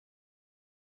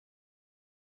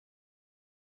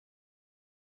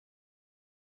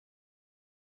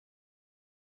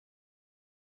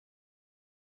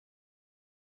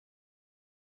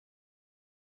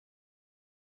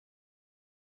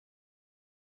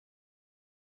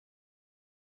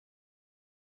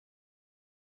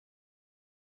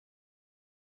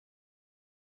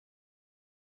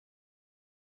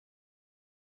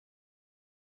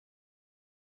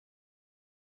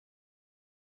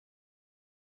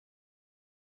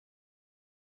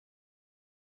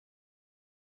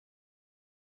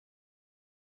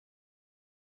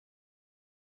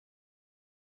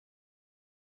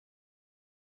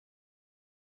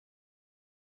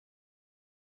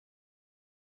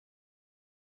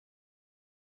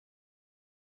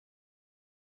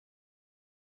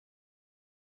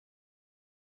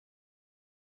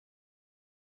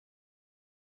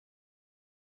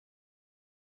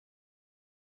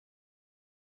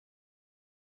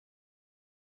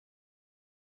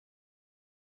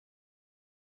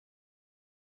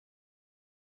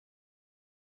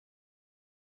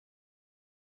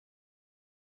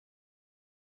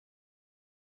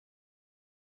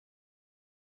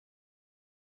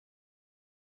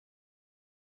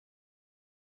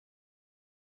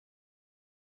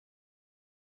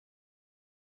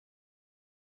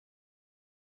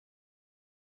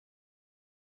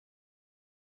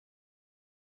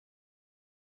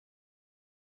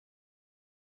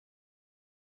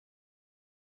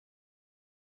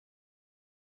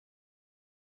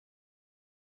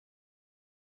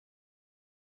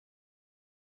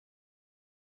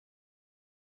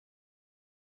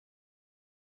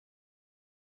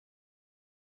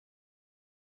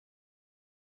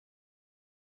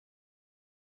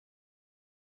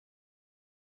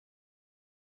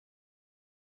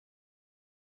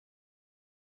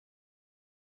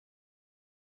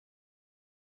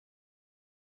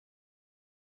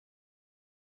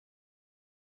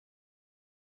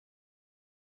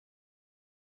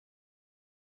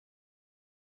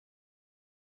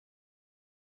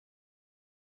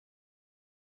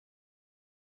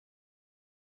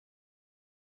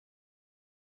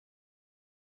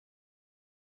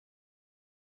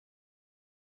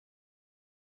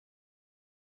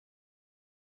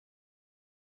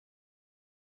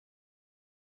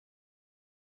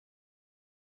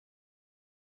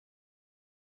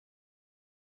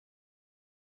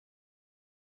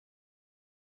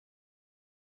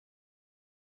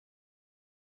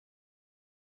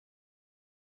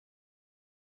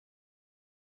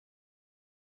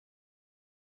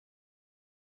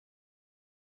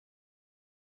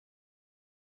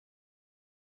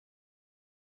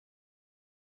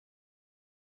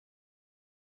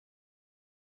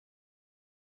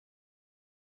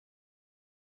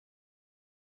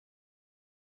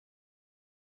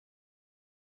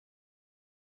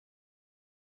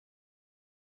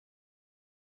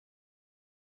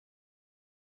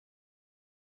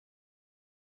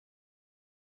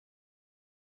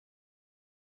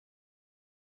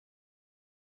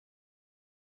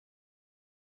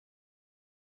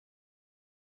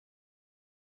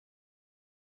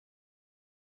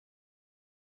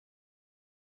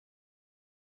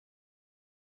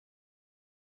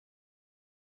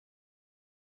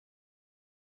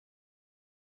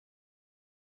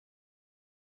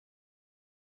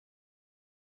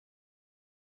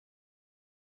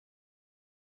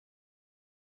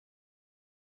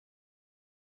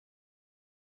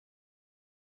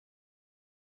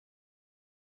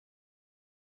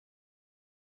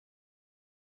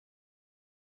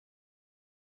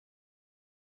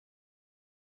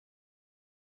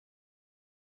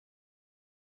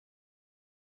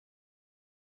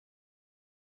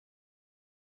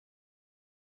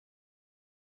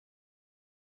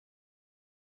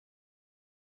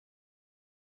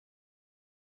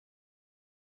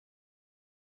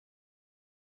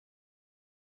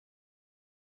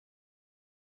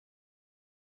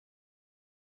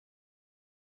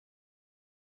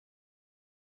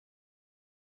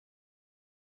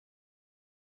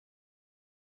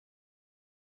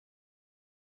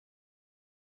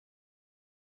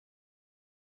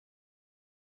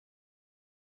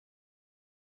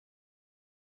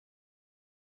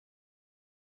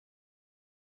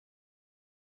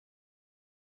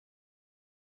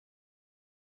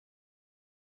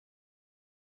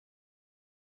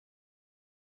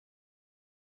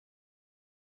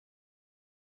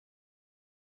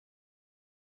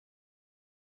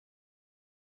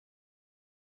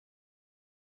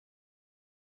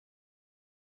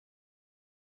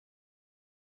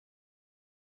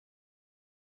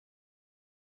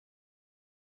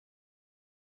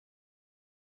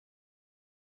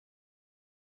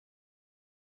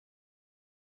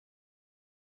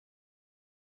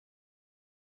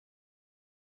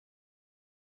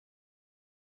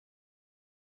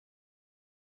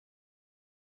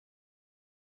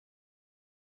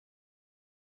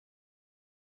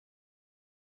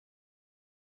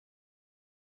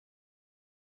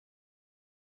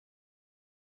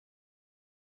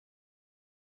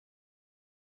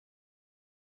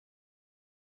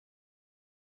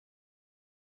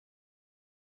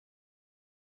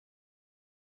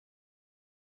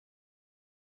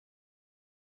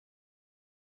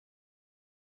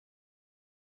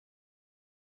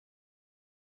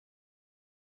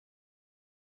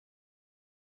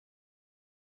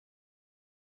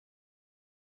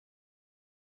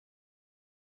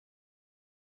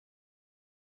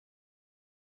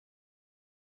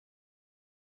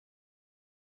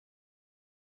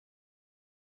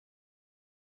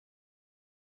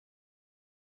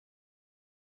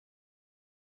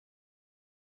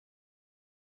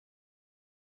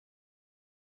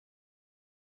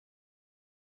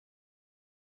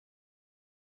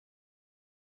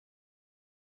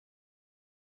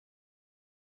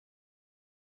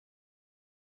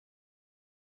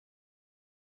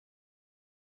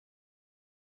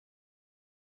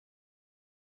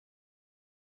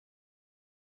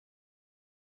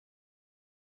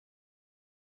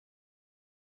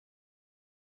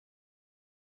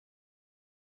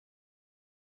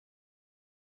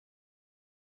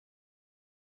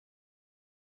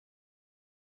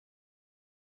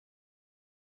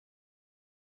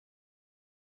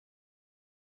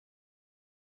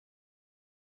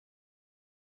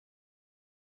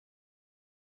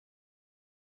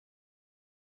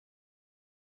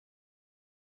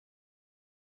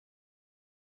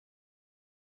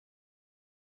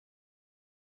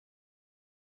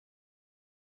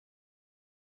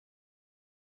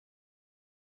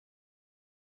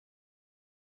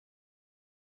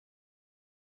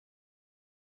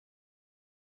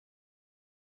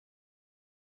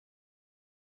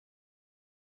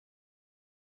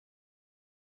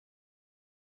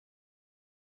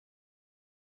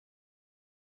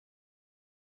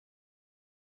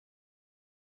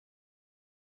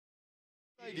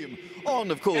Stadium on,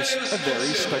 of course, a very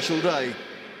special day.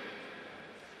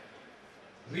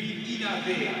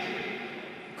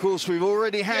 Of course, we've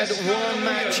already had one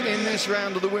match in this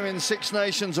round of the Women's Six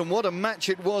Nations, and what a match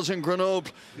it was in Grenoble.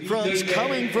 France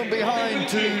coming from behind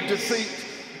to defeat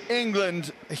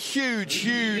England. A huge,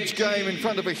 huge game in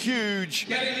front of a huge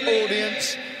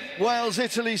audience. Wales,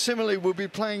 Italy, similarly, will be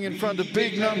playing in front of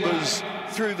big numbers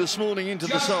through this morning into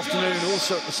this afternoon.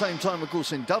 Also at the same time, of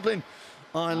course, in Dublin,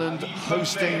 Ireland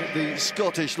hosting the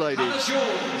Scottish ladies.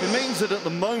 It means that at the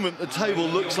moment the table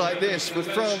looks like this, with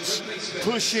France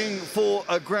pushing for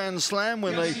a Grand Slam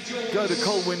when they go to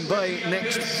Colwyn Bay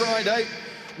next Friday.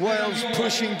 Wales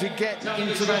pushing to get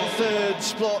into that third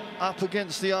spot up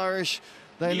against the Irish.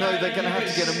 They know they're going to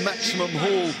have to get a maximum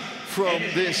haul from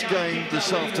this game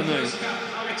this afternoon.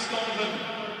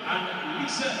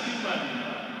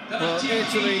 Well,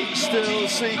 Italy still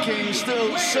seeking,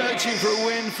 still searching for a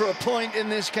win, for a point in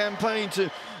this campaign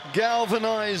to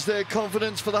galvanise their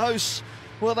confidence. For the hosts,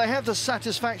 well, they have the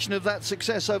satisfaction of that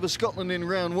success over Scotland in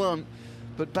round one,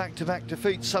 but back-to-back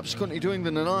defeats subsequently to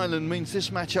England and Ireland means this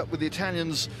matchup with the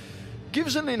Italians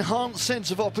gives an enhanced sense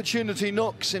of opportunity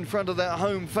knocks in front of their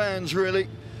home fans, really.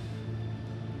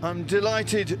 I'm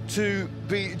delighted to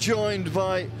be joined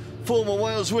by former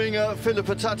Wales winger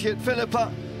Philippa Tatiet.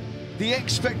 Philippa, the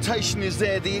expectation is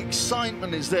there, the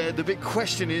excitement is there. The big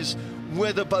question is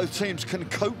whether both teams can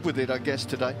cope with it, I guess,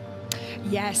 today.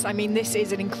 Yes, I mean, this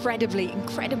is an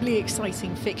incredibly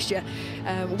exciting fixture.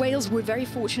 Wales were very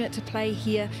fortunate to play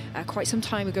here quite some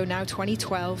time ago now,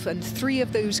 2012, and 3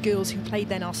 of those girls who played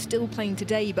then are still playing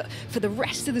today. But for the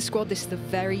rest of the squad, this is the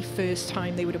very first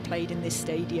time they would have played in this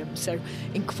stadium. So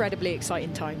incredibly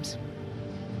exciting times.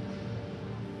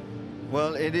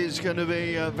 Well, it is going to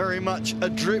be very much a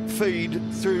drip feed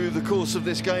through the course of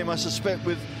this game, I suspect,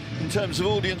 in terms of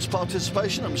audience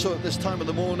participation. I'm sure at this time of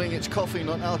the morning it's coffee,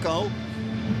 not alcohol.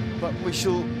 But we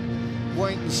shall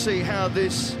wait and see how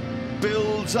this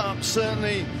builds up,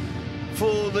 certainly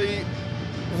for the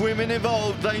women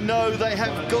involved. They know they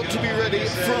have got to be ready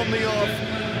from the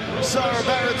off. Zara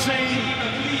Baratine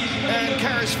and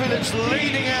Karis Phillips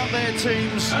leading out their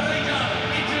teams.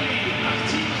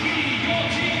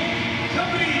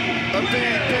 A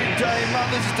big day,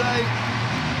 Mother's Day.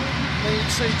 You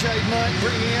see Jade Knight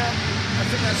bringing out, I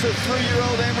think that's a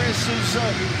 3-year-old Emrys who's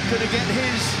going to get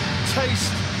his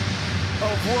taste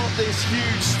of what this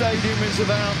huge stadium is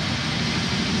about.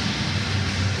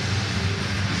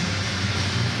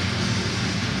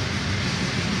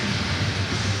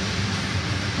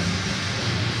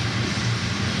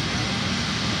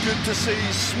 Good to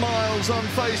see smiles on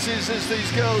faces as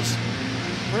these girls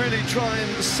really try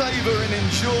and savour and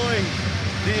enjoy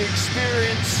the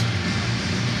experience.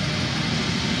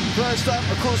 First up,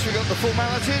 of course, we've got the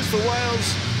formalities for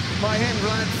Wales. My hen,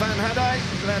 Vlad van Hadai,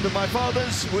 land of my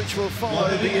fathers, which will follow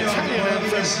the Italian anthem,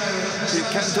 the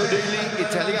Canto degli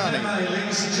Italiani.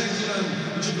 Ladies and gentlemen,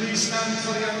 would you please stand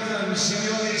for the anthem,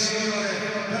 signore e signore,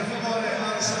 per favore,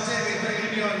 alzatevi per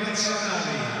l'inno nazionale.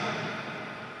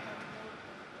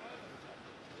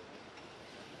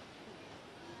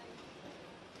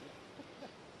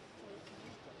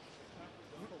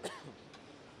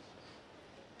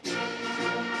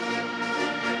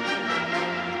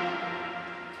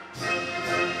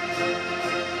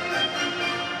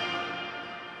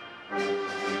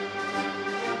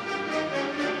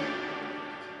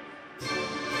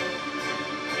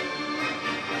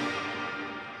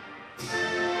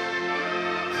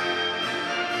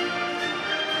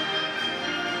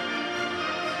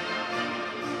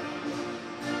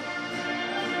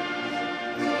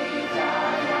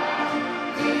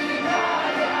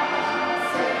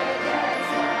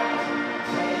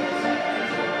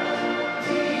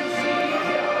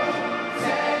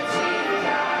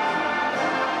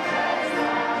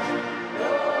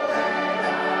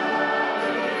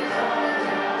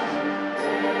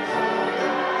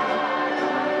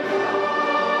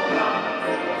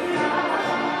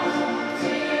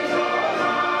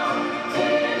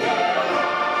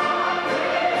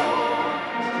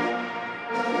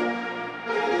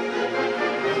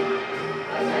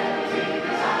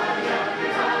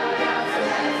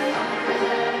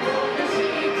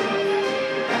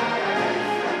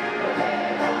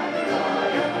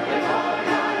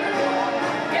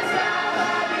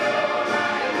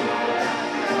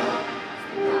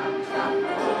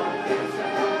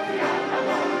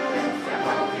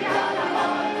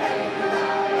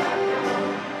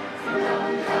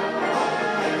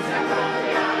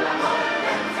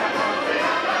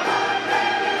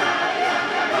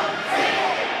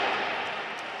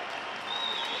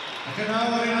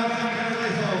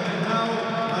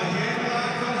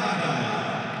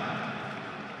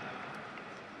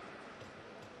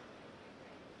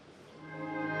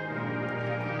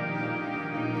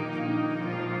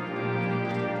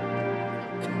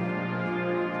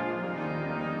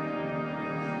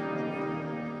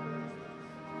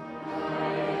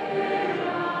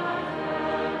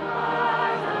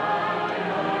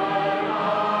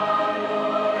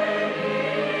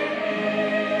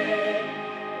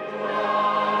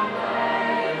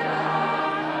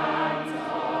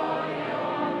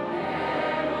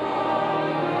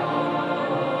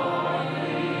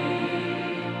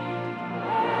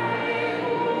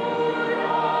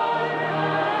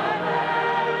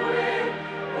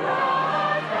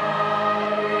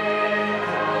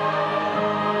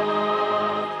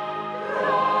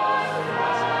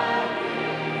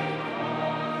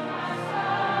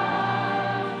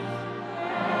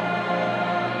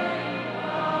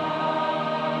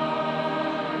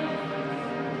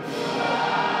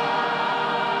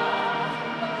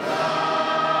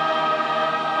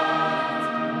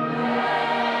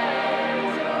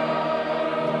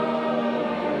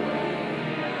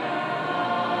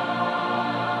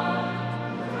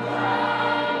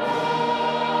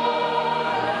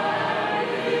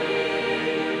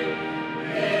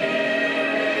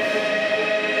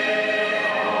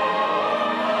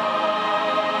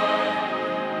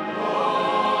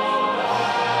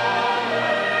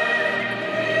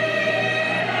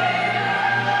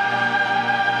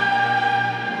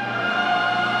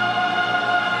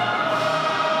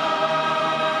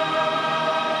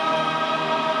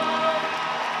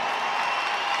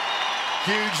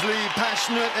 Hugely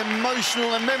passionate,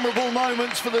 emotional and memorable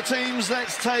moments for the teams.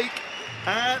 Let's take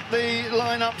at the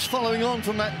lineups following on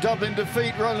from that Dublin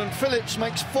defeat. Roland Phillips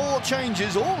makes 4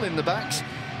 changes, all in the backs.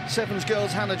 Sevens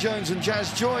girls Hannah Jones and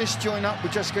Jazz Joyce join up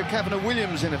with Jessica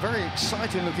Kavanagh-Williams in a very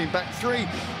exciting looking back 3.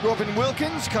 Robin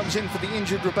Wilkins comes in for the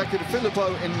injured Rebecca De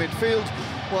Filippo in midfield,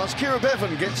 whilst Kira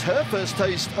Bevan gets her first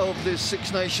taste of this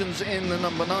Six Nations in the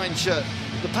number 9 shirt.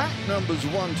 The pack numbers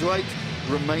 1 to 8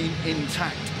 remain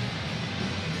intact.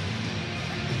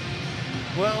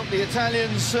 Well, the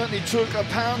Italians certainly took a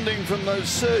pounding from those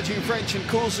surging French in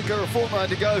Corsica a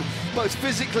fortnight ago, both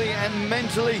physically and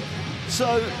mentally.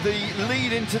 So the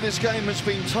lead into this game has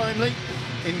been timely.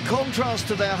 In contrast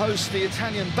to their hosts, the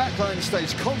Italian backline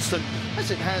stays constant,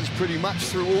 as it has pretty much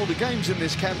through all the games in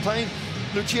this campaign.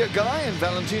 Lucia Guy and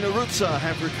Valentina Ruzza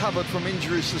have recovered from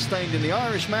injuries sustained in the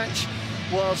Irish match,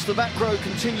 whilst the back row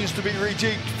continues to be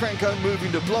rejigged, Franco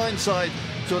moving to blindside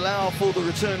to allow for the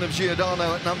return of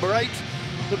Giordano at number 8.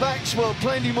 The backs, well,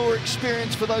 plenty more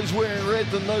experience for those wearing red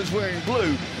than those wearing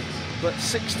blue, but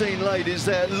 16 ladies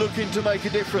there looking to make a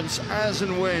difference as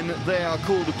and when they are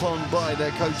called upon by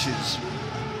their coaches.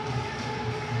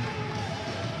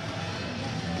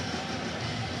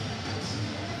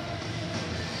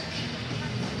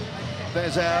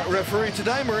 There's our referee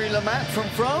today, Marie Lamat from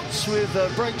France, with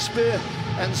Breakspear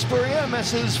and Spurrier.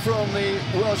 Messers from the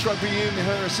Welsh Rugby Union,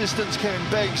 her assistants Karen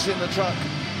Beggs in the truck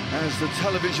as the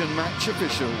television match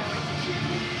official.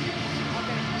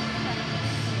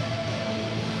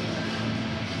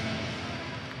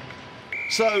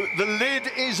 So the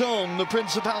lid is on the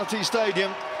Principality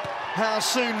Stadium. How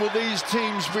soon will these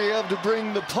teams be able to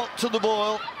bring the pot to the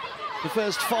boil? The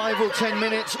first 5 or 10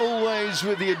 minutes, always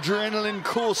with the adrenaline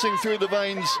coursing through the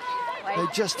veins. They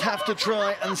just have to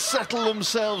try and settle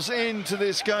themselves into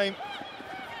this game.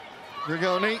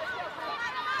 Rigoni,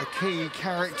 a key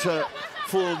character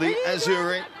for the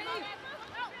Azzurri.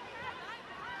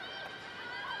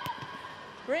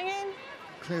 Bring in.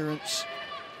 Clearance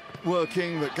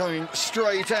working, but going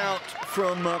straight out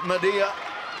from Madia.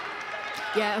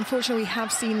 Yeah, unfortunately, we have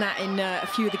seen that in a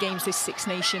few of the games this Six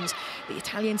Nations. The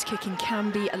Italians' kicking can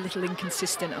be a little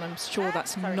inconsistent, and I'm sure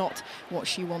that's not what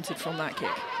she wanted from that kick.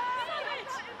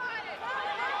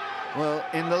 Well,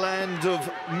 in the land of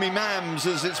Mimams,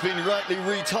 as it's been rightly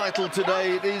retitled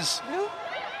today, it is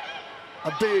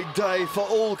a big day for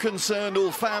all concerned,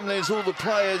 all families, all the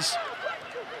players.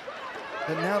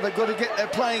 But now they've got to get their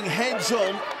playing heads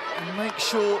on and make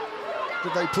sure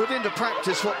that they put into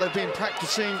practice what they've been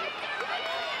practicing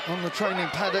on the training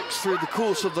paddocks through the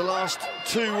course of the last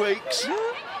 2 weeks.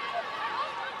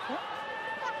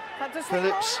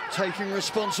 Phillips taking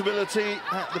responsibility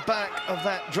at the back of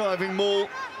that driving maul.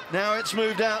 Now it's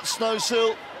moved out,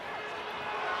 Snowsill.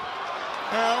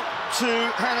 Out to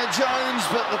Hannah Jones,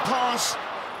 but the pass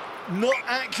not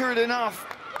accurate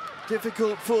enough.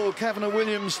 Difficult for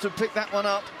Kavanagh-Williams to pick that one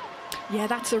up. Yeah,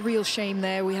 that's a real shame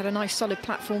there. We had a nice solid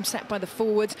platform set by the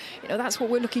forwards. You know, that's what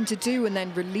we're looking to do, and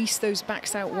then release those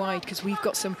backs out wide, because we've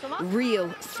got some real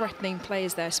threatening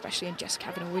players there, especially in Jess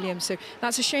Kavanagh-Williams. So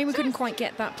that's a shame we couldn't quite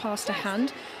get that pass to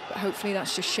hand, but hopefully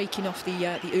that's just shaking off the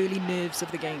early nerves of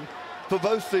the game. For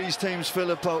both these teams,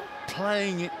 Filippo,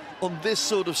 playing on this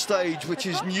sort of stage, which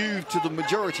is new to the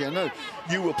majority. I know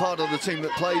you were part of the team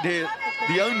that played here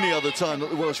the only other time that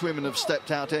the Welsh women have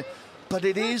stepped out here. But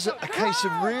it is a case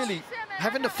of really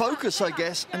having to focus, I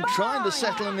guess, and trying to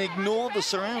settle and ignore the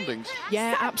surroundings.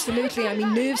 Yeah, absolutely. I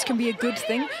mean, nerves can be a good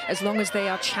thing as long as they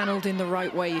are channeled in the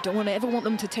right way. You don't ever want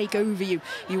them to take over you.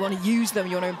 You want to use them,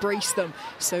 you want to embrace them.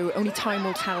 So only time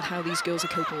will tell how these girls are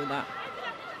coping with that.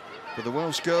 For the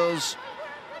Welsh girls,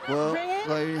 well,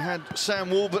 they had Sam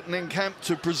Warburton in camp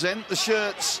to present the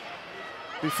shirts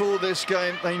before this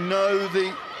game. They know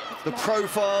the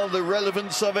profile, the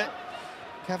relevance of it.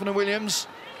 Kavanagh-Williams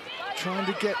trying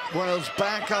to get Wales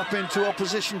back up into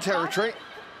opposition territory.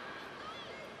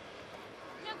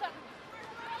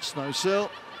 Snowsill,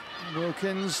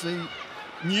 Wilkins, the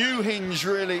new hinge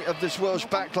really of this Welsh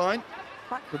backline.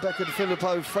 Rebecca De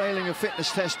Filippo failing a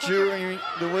fitness test during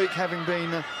the week, having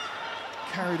been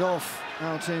carried off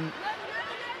out in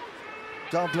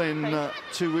Dublin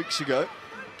 2 weeks ago.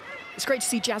 It's great to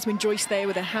see Jasmine Joyce there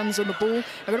with her hands on the ball.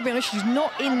 I've got to be honest, she's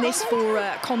not in this for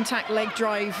contact leg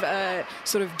drive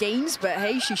sort of games, but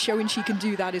hey, she's showing she can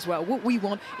do that as well. What we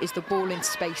want is the ball in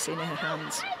space in her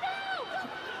hands.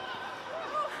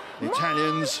 The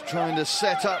Italians trying to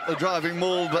set up the driving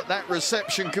maul, but that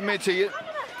reception committee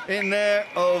in there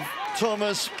of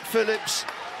Thomas, Phillips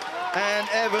and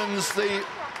Evans, the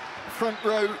front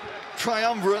row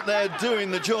triumvirate there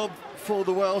doing the job for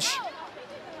the Welsh.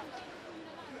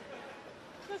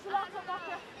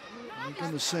 We're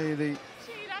going to see the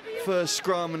first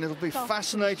scrum, and it'll be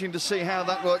fascinating to see how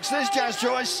that works. There's Jazz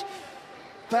Joyce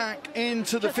back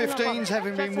into the 15s,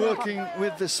 having been working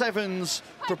with the 7s,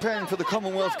 preparing for the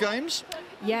Commonwealth Games.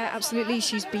 Yeah, absolutely.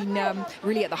 She's been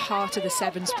really at the heart of the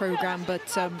 7s programme, but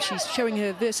she's showing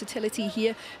her versatility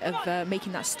here of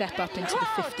making that step up into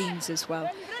the 15s as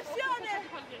well.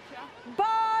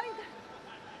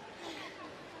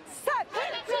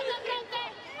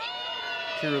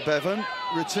 Kira Bevan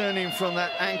returning from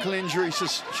that ankle injury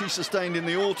she sustained in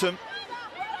the autumn.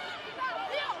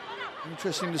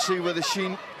 Interesting to see whether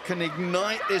she can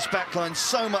ignite this backline.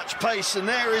 So much pace, and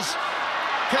there is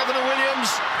Kevin Williams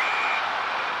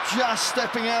just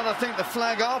stepping out. I think the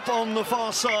flag up on the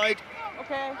far side.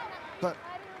 Okay. But,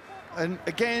 and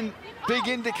again, big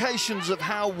indications of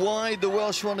how wide the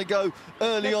Welsh want to go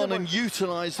early on and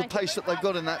utilise the pace that they've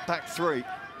got in that back three.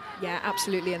 Yeah,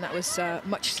 absolutely, and that was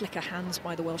much slicker hands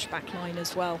by the Welsh backline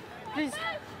as well. Please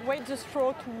wait the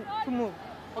throw to move,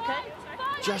 okay?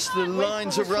 Just the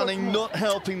lines of running not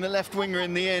helping the left winger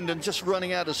in the end, and just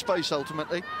running out of space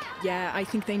ultimately. Yeah, I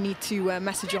think they need to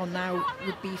message on now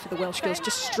would be for the Welsh girls,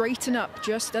 just straighten up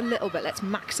just a little bit. Let's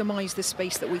maximise the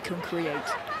space that we can create.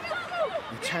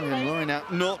 Italian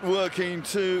line-out not working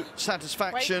to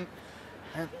satisfaction,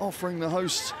 and offering the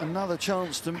hosts another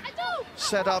chance to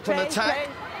set up an attack.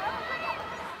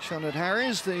 Charlotte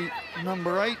Harris, the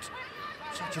number 8,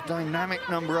 such a dynamic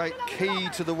number 8, key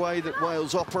to the way that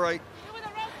Wales operate.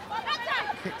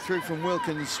 Kick through from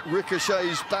Wilkins,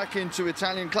 ricochets back into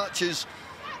Italian clutches,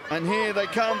 and here they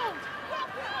come.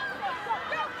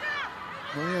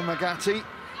 Maria Magatti,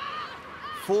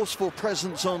 forceful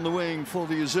presence on the wing for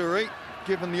the Azzurri,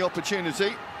 given the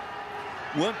opportunity.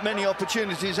 Weren't many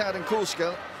opportunities out in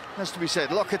Corsica, has to be said.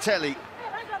 Locatelli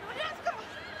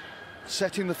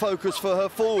setting the focus for her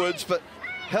forwards, but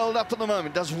held up at the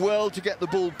moment. Does well to get the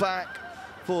ball back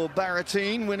for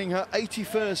Baratine, winning her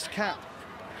 81st cap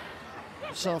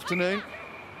this afternoon.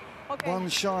 One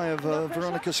shy of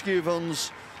Veronica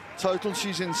Skuvon's total.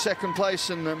 She's in second place,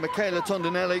 and Michaela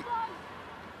Tondinelli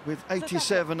with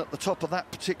 87 at the top of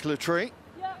that particular tree.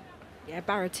 Yeah,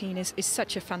 Baratine is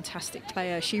such a fantastic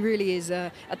player. She really is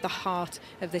at the heart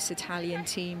of this Italian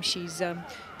team. She's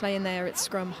playing there at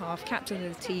scrum half, captain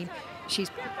of the team.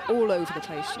 She's all over the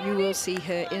place. You will see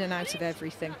her in and out of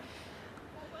everything.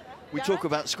 We talk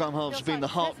about scrum halves being the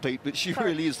heartbeat, but she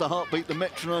really is the heartbeat, the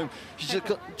metronome. She's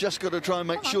just got to try and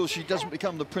make sure she doesn't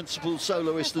become the principal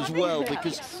soloist as well,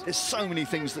 because there's so many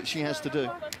things that she has to do.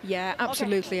 Yeah,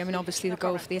 absolutely. I mean, obviously the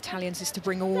goal for the Italians is to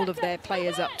bring all of their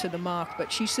players up to the mark, but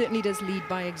she certainly does lead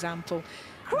by example.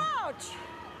 Crouch!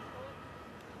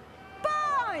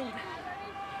 Bind!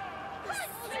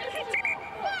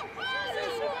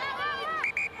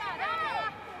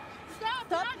 Stop!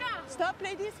 Stop,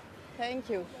 ladies. Thank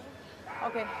you.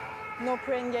 Okay, no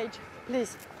pre-engage,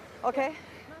 please. Okay.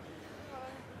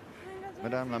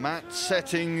 Madame Lamat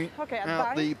setting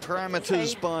out the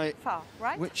parameters by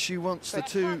which she wants the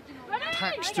two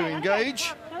packs to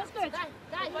engage. That was good.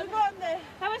 That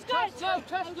was good.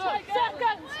 Seconds.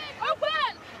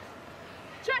 Open.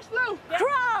 Chest low.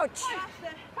 Crouch.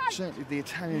 Certainly the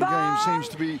Italian game seems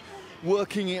to be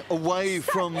working it away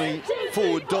from the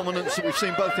forward dominance that we've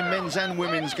seen both in men's and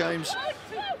women's games.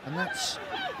 And that's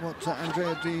what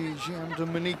Andrea Di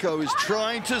Giandomenico is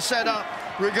trying to set up.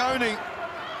 Rigoni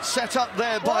set up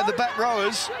there by the back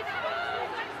rowers.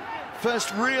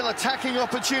 First real attacking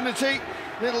opportunity.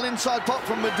 Little inside pop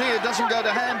from Medea, doesn't go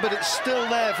to hand, but it's still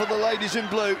there for the ladies in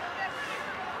blue.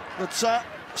 But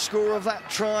score of that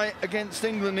try against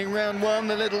England in round 1.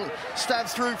 The little stab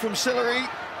through from Sillery.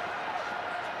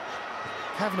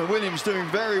 Kavanagh Williams doing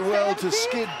very well to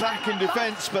skid back in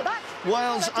defence, but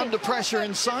Wales under pressure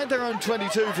inside their own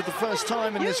 22 for the first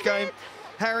time in this game.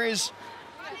 Harris,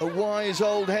 a wise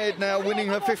old head now, winning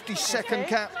her 52nd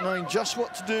cap, knowing just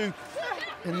what to do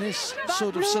in this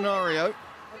sort of scenario.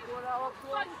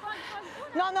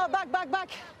 No, back.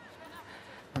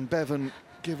 And Bevan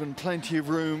given plenty of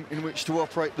room in which to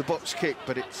operate the box kick,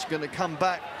 but it's going to come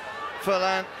back.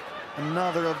 Furlan,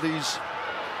 another of these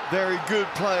very good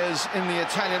players in the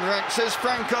Italian ranks. Says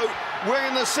Franco,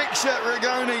 wearing the 6 shirt.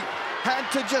 Rigoni had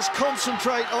to just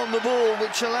concentrate on the ball,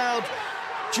 which allowed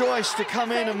Joyce to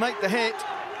come in and make the hit.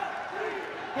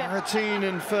 Baratine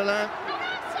and Furlan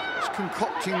is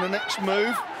concocting the next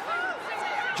move.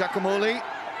 Giacomoli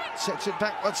sets it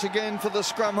back once again for the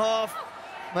scrum half.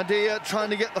 Medea trying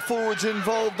to get the forwards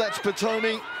involved. That's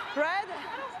Bertoni. Red.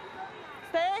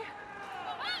 Stay.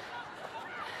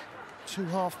 Two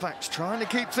halfbacks trying to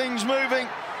keep things moving.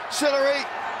 Sillery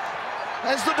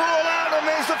has the ball out, and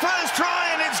there's the first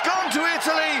try, and it's gone to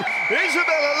Italy.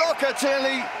 Isabella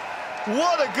Locatelli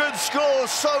What a good score,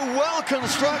 so well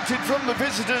constructed from the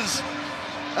visitors.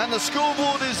 And the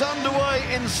scoreboard is underway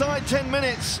inside 10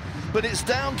 minutes, but it's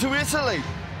down to Italy.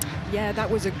 Yeah, that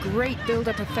was a great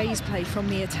build-up of phase play from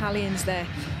the Italians there.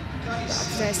 I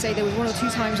dare say there was 1 or 2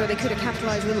 times where they could have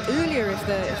capitalised a little earlier if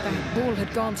the ball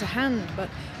had gone to hand, but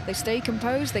they stayed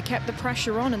composed, they kept the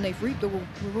pressure on, and they've reaped the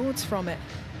rewards from it.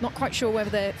 Not quite sure whether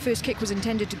their first kick was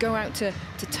intended to go out to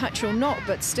touch or not,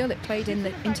 but still it played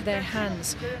into their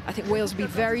hands. I think Wales will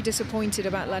be very disappointed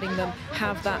about letting them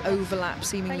have that overlap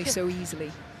seemingly so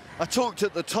easily. I talked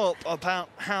at the top about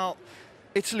how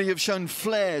Italy have shown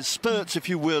flares, spurts, if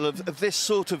you will, of this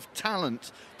sort of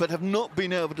talent, but have not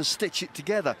been able to stitch it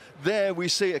together. There we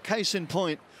see a case in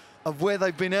point of where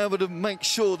they've been able to make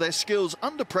sure their skills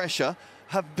under pressure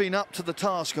have been up to the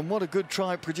task, and what a good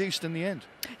try it produced in the end.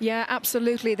 Yeah,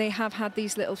 absolutely. They have had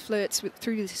these little flirts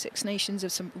through the Six Nations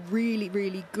of some really,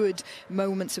 really good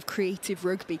moments of creative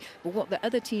rugby. But what the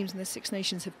other teams in the Six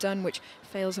Nations have done, which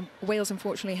Wales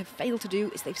unfortunately have failed to do,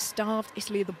 is they've starved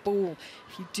Italy of the ball.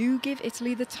 If you do give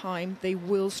Italy the time, they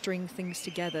will string things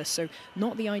together. So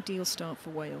not the ideal start for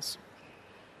Wales.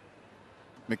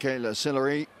 Michaela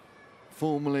Sillery,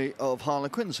 formerly of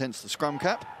Harlequins, hence the scrum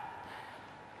cap.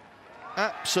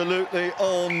 Absolutely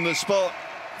on the spot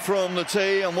from the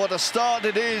tee, and what a start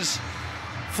it is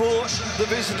for the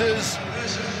visitors.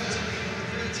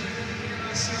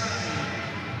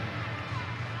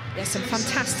 There's some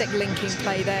fantastic linking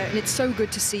play there, and it's so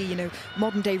good to see, you know,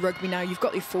 modern day rugby now. You've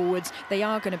got your forwards, they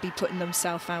are going to be putting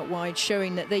themselves out wide,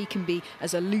 showing that they can be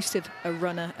as elusive a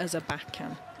runner as a back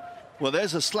can. Well,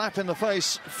 there's a slap in the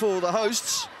face for the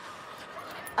hosts.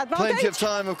 Advantage. Plenty of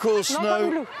time, of course,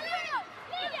 no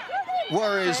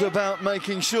worries about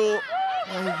making sure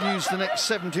they use the next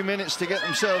 70 minutes to get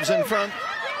themselves in front.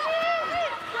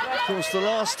 Of course, the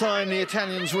last time the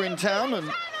Italians were in town,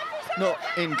 and not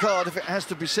in Cardiff, it has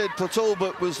to be said, Port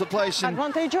Talbot was the place in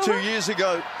 2 years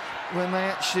ago when they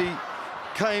actually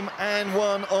came and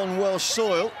won on Welsh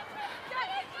soil.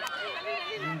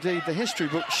 Indeed, the history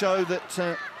books show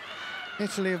that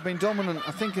Italy have been dominant,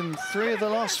 I think, in 3 of the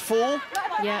last 4.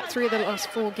 Yeah, 3 of the last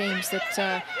 4 games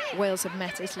that Wales have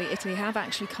met Italy. Italy have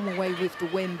actually come away with the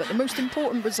win, but the most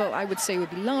important result, I would say, would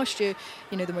be last year,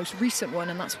 you know, the most recent one,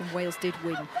 and that's when Wales did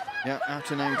win. Yeah,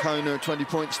 out in Ancona, 20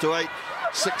 points to 8.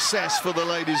 Success for the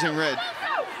ladies in red.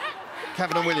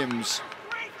 Kavanagh Williams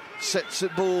sets the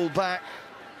ball back.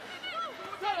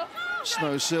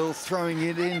 Snowsill throwing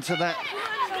it into that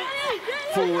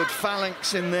forward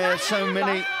phalanx in there. So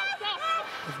many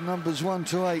of numbers 1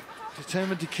 to 8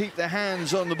 determined to keep their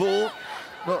hands on the ball.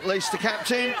 Not least the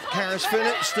captain, Karis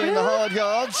Phillips, doing the hard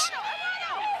yards.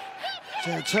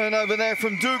 So a turnover there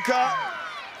from Duca.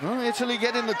 Well, Italy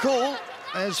getting the call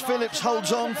as Phillips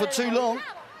holds on for too long.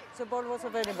 The ball was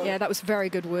available. Yeah, that was very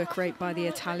good work rate by the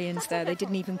Italians there. They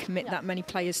didn't even commit that many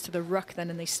players to the ruck then,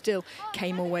 and they still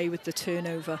came away with the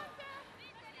turnover.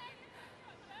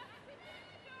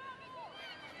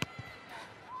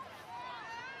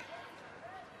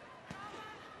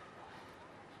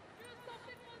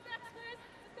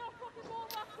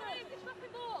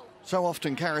 So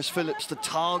often Karis Phillips the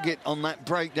target on that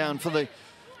breakdown for the,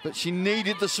 but she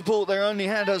needed the support there, only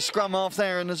had her scrum half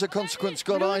there, and as a consequence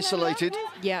got isolated.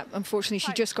 Yeah, unfortunately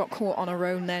she just got caught on her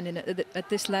own then, and at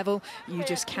this level you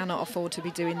just cannot afford to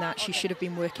be doing that. She should have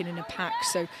been working in a pack,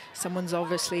 so someone's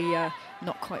obviously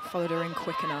not quite followed her in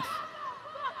quick enough.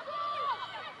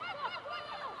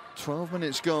 12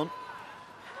 minutes gone.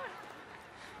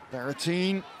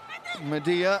 Baratine,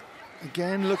 Medea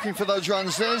again looking for those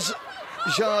runs. There's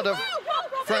Jada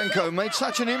Franco, made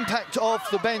such an impact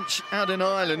off the bench out in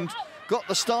Ireland, got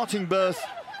the starting berth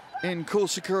in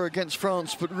Corsica against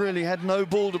France, but really had no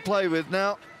ball to play with.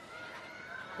 Now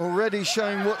already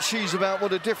showing what she's about,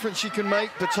 what a difference she can make.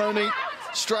 Bertoni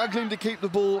struggling to keep the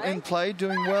ball in play,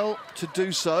 doing well to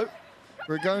do so.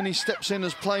 Rigoni steps in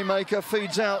as playmaker,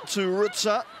 feeds out to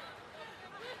Rutsa,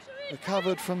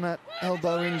 recovered from that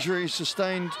elbow injury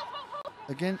sustained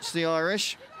against the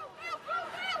Irish.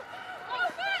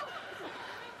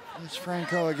 There's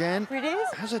Franco again.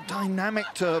 Has a dynamic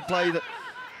to her play that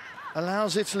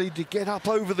allows Italy to get up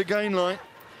over the gain line.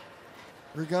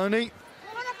 Rigoni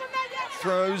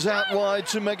throws out wide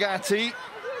to Magatti.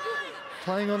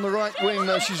 Playing on the right wing,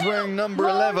 though, she's wearing number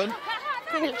 11.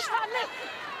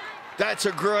 That's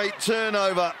a great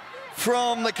turnover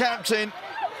from the captain.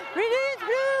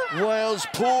 Wales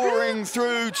pouring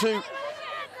through to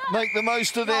make the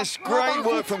most of this. Great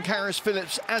work from Karis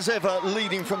Phillips, as ever,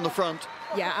 leading from the front.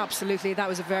 Yeah, absolutely. That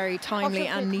was a very timely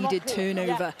and needed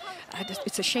turnover.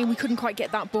 It's a shame we couldn't quite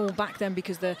get that ball back then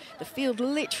because the field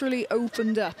literally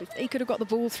opened up. If they could have got the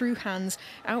ball through hands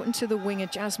out into the winger,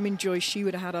 Jasmine Joyce, she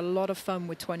would have had a lot of fun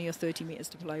with 20 or 30 metres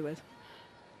to play with.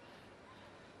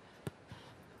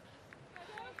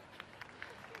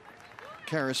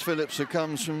 Karis Phillips, who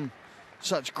comes from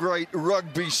such great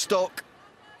rugby stock.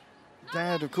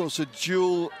 Dad, of course, a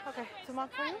dual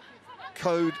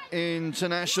code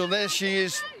international. There she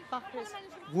is.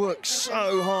 Works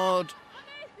so hard.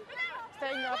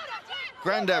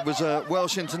 Grandad was a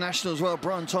Welsh international as well.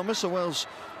 Brian Thomas, a Welsh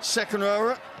second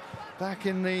rower back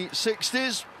in the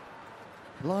 60s.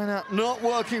 Line-out not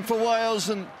working for Wales,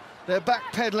 and they're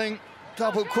backpedaling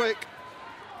double quick.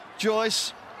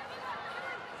 Joyce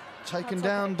taken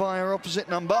down by her opposite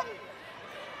number.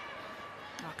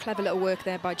 Clever little work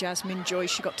there by Jasmine Joyce.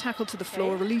 She got tackled to the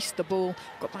floor, released the ball,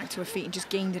 got back to her feet and just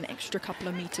gained an extra couple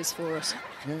of metres for us.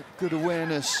 Yeah, good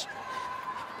awareness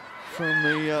from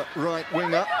the right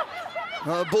winger.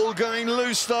 Ball going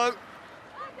loose though.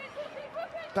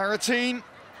 Baratine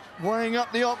weighing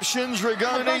up the options.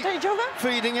 Rigoni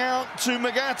feeding out to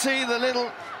Magatti, the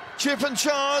little chip and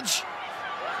charge.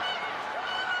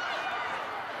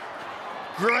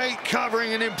 Great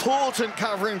covering, an important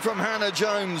covering from Hannah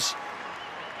Jones.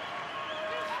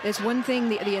 There's one thing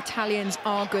the Italians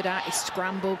are good at is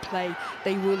scramble play.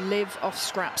 They will live off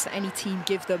scraps that any team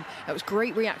give them. That was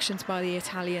great reactions by the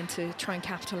Italian to try and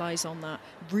capitalise on that.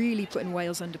 Really putting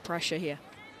Wales under pressure here.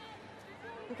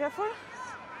 Be careful.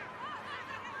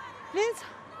 Please,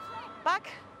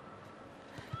 back.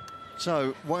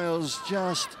 So Wales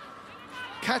just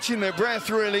catching their breath,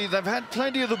 really. They've had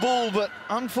plenty of the ball, but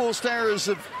unforced errors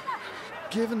have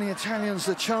given the Italians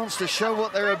the chance to show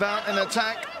what they're about in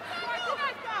attack.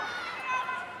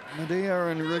 Medea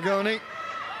and Rigoni.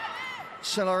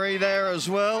 Celery there as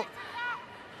well.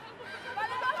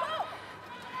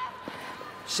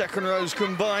 Second rows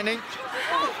combining.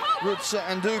 Rutsa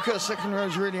and Duca. Second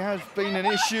rows really has been an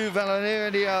issue.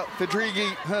 Valeria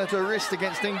Fedrighi hurt her wrist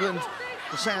against England.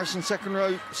 The Saracen second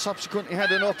row subsequently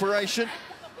had an operation.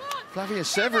 Flavia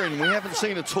Severin, we haven't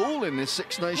seen at all in this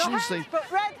Six Nations. The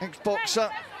ex-boxer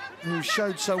who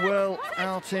showed so well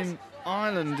out in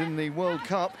Ireland in the World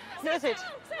Cup.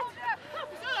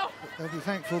 They'll be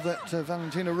thankful that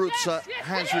Valentina Rutsa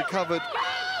has recovered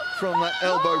from that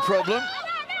elbow problem.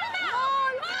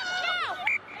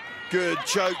 Good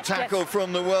choke tackle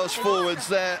from the Welsh forwards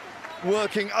there,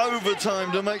 working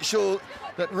overtime to make sure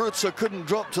that Rutsa couldn't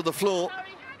drop to the floor.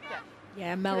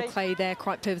 Yeah, Mel Clay there,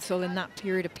 quite pivotal in that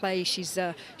period of play. She's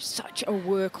such a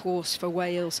workhorse for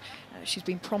Wales. She's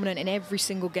been prominent in every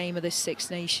single game of this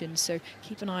Six Nations, so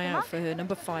keep an eye out for her.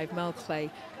 Number 5, Mel Clay.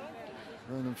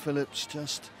 Ronan Phillips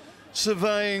just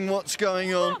surveying what's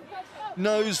going on,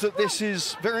 knows that this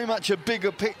is very much a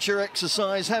bigger picture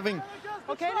exercise, having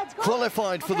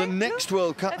qualified for the next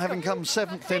World Cup, having come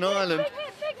 7th in Ireland.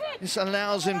 This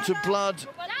allows him to blood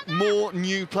more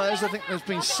new players. I think there's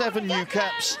been 7 new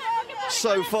caps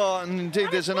so far, and indeed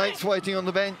there's an 8th waiting on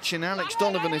the bench in Alex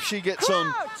Donovan if she gets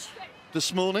on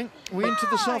this morning. Are we into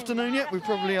this afternoon yet? We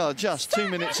probably are, just 2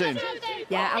 minutes in.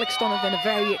 Yeah, Alex Donovan, a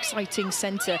very exciting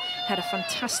centre, had a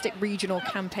fantastic regional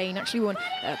campaign, actually won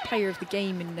player of the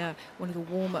game in one of the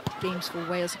warm-up games for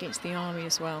Wales against the Army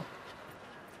as well.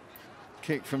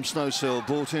 Kick from Snowsill,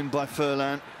 brought in by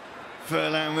Furlan.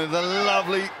 Furlan with a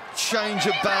lovely change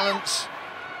of balance.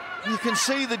 You can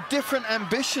see the different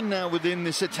ambition now within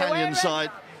this Italian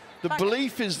side. The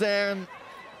belief is there, and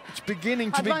it's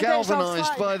beginning to be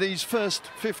galvanised by these first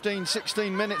 15,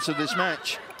 16 minutes of this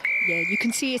match. Yeah, you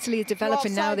can see Italy are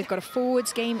developing now. They've got a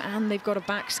forwards game and they've got a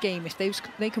backs game. If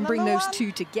they can bring those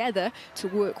two together to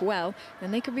work well,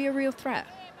 then they could be a real threat.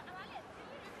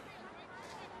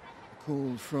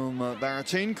 Call from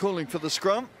Baratine, calling for the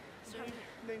scrum.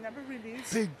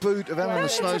 Big boot of Eleanor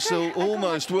Snowsill,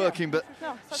 almost working, but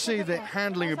see the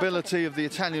handling ability of the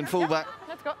Italian fullback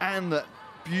and that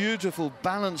beautiful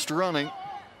balanced running.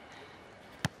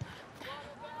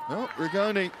 Well,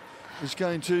 Rigoni is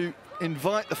going to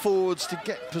invite the forwards to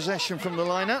get possession from the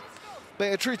lineup.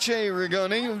 Beatrice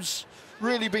Rigoni, who's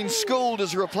really been schooled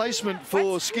as a replacement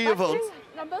for Schiavon.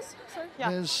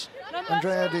 There's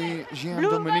Andrea Di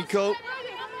Giandomenico,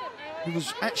 who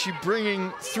was actually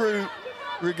bringing through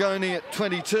Rigoni at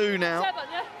 22 now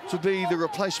to be the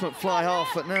replacement fly half,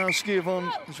 but now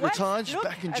Schiavon is retired. She's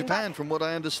back in Japan, from what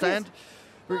I understand.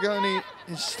 Rigoni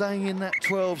is staying in that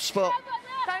 12 spot,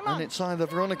 and it's either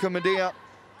Veronica Medea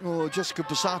or Jessica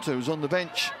Passato who's on the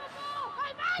bench,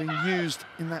 being used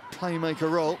in that playmaker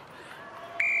role.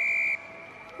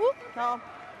 No,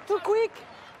 too quick.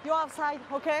 You're outside,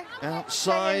 okay?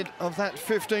 Outside of that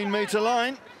 15-metre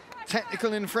line.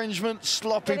 Technical infringement,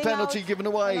 sloppy Getting penalty out. given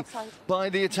away Offside. by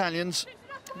the Italians.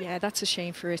 Yeah, that's a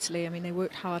shame for Italy. I mean, they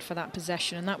worked hard for that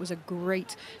possession, and that was a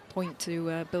great point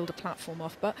to build a platform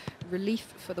off. But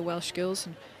relief for the Welsh girls,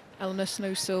 and Eleanor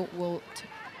Snowsill will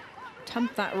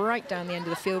tump that right down the end of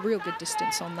the field. Real good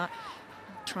distance on that.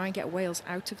 Try and get Wales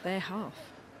out of their half.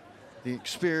 The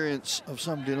experience of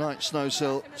somebody like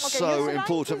Snowsill, use so the line,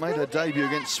 important. please, Made her Billy. debut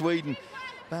against Sweden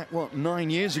back, what, 9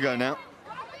 years ago now.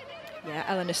 Yeah,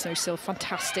 Eleanor Snowsill,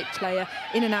 fantastic player,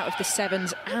 in and out of the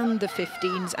 7s and the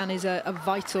 15s, and is a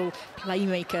vital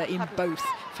playmaker in both.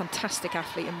 Fantastic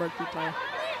athlete and rugby player.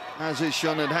 As is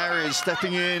Sinead Harries,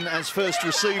 stepping in as first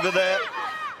receiver there.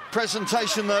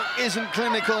 Presentation, though, isn't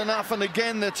clinical enough, and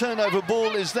again, the turnover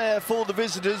ball is there for the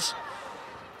visitors.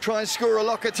 Tries scorer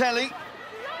Locatelli.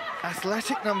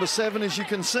 Athletic number 7, as you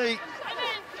can see.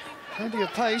 Plenty of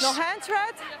pace. No hands,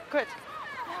 Red. Good.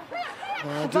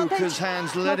 Duca's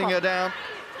hands letting her down.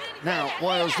 Now,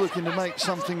 Wales looking to make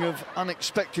something of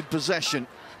unexpected possession.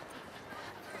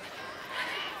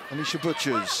 Alicia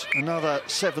Butchers, another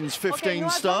 7s 15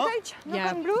 star.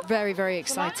 Yeah, very, very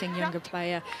exciting younger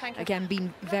player. Thank you. Again,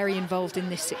 been very involved in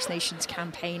this Six Nations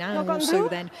campaign, and Knock on also blue.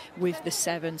 then with the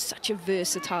 7s. Such a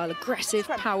versatile, aggressive,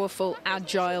 powerful,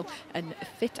 agile, and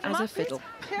fit as a fiddle.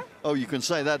 Oh, you can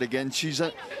say that again. She's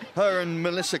her and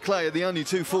Melissa Clay are the only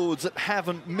two forwards that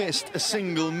haven't missed a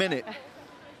single minute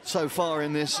so far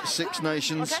in this Six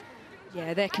Nations. Okay.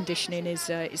 Yeah, their conditioning is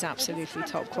absolutely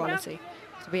top quality.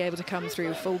 To be able to come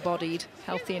through full-bodied,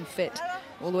 healthy and fit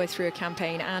all the way through a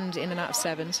campaign and in and out of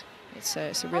 7s, it's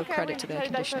a real credit to their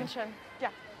conditioning. Yeah.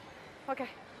 Okay.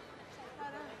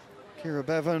 Kira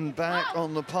Bevan back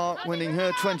on the park, winning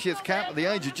her 20th cap at the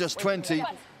age of just 20.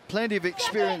 Plenty of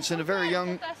experience in a very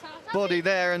young body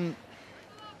there, and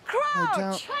no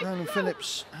doubt Roland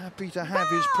Phillips happy to have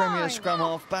his Premier scrum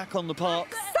half back on the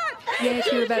park. Yeah,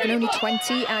 Kira Bevan, only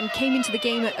 20, and came into the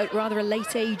game at rather a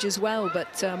late age as well,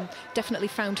 but definitely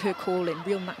found her calling.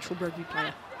 Real natural rugby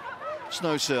player.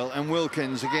 Snowsill and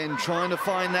Wilkins again trying to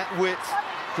find that width,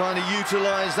 trying to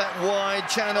utilise that wide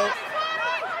channel.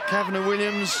 Kavanagh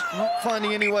Williams not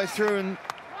finding any way through and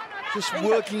just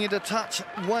working it a touch.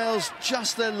 Wales,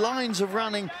 just their lines of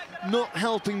running, not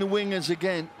helping the wingers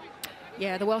again.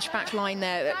 Yeah, the Welsh back line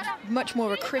there, much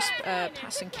more of a crisp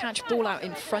pass and catch, ball out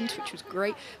in front, which was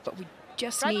great, but we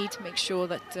just need to make sure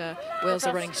that Wales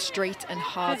are running straight and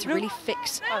hard to really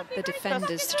fix the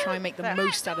defenders, to try and make the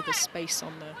most out of the space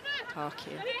on the park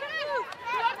here.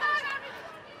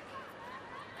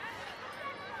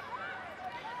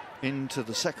 Into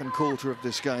the second quarter of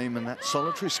this game, and that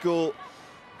solitary score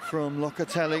from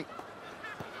Locatelli.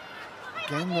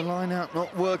 Again, the line out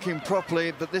not working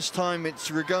properly, but this time it's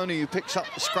Rigoni who picks up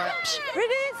the scraps.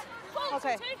 Ready?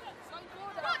 Okay.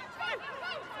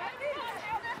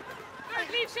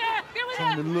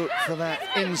 Trying to look for that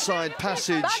inside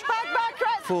passage Back,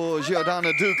 Red. for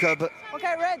Giordana Duca, but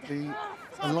Okay, Red. the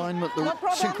alignment, the No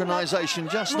problem. synchronisation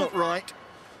just not right.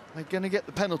 They're going to get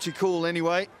the penalty call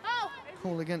anyway.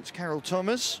 Call against Carol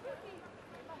Thomas.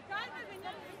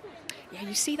 Yeah,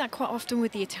 you see that quite often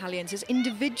with the Italians. As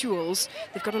individuals,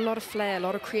 they've got a lot of flair, a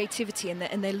lot of creativity, and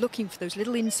they're looking for those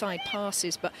little inside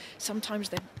passes, but sometimes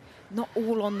they're not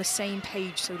all on the same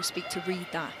page, so to speak, to read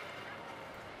that.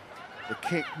 The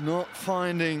kick not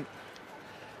finding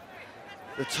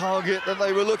the target that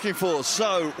they were looking for.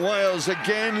 So Wales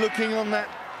again looking on that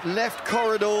left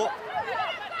corridor.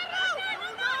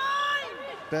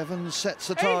 Bevan sets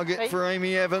the target for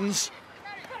Amy Evans.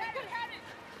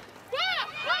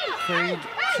 Feed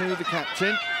to the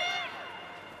captain.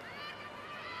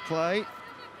 Clay.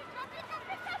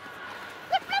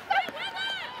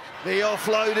 The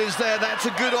offload is there. That's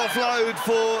a good offload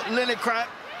for Linnecrap.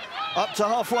 Up to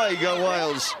halfway go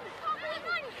Wales.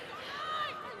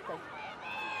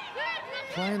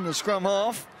 Playing the scrum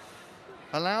half.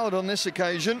 Allowed on this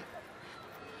occasion.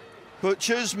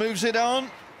 Butchers moves it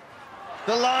on.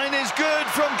 The line is good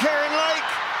from Karen Lake.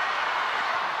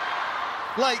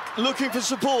 Lake looking for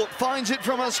support, finds it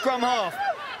from her scrum half.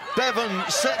 Bevan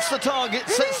sets the target,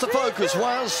 sets the focus.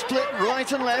 Wales split right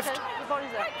and left. The ball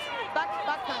is there. Back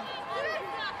now.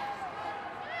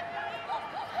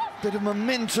 Bit of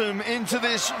momentum into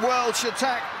this Welsh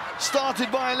attack.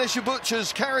 Started by Alicia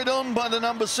Butchers, carried on by the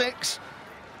number 6.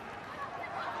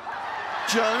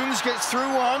 Jones gets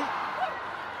through one.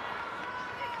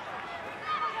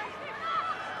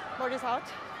 Ball is out.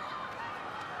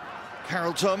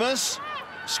 Carol Thomas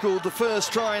scored the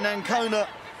first try in Ancona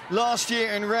last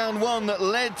year in round 1 that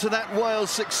led to that Wales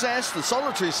success, the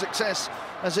solitary success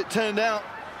as it turned out.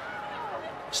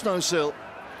 Snowsill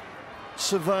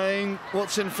surveying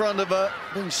what's in front of her,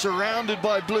 being surrounded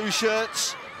by blue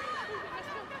shirts.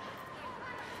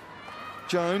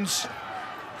 Jones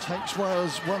takes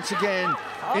Wales once again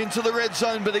into the red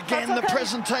zone, but again the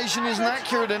presentation isn't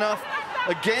accurate enough.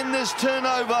 Again there's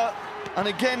turnover, and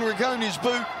again Rigoni's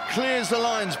boot clears the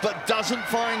lines but doesn't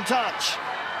find touch.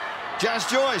 Jazz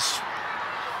Joyce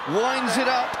winds it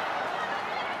up.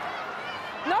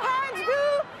 No hands,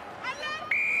 blue!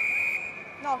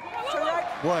 No,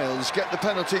 Wales get the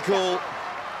penalty call.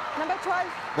 Number 12.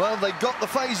 Well, they got the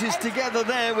phases together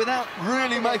there without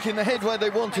really making the headway they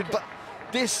wanted, but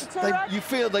this, you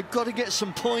feel they've got to get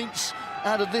some points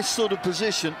out of this sort of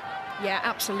position. Yeah,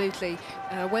 absolutely.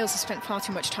 Wales have spent far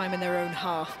too much time in their own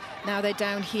half. Now they're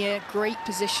down here, great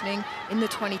positioning in the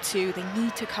 22. They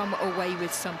need to come away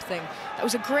with something. That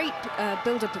was a great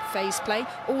build-up of phase play.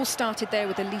 All started there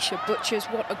with Alicia Butchers.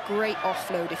 What a great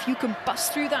offload. If you can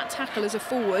bust through that tackle as a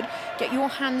forward, get your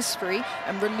hands free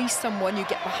and release someone, you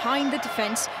get behind the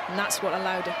defence, and that's what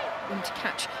allowed them to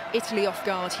catch Italy off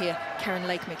guard here. Karen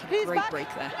Lake making a great break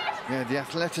there. Yeah, the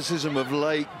athleticism of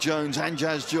Lake, Jones and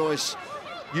Jazz Joyce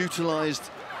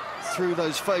utilised through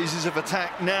those phases of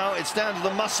attack. Now it's down to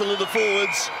the muscle of the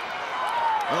forwards.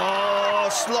 Oh,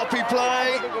 sloppy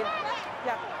play.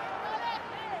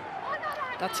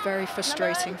 That's very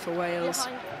frustrating for Wales.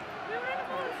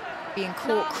 Being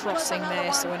caught crossing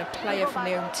there, so when a player from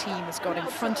their own team has got in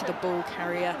front of the ball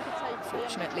carrier,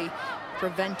 unfortunately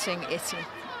preventing Italy.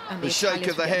 And the shake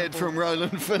of the head from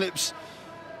Roland Phillips,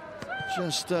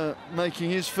 just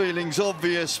making his feelings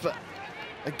obvious, but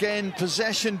again,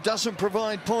 possession doesn't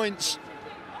provide points.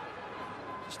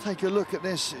 Let's take a look at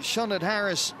this. Shonard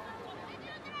Harris,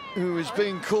 who is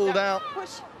being called out.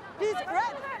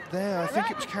 There, I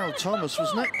think it was Carol Thomas,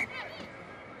 wasn't it?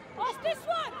 Oh, it's this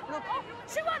one!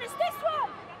 She won, it's this one!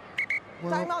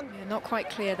 Well, yeah, not quite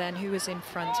clear then who was in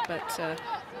front, but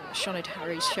Shonard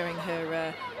Harris showing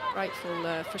her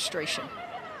rightful frustration.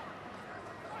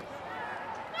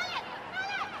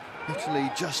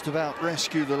 Italy just about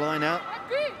rescue the line out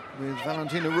with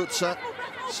Valentina Ruzza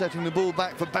setting the ball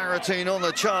back for Baratin. On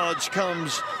the charge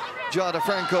comes Giada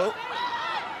Franco,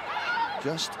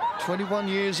 just 21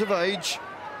 years of age.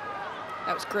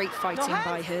 That was great fighting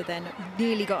by her then.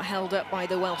 Nearly got held up by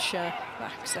the Welsh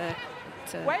backs there.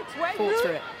 Fought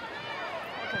through it.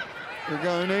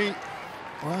 Rigoni,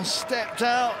 well, stepped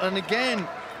out, and again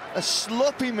a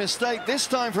sloppy mistake, this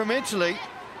time from Italy.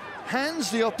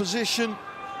 Hands the opposition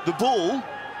the ball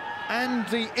and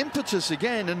the impetus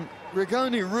again, and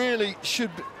Rigoni really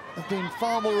should have been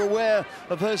far more aware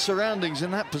of her surroundings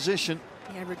in that position.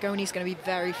 Yeah, Rigoni's going to be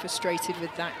very frustrated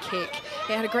with that kick.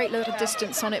 He had a great load of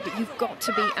distance on it, but you've got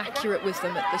to be accurate with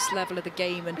them at this level of the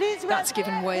game, and that's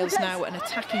given Wales now an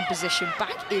attacking position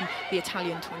back in the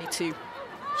Italian 22.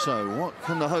 So what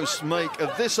can the hosts make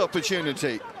of this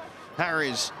opportunity?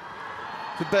 Harris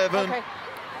to Bevan.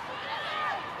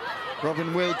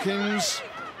 Robin Wilkins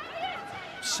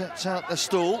sets out the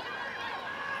stall.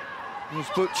 There's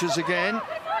Butchers again.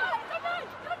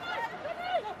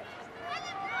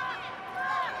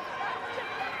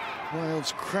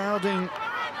 Wales crowding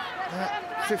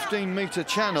that 15-metre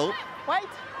channel.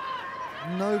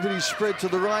 Nobody spread to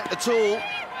the right at all.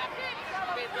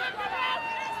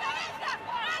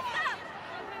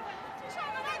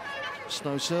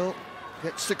 Snowsill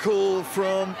gets the call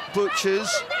from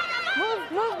Butchers.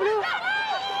 Move, blue.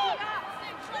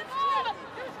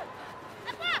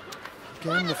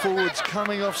 Again, the forwards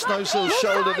coming off Snowsill's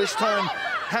shoulder. This time,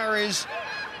 Harris.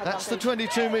 That's the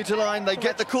 22-metre line. They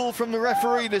get the call from the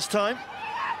referee this time.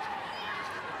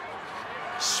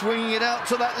 Swinging it out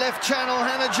to that left channel.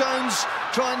 Hannah Jones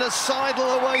trying to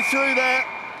sidle her way through there.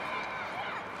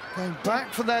 Going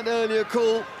back for that earlier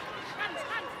call.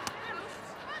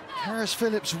 Harris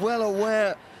Phillips well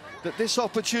aware that this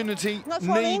opportunity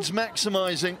needs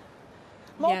maximising.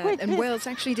 Yeah, and Wales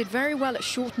actually did very well at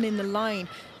shortening the line.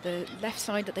 The left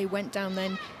side that they went down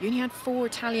then, you only had 4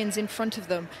 Italians in front of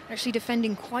them, actually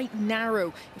defending quite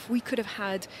narrow. If we could have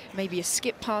had maybe a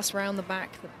skip pass around the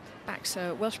back,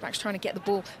 Welsh backs trying to get the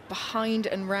ball behind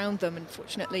and round them.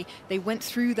 Unfortunately, they went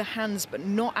through the hands, but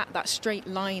not at that straight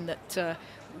line that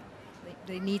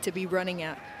they need to be running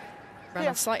at. Ran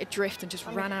on slight adrift and just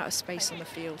ran out of space on the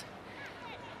field.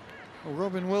 Well,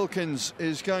 Robin Wilkins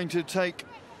is going to take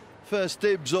first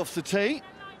dibs off the tee.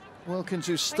 Wilkins,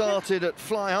 who started at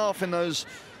fly half in those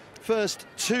first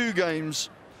 2 games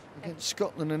against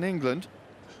Scotland and England.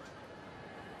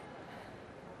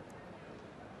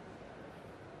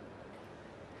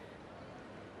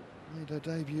 Made her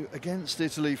debut against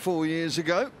Italy 4 years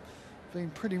ago. Been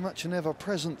pretty much an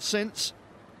ever-present since.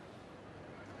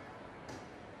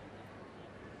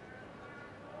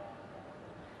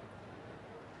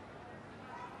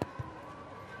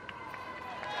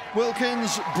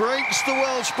 Wilkins breaks the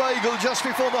Welsh bagel just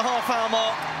before the half-hour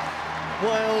mark.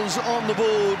 Wales on the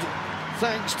board,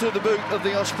 thanks to the boot of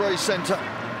the Osprey centre.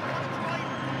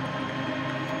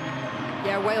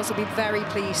 Yeah, Wales will be very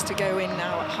pleased to go in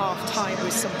now at half-time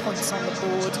with some points on the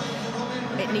board.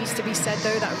 It needs to be said,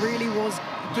 though, that really was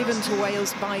given to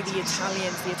Wales by the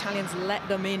Italians. The Italians let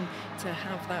them in to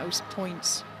have those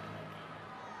points.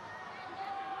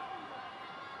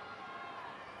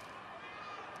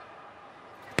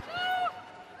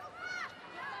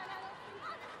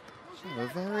 So a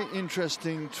very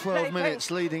interesting 12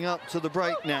 minutes leading up to the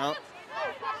break now.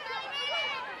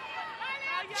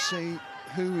 See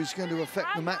who is going to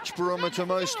affect the match barometer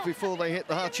most before they hit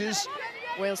the hutches.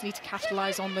 Wales need to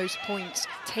capitalise on those points,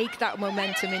 take that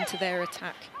momentum into their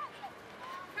attack.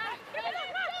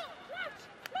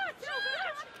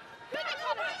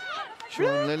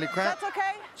 Sean Lillicrap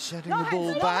setting the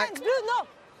ball back. I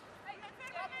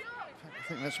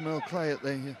think that's Mel Clay at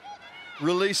the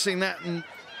releasing that, and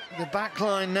the back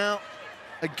line now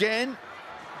again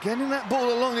getting that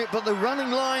ball along it, but the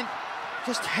running line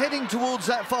just heading towards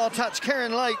that far touch.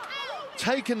 Karen Lake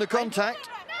taking the contact.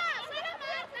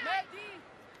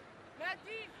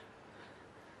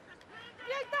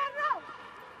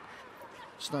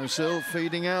 Snowsill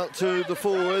feeding out to the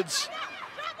forwards,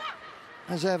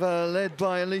 as ever led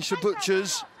by Alicia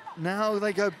Butchers. Now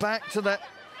they go back to that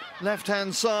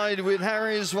left-hand side with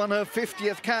Harries, won her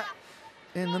 50th cap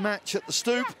in the match at the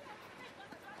Stoop.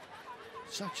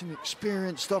 Such an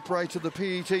experienced operator, the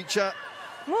PE teacher.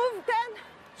 Move, Ben.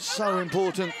 So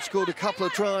important, scored a couple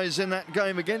of tries in that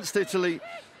game against Italy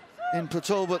in Port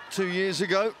Talbot 2 years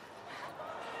ago.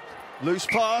 Loose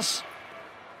pass.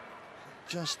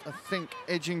 Just, I think,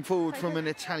 edging forward from an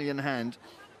Italian hand.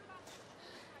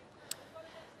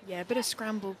 Yeah, a bit of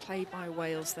scramble play by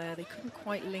Wales there. They couldn't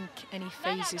quite link any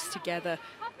phases together.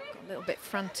 Got a little bit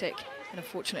frantic, and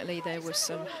unfortunately there were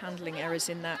some handling errors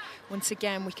in that. Once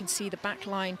again, we can see the back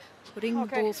line putting the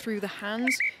ball through the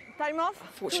hands. Time off.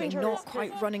 Unfortunately, not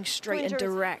quite running straight and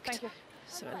direct.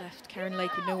 So it left Karen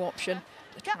Lake with no option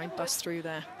to try and bust through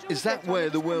there. Is that where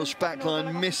the Welsh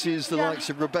backline misses the likes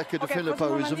of Rebecca De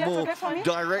Filippo, who's a more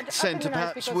direct centre,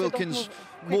 perhaps? Wilkins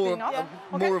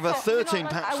more of a 13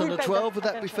 perhaps than a 12, would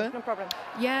that be fair?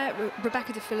 Yeah,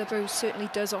 Rebecca De Filippo certainly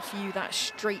does offer you that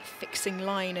straight fixing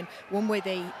line, and one way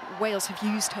Wales have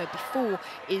used her before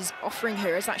is offering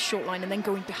her as that short line and then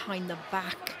going behind the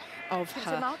back of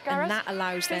her, and that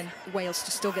allows then Wales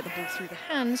to still get the ball through the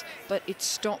hands, but it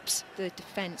stops the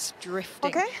defence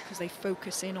drifting because they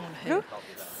focus in on her.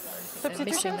 They're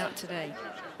missing that today.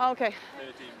 Okay.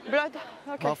 Blood.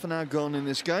 Okay. Half an hour gone in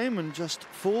this game, and just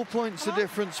 4 points the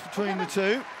difference between the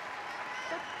two.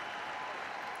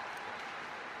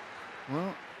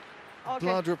 Well,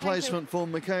 blood replacement for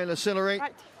Michaela Sillery.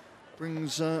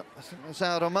 Brings, I think that's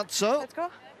Aura Mazzo. Let's go.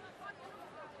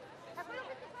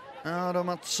 Aura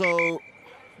Mazzo,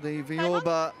 the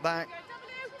Vioba, back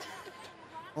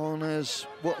on as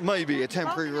what may be a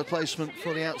temporary replacement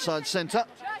for the outside centre.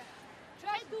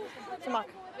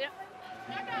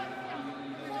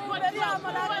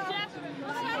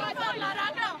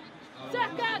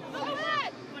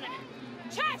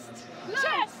 Chest,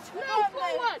 no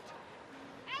forward.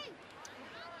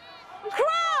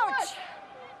 Crouch.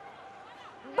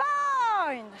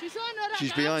 Bind.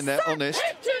 She's behind there, honest.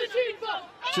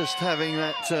 Just having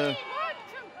that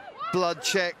blood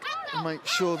check and make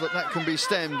sure that that can be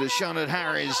stemmed as Shannon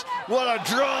Harries. What a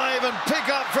drive and pick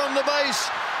up from the base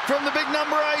from the big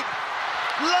number 8.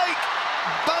 Lake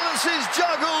balances,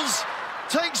 juggles,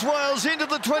 takes Wales into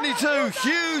the 22.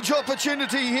 Huge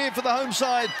opportunity here for the home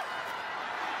side.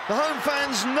 The home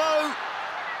fans know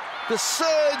the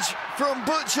surge from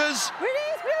Butchers.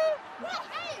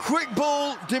 Quick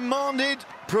ball demanded,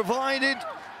 provided.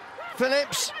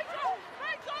 Phillips.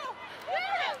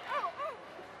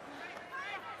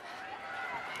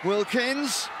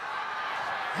 Wilkins.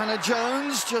 Hannah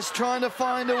Jones just trying to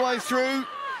find a way through.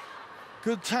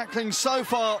 Good tackling so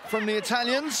far from the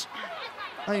Italians.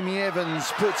 Amy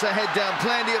Evans puts her head down.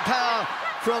 Plenty of power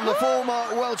from the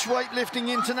former Welsh weightlifting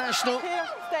international.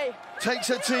 Takes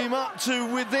her team up to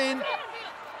within.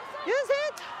 Use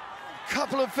it.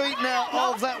 Couple of feet now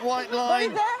of that white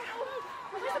line. Back.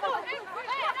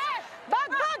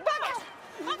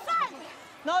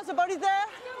 No, the body there.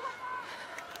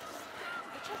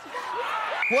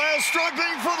 Wales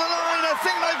struggling for the line. I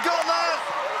think they've got that.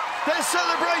 They're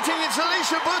celebrating. It's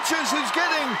Alicia Butchers who's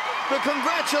getting the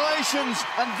congratulations.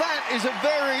 And that is a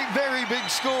very, very big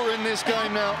score in this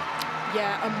game now.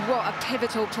 Yeah, and what a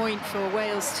pivotal point for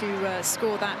Wales to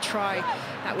score that try.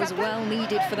 That was well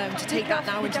needed for them to take that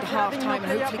now into the half-time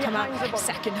and hopefully come out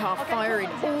second half firing.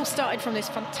 All started from this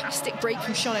fantastic break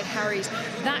from Sinead Harries.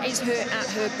 That is her at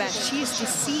her best. She is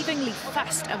deceivingly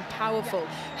fast and powerful,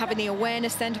 having the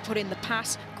awareness then to put in the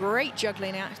pass. Great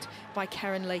juggling act by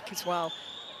Karen Lake as well.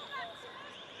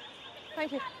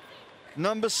 Thank you.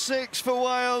 Number 6 for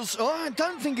Wales. Oh, I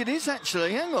don't think it is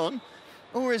actually. Hang on.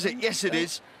 Or is it? Yes, it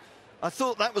is. I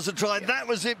thought that was a try. That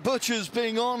was it. Butchers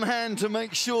being on hand to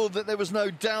make sure that there was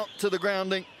no doubt to the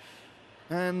grounding.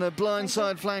 And the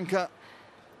blindside flanker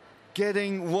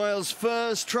getting Wales'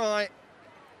 first try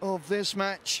of this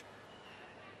match.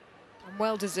 And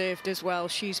well deserved as well.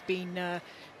 She's been a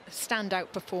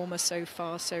standout performer so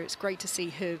far, so it's great to see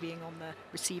her being on the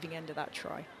receiving end of that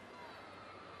try.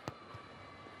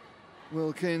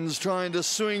 Wilkins trying to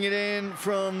swing it in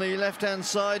from the left-hand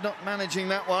side, not managing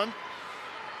that one.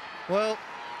 Well,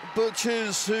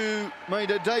 Butchers, who made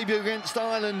a debut against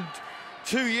Ireland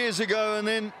 2 years ago and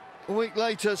then a week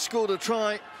later scored a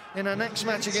try in her next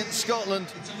match against Scotland.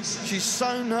 She's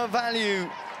shown her value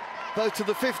both to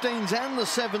the 15s and the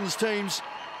 7s teams.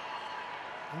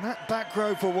 And that back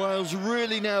row for Wales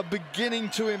really now beginning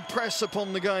to impress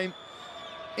upon the game.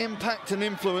 Impact and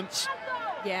influence.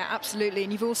 Yeah, absolutely.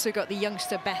 And you've also got the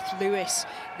youngster Beth Lewis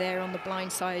there on the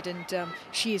blind side, and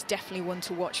she is definitely one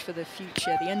to watch for the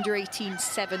future. The under-18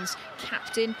 sevens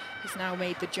captain has now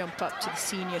made the jump up to the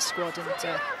senior squad,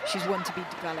 and she's one to be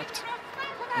developed.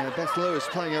 Yeah, Beth Lewis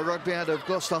playing her rugby out of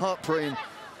Gloucester Hartpury and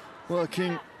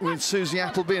working with Susie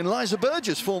Appleby and Liza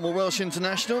Burgess, former Welsh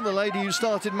international, the lady who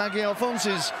started Maggie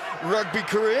Alphonse's rugby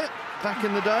career back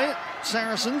in the day at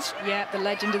Saracens. Yeah, the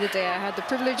legend of the day. I had the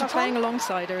privilege of playing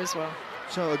alongside her as well.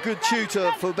 So a good tutor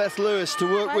for Beth Lewis to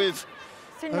work with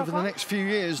over the next few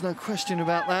years, no question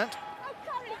about that.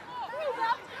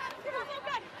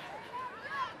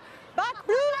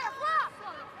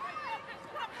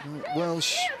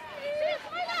 Welsh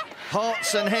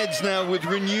hearts and heads now with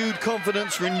renewed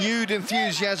confidence, renewed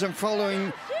enthusiasm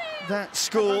following that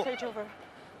score.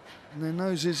 And their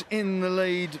noses in the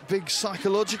lead. Big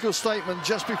psychological statement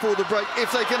just before the break,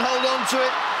 if they can hold on to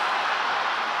it.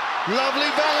 Lovely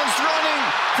balanced running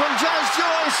from Jazz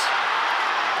Joyce.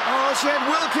 Oh, she had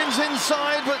Wilkins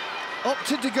inside, but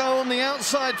opted to go on the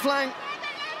outside flank.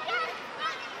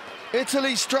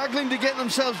 Italy struggling to get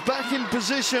themselves back in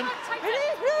position.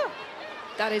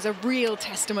 That is a real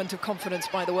testament of confidence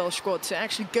by the Welsh squad to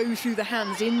actually go through the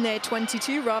hands in their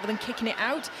 22 rather than kicking it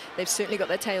out. They've certainly got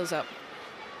their tails up.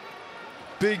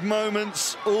 Big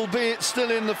moments, albeit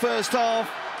still in the first half.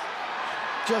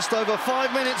 Just over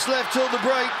 5 minutes left till the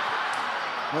break.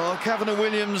 Well, Kavanagh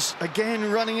Williams again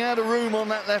running out of room on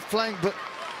that left flank, but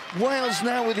Wales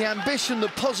now with the ambition, the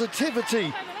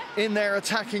positivity in their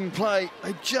attacking play.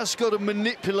 They've just got to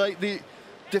manipulate the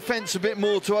defence a bit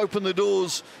more to open the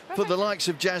doors for the likes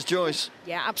of Jazz Joyce.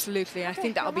 Yeah, absolutely. I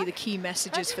think that'll be the key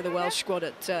messages for the Welsh squad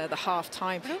at the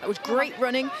half-time. That was great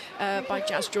running by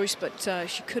Jazz Joyce, but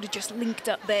she could have just linked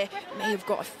up there, may have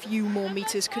got a few more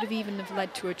metres, could have even have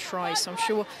led to a try, so I'm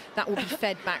sure that will be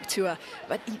fed back to her.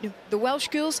 But you know, the Welsh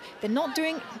girls, they're not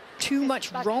doing too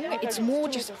much wrong. It's more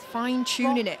just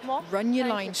fine-tuning it. Run your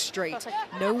line straight.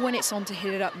 Know when it's on to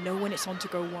hit it up, know when it's on to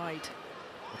go wide.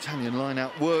 Italian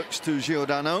line-out works to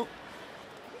Giordano.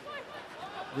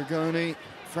 Rigoni,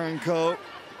 Franco,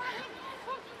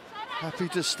 happy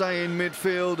to stay in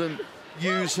midfield and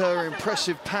use her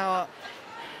impressive power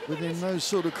within those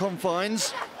sort of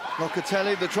confines.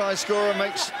 Locatelli, the try scorer,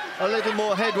 makes a little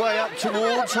more headway up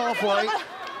towards halfway.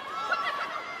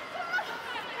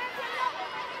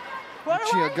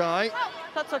 Guy.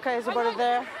 That's okay, it's about it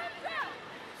there.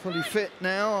 Fully fit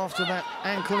now after that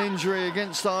ankle injury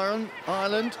against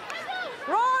Ireland.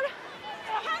 Roll!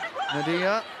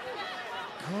 Nadia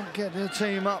can't get her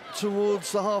team up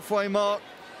towards the halfway mark.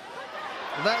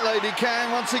 That lady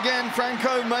can once again.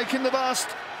 Franco making the bust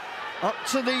up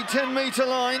to the 10-metre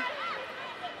line.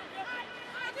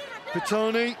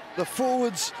 Pittoni, the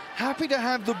forwards, happy to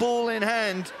have the ball in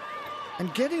hand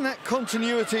and getting that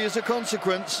continuity as a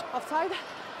consequence. Offside.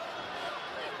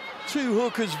 Two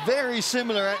hookers very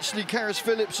similar actually, Karis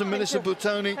Phillips and Melissa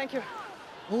Buttoni. Thank you.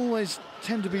 Always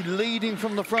tend to be leading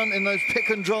from the front in those pick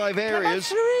and drive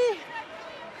areas.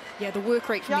 Yeah, the work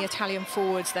rate from the Italian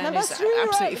forwards then is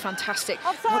absolutely fantastic.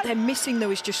 What they're missing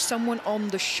though is just someone on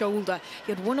the shoulder.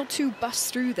 You had one or two busts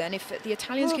through then. If the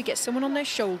Italians could get someone on their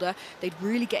shoulder, they'd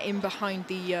really get in behind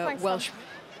the Welsh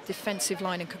defensive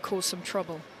line and could cause some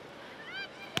trouble.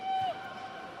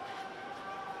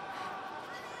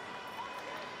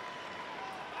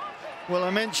 Well,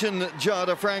 I mentioned that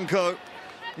Giada Franco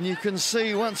And you can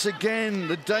see once again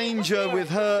the danger with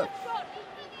her,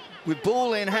 with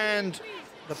ball in hand,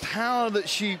 the power that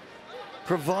she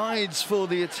provides for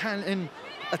the Italian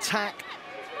attack.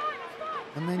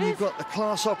 And then you've got the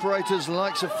class operators, the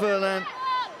likes of Furlan,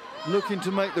 looking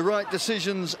to make the right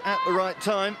decisions at the right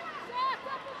time.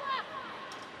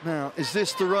 Now, is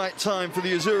this the right time for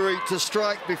the Azzurri to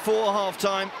strike before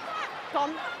half-time?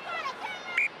 Tom.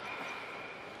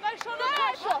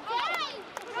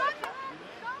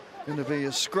 Going to be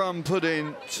a scrum put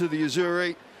in to the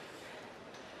Azzurri.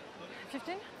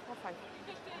 15 or 5?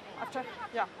 After?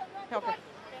 Yeah. Yeah, okay.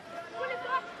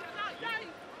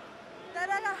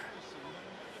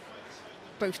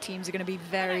 Both teams are going to be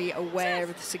very aware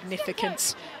of the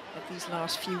significance of these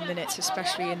last few minutes,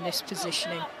 especially in this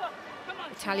positioning.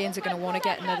 Italians are going to want to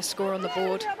get another score on the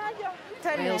board.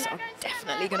 Wales are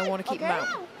definitely going to want to keep them out.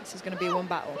 This is going to be a one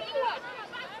battle.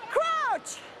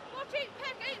 Crouch!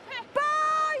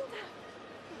 Bind!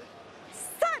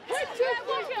 Set!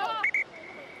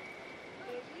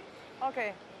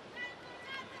 Okay.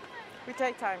 We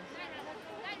take time.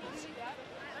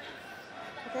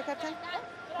 Okay, Captain?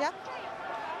 Yeah?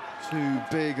 Two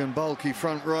big and bulky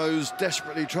front rows,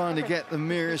 desperately trying to get the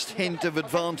merest hint of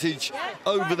advantage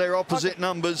over their opposite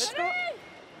numbers.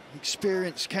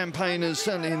 Experienced campaigners,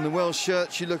 certainly in the Welsh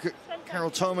shirt. You look at Carol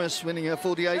Thomas winning her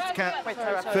 48th cap,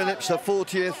 Phillips her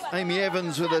 40th, Amy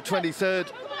Evans with her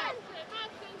 23rd.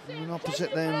 And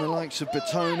opposite them, the likes of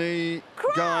Bertoni,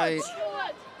 Guy,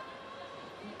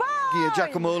 Gia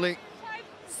Giacomoli,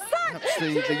 perhaps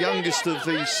the youngest of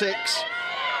the six,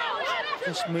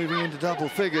 just moving into double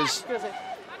figures.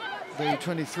 The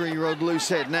 23-year-old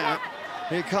Loosehead now.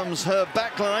 Here comes her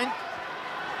backline.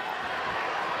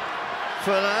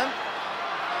 Furlan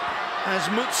has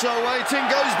Muzzo waiting,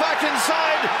 goes back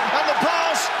inside, and the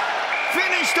pass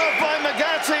finished off by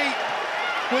Magatti.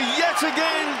 Well, yet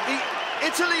again, the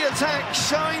Italy attack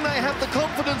showing they have the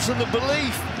confidence and the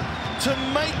belief to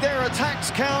make their attacks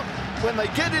count when they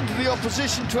get into the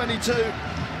opposition 22.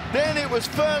 Then it was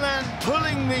Furlan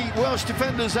pulling the Welsh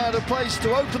defenders out of place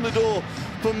to open the door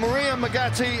for Maria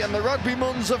Magatti, and the Rugby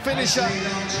Monza finisher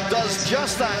does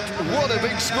just that. What a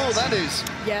big score that is.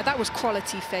 Yeah, that was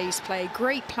quality phase play.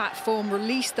 Great platform,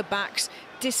 release the backs,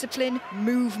 discipline,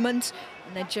 movement,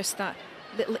 and then just that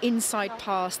little inside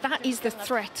pass. That is the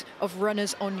threat of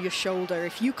runners on your shoulder.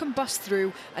 If you can bust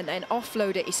through and then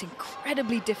offload it, it's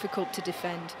incredibly difficult to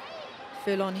defend.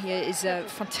 Furlan here is a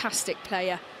fantastic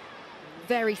player.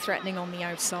 Very threatening on the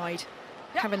outside,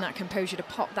 having that composure to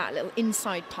pop that little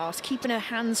inside pass, keeping her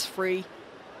hands free.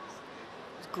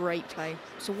 It's great play.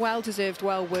 It's a well-deserved,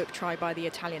 well-worked try by the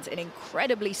Italians, and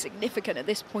incredibly significant at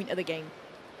this point of the game.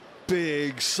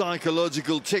 Big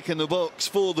psychological tick in the box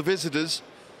for the visitors.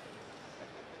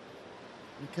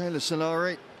 Michaela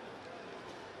Solari is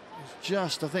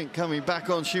just, I think, coming back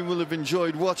on. She will have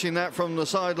enjoyed watching that from the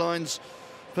sidelines.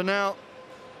 For now,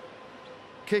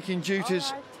 kicking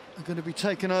duties are going to be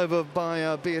taken over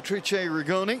by Beatrice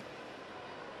Rigoni.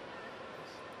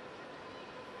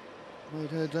 Made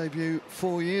her debut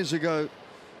 4 years ago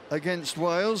against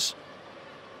Wales.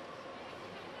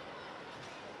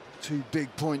 2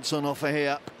 big points on offer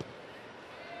here.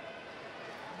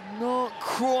 Not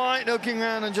quite looking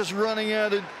around and just running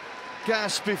out of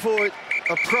gas before it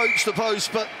approached the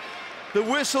post, but the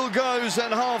whistle goes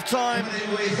at half-time.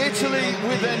 Italy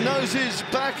with their noses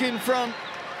back in front.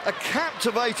 A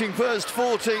captivating first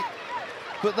 40,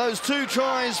 but those 2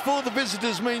 tries for the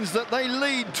visitors means that they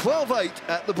lead 12-8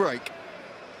 at the break.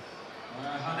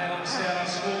 Half-time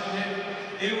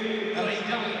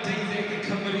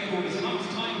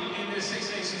in the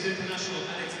Six Nations International,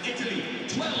 and it's Italy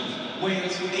 12,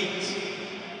 Wales 8.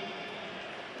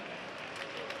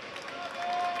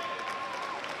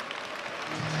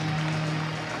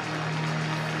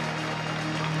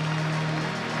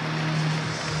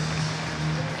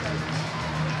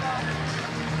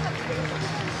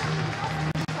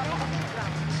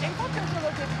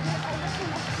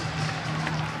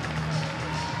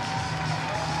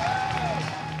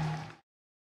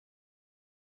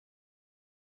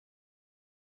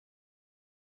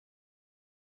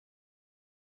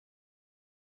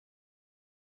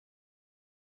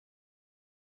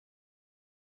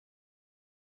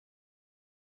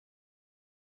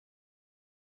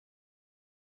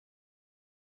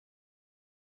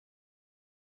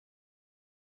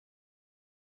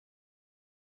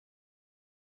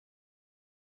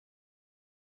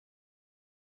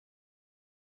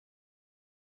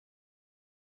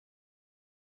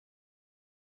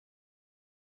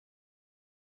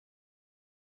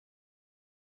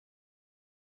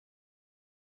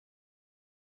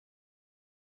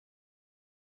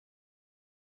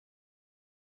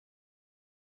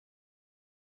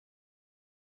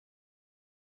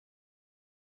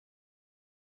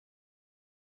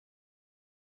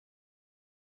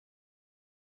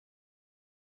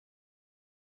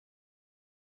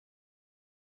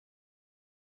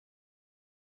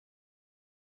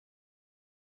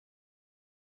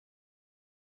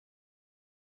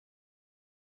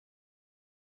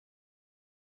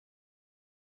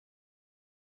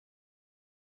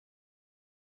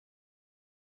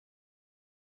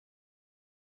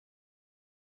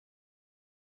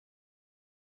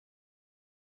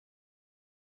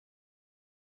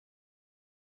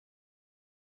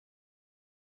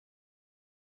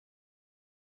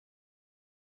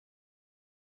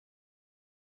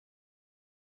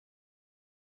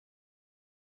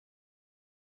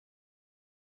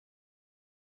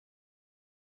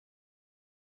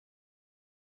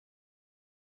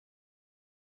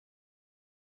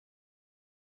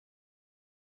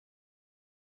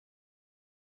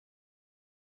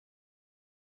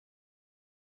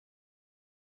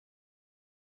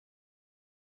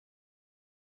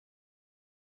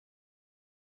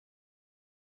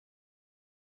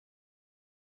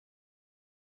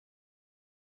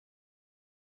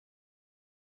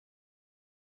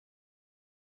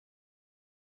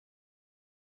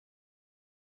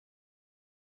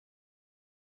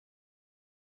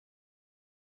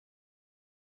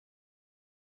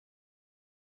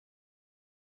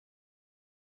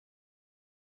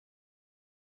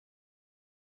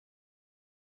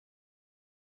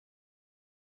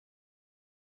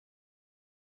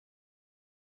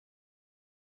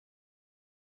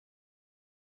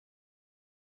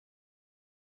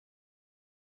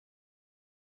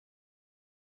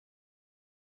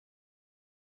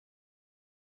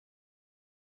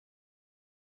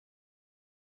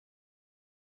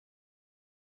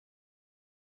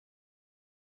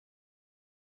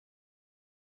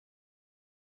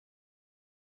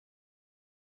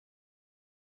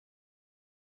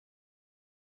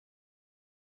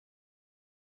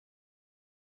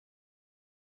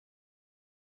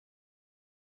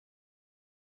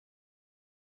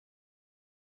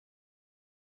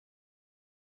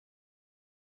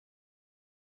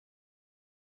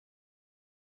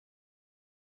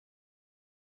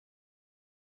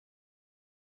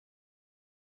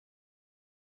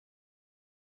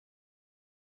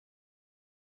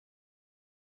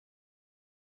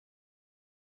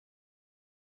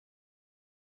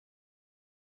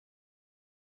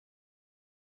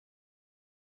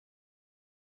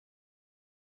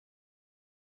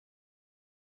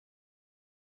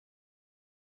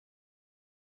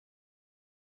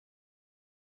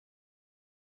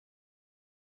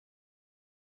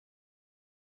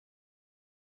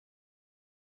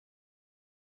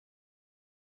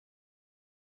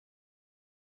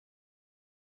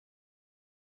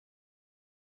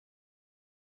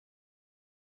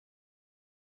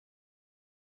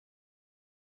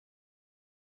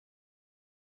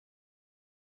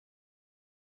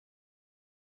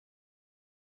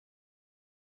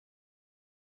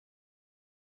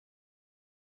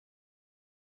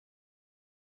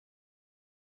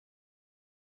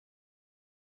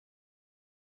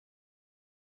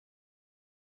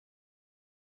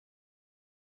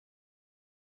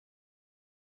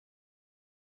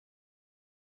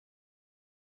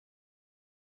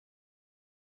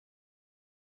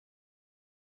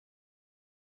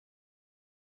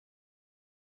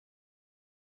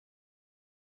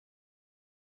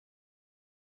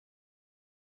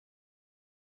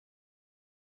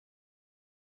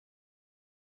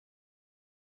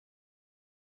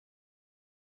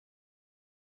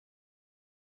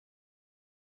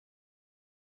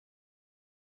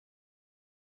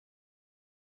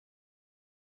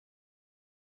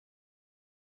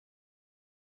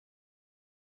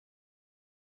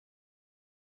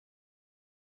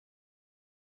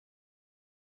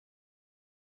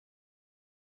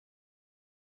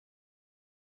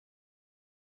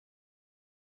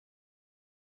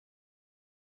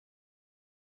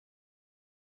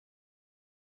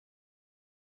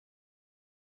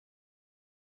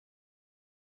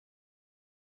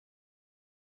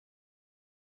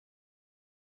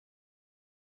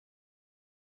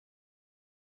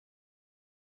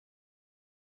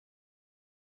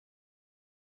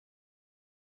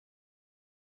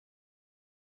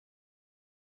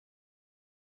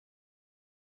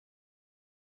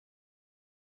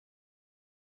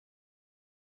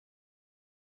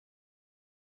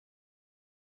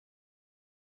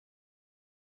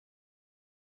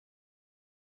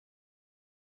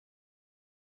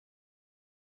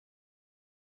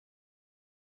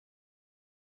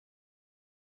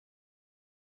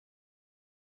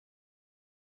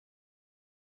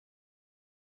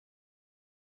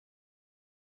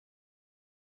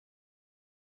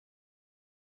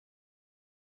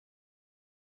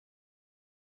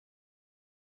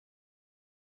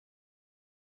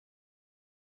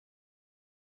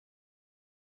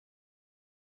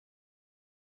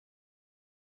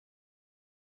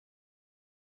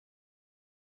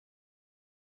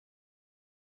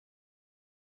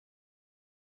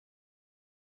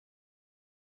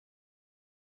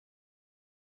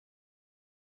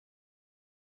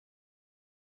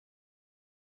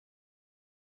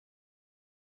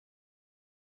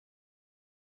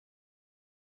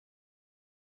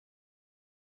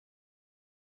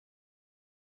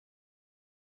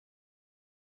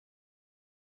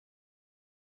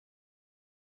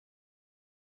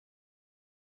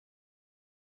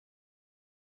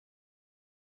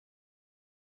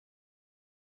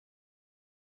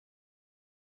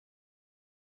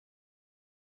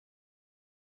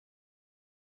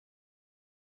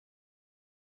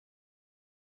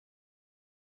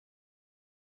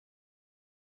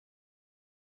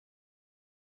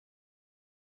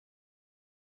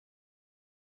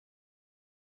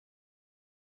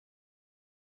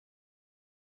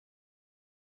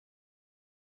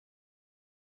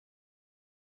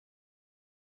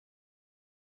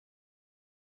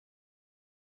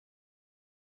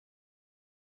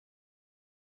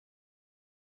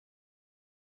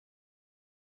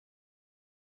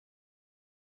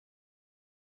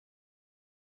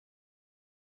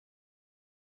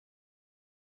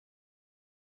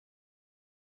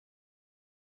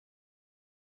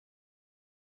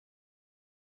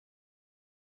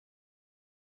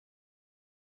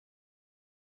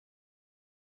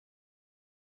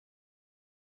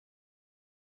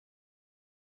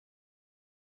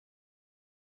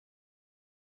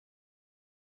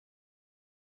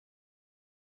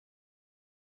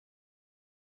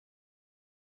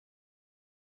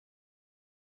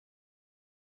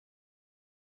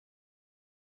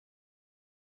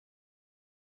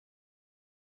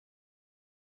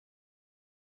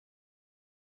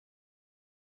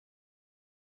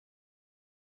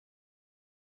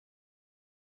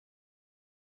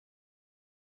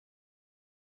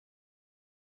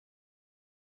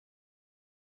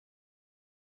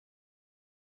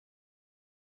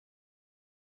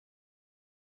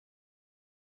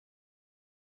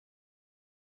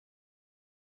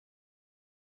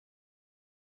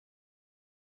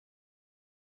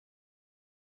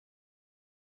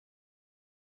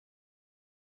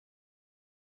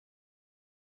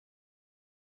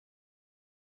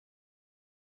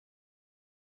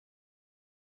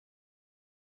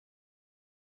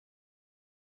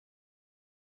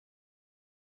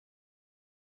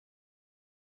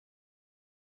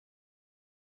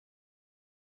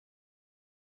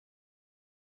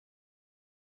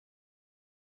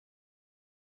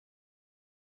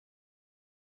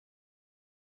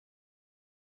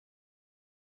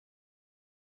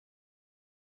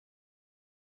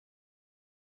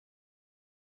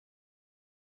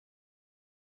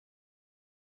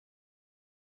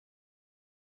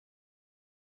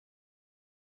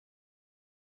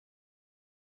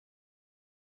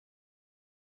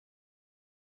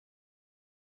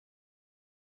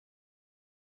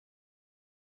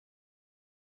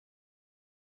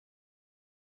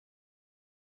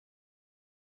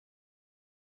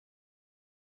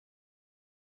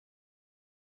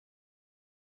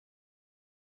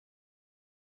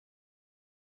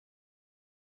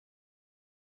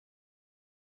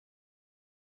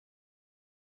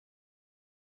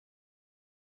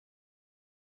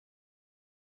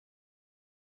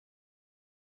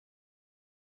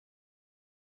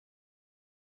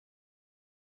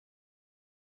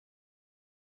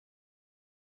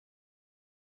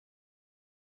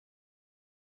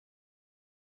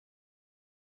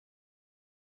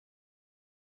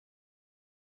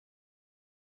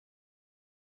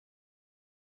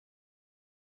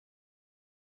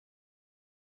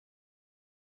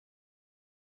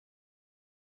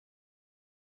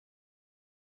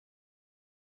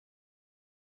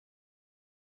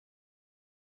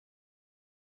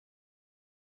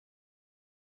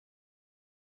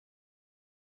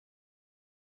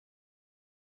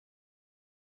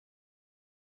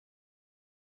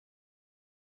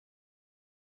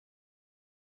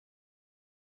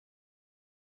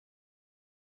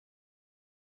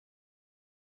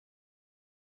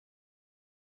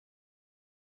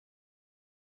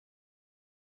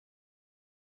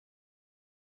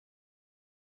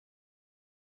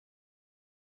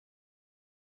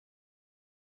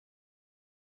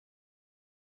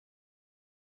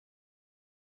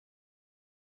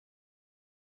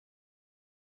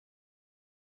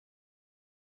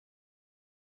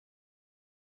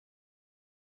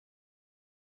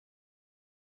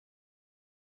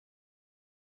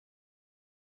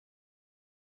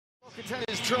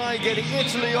 Italians try getting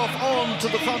Italy off on to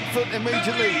the front foot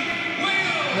immediately.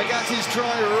 Nagati's try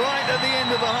right at the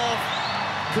end of the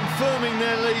half, confirming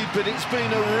their lead, but it's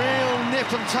been a real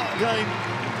nip and tuck game.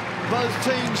 Both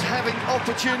teams having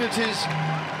opportunities.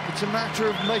 It's a matter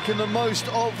of making the most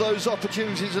of those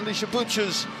opportunities. Alicia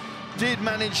Butchers did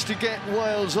manage to get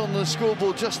Wales on the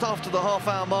scoreboard just after the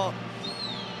half-hour mark.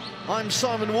 I'm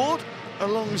Simon Ward,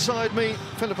 alongside me,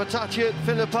 Philippa Tattiat.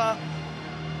 Philippa,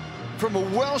 from a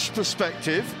Welsh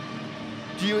perspective,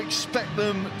 do you expect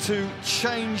them to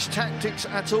change tactics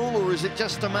at all, or is it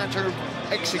just a matter of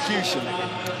execution?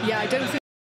 Yeah, I don't think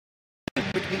it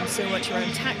would have been so much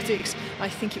around tactics. I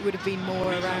think it would have been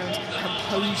more around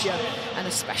composure and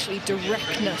especially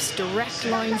directness, direct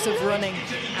lines of running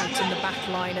out in the back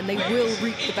line, and they will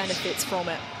reap the benefits from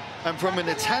it. And from an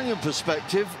Italian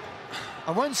perspective,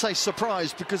 I won't say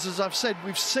surprised, because as I've said,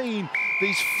 we've seen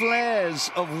these flares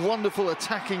of wonderful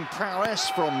attacking prowess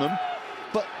from them,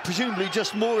 but presumably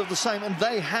just more of the same, and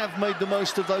they have made the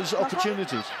most of those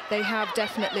opportunities. They have,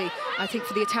 definitely. I think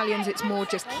for the Italians, it's more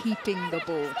just keeping the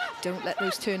ball. Don't let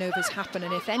those turnovers happen,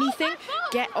 and if anything,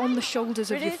 get on the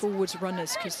shoulders of your forwards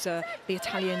runners, because the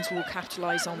Italians will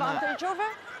capitalise on that.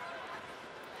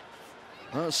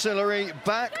 Sillery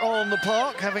back on the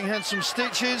park, having had some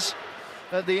stitches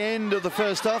at the end of the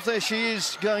first half. There she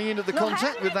is, going into the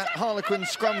contact with that Harlequin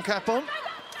scrum cap on,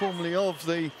 formerly of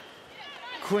the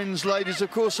Quins ladies,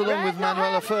 of course, along with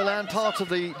Manuela Furlan, part of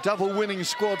the double winning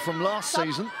squad from last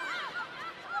season.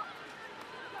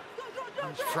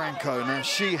 There's Franco. Now,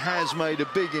 she has made a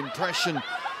big impression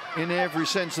in every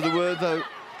sense of the word, though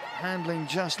handling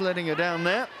just letting her down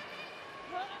there.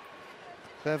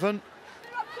 Bevan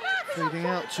feeding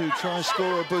out to try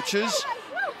scorer Butchers.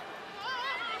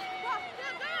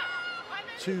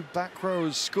 Two back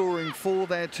rows scoring for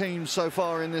their team so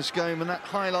far in this game, and that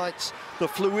highlights the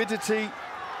fluidity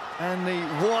and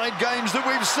the wide games that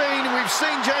we've seen. We've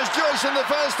seen Jazz Joyce in the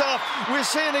first half. We're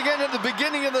seeing again at the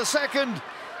beginning of the second.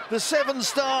 The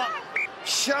 7-star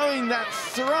showing that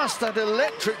thrust, that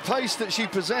electric pace that she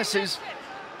possesses.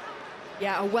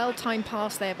 Yeah, a well-timed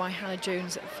pass there by Hannah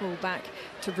Jones at full-back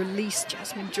to release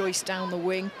Jasmine Joyce down the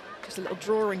wing. Just a little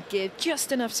draw and give,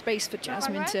 just enough space for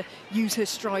Jasmine to use her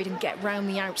stride and get round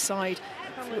the outside.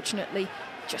 Unfortunately,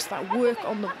 just that work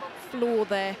on the floor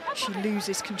there, she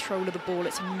loses control of the ball.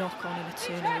 It's a knock-on and a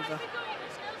turnover.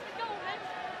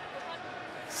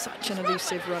 Such an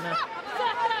elusive runner.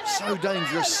 So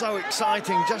dangerous, so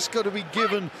exciting, just got to be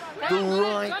given the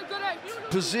right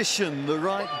position, the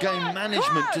right game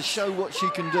management to show what she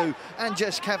can do. And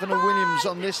Jess Kavanagh-Williams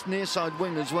on this near side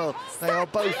wing as well. They are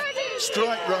both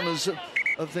strike runners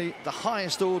of the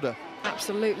highest order.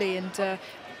 Absolutely, and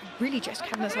really Jess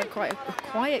Kavanagh's had quite a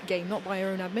quiet game, not by her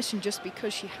own admission, just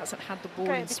because she hasn't had the ball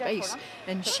in space.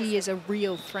 And she is a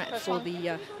real threat for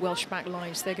the Welsh back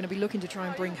lines. They're going to be looking to try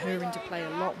and bring her into play a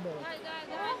lot more.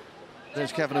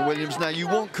 There's Kavanagh-Williams. Now, you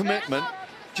want commitment.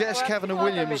 Jess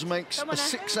Kavanagh-Williams makes a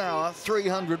 6-hour,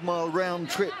 300-mile round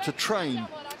trip to train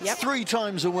 3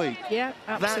 times a week. Yeah,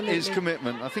 absolutely. That is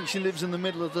commitment. I think she lives in the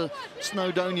middle of the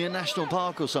Snowdonia National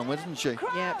Park or somewhere, doesn't she?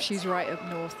 Yeah, she's right up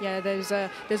north. Yeah, there's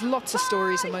lots of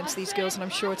stories amongst these girls, and I'm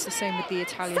sure it's the same with the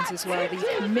Italians as well. The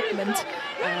commitment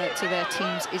to their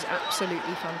teams is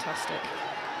absolutely fantastic.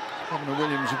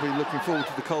 Kavanagh-Williams will be looking forward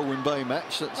to the Colwyn Bay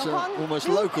match. That's almost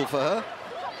local for her.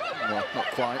 Well, not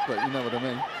quite, but you know what I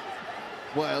mean.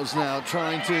 Wales now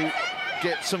trying to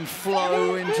get some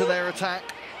flow into their attack.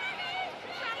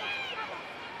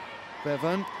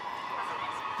 Bevan.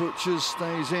 Butchers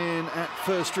stays in at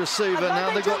first receiver.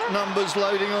 Now they've got numbers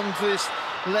loading onto this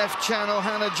left channel.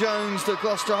 Hannah Jones, the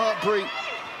Gloucester Hartbury,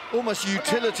 almost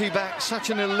utility back. Such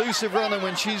an elusive runner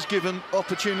when she's given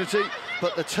opportunity.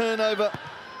 But the turnover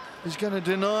is going to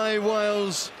deny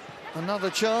Wales another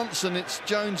chance, and it's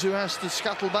Jones who has to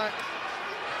scuttle back.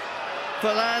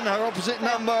 Furlan, her opposite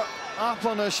number, up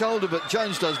on her shoulder, but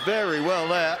Jones does very well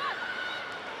there.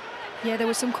 Yeah, there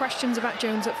were some questions about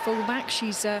Jones at full-back.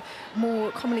 She's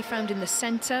more commonly found in the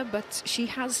centre, but she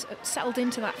has settled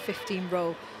into that 15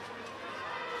 role.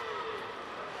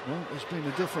 Well, there's been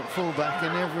a different full-back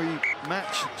in every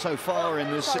match so far in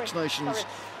this Six Nations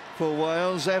for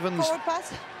Wales. Evans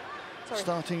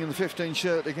starting in the 15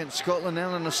 shirt against Scotland.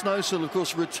 Eleanor Snowsill, of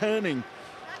course, returning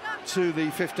to the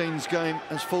 15s game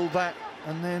as full-back.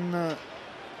 And then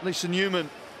Lisa Newman,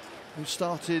 who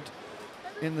started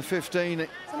in the 15 in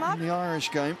the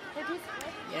Irish game.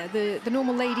 Yeah, the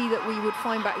normal lady that we would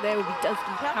find back there would be Dudley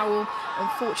Powell.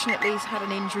 Unfortunately, he's had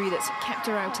an injury that's kept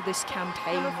her out of this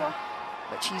campaign.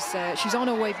 but she's on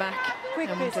her way back, Quick,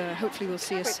 and please. hopefully we'll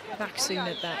see us back soon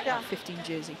at that 15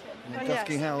 jersey.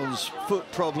 Dufky Howell's foot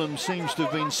problem seems to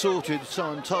have been sorted, so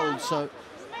I'm told. So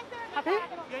Happy?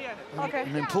 Okay.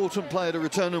 an important player to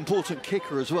return, an important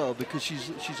kicker as well, because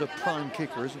she's a prime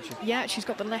kicker, isn't she? Yeah, she's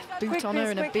got the left boot on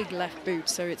her and a big left boot,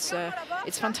 so it's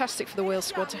fantastic for the Wales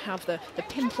squad to have the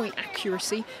pinpoint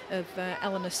accuracy of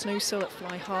Eleanor Snowsill at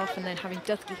fly half, and then having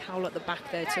Dufky Howell at the back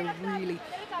there to really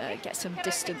get some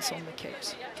distance on the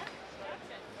kicks.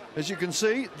 As you can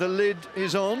see, the lid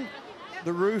is on,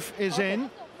 the roof is in,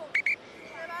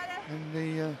 and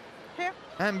the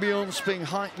ambience being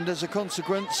heightened as a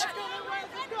consequence.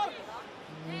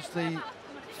 As the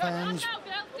fans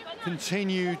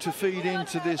continue to feed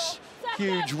into this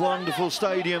huge, wonderful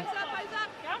stadium.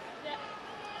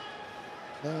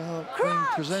 They are being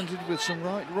presented with some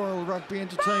right royal rugby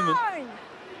entertainment.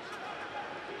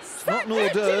 It's not an hors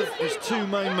d'oeuvre, it's two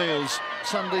main meals.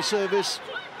 Sunday service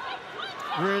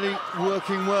really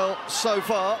working well so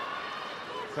far.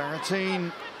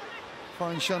 Baratine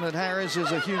finds Shonad Harris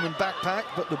as a human backpack,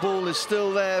 but the ball is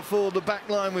still there for the back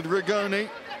line with Rigoni.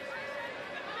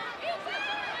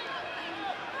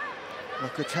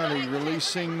 Locatelli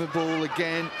releasing the ball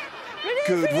again.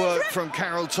 Good work from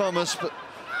Carol Thomas, but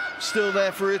still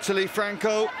there for Italy.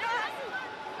 Franco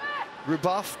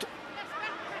rebuffed.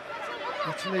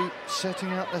 Italy setting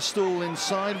out their stall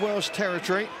inside Welsh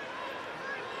territory.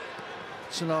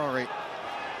 Solari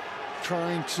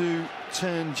trying to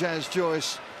turn Jazz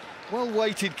Joyce.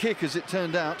 Well-weighted kick, as it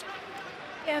turned out.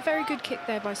 Yeah, very good kick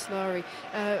there by Solari.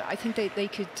 I think they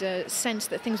could sense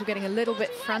that things were getting a little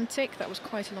bit frantic. That was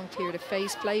quite a long period of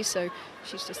phase play, so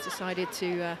she's just decided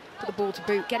to put the ball to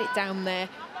boot, get it down there,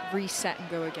 reset and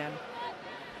go again.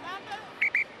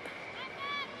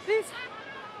 Please,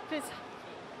 please.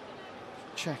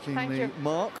 Checking Thank the you.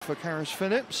 mark for Karis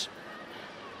Phillips.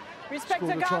 Respect the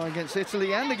Scored a try gap. against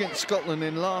Italy and against Scotland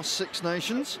in last Six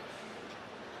Nations.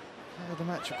 The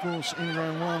match, of course, in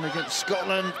round one against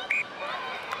Scotland.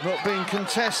 Not being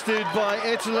contested by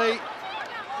Italy.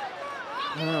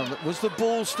 Was the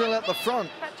ball still at the front?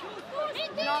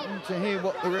 To hear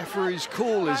what the referee's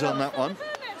call is on that one.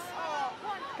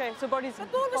 Okay, so ball is The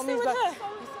ball was still with her.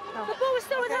 No. The ball was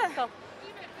still with her. Stop.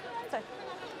 Stay.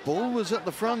 Ball was at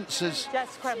the front, says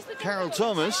Yes, crap. Carol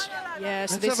Thomas. Yeah,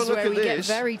 so Let's this have a is look where at we get this.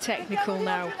 very technical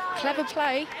now. Clever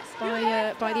play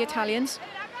by the Italians.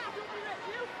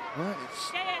 Right,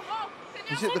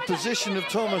 is it the position of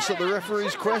Thomas that the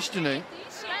referee's questioning?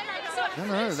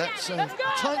 No, that's a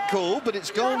tight call, but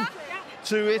it's gone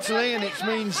to Italy, and it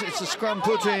means it's a scrum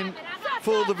put in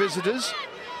for the visitors.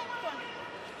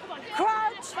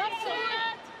 Crouch.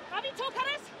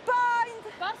 Bind.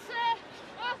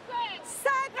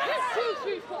 Set.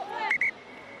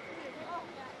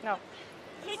 No.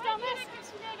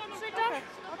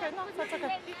 Okay, no, that's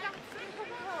okay.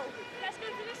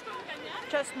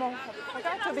 Just more.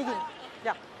 Okay, to begin.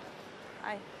 Yeah.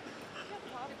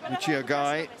 Lucia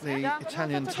Guy, the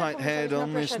Italian tight head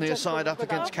on this near side up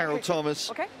against Carol Thomas.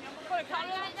 Okay.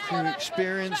 Two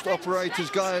experienced operators.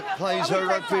 Guy plays her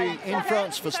rugby in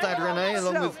France for Stade Rennais,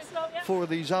 along with four of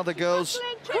these other girls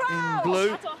in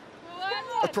blue.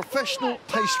 A professional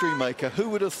pastry maker. Who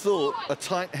would have thought a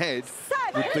tight head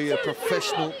would be a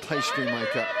professional pastry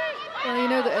maker? Well, you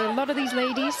know that a lot of these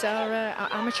ladies are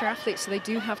amateur athletes, so they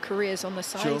do have careers on the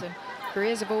side, Sure. and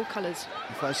careers of all colours.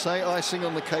 If I say icing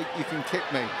on the cake, you can kick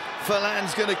me.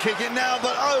 Furlan's going to kick it now,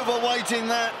 but overweighting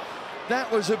that.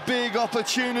 That was a big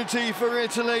opportunity for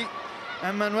Italy,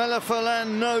 and Manuela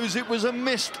Furlan knows it was a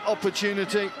missed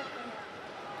opportunity.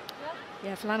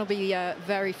 Yeah, Furlan will be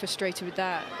very frustrated with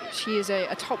that. She is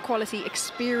a top quality,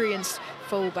 experienced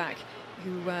fullback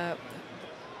who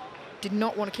did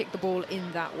not want to kick the ball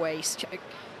in that way.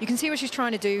 You can see what she's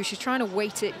trying to do. She's trying to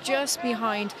weight it just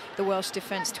behind the Welsh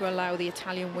defence to allow the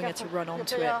Italian winger to run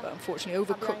onto it, but unfortunately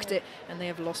overcooked it, and they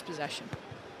have lost possession.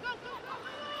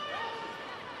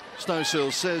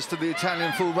 Snowsill says to the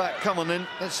Italian fullback, come on then,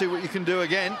 let's see what you can do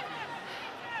again.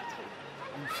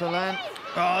 And Furlan,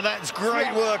 oh, that's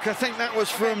great work. I think that was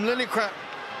from Lillicrap,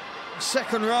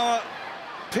 second rower,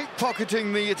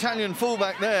 pickpocketing the Italian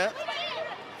fullback there,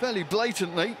 fairly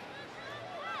blatantly.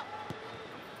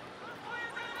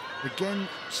 Again,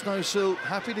 Snowsill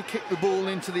happy to kick the ball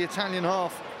into the Italian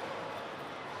half.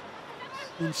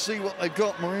 And see what they've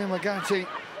got. Maria Magatti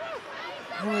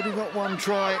already got one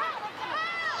try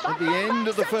at the end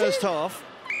of the first half.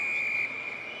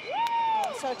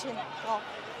 13. No.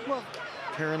 Move.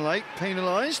 Karen Lake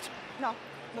penalised. No.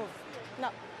 Move. No.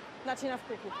 Not enough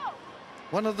quickly.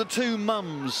 One of the two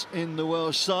mums in the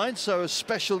Welsh side, so a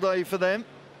special day for them.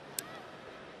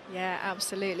 Yeah,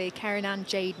 absolutely. Karen and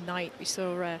Jade Knight. We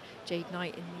saw Jade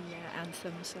Knight in the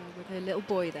anthems with her little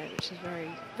boy there, which is very,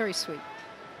 very sweet.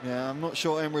 Yeah, I'm not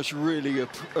sure Emrys really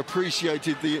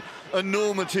appreciated the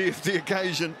enormity of the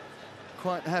occasion.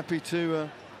 Quite happy to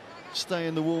stay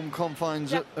in the warm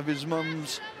confines of his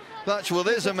mum's clutch. Well,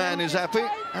 there's a man who's happy.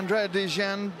 Andrea Di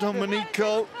Gian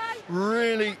Domenico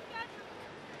really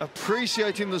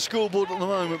appreciating the scoreboard at the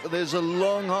moment, but there's a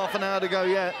long half an hour to go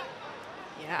yet.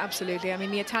 Yeah, absolutely. I mean,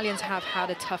 the Italians have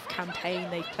had a tough campaign.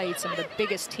 They've played some of the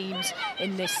biggest teams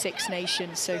in this Six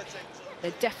Nations, so they're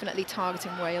definitely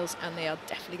targeting Wales, and they are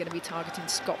definitely going to be targeting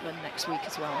Scotland next week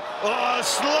as well. Oh,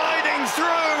 sliding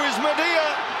through is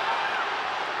Medea.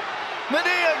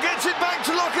 Medea gets it back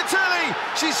to Locatelli.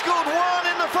 She scored one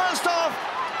in the first half.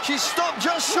 She stopped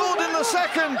just short in the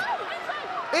second.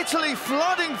 Italy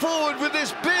flooding forward with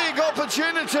this big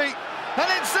opportunity. And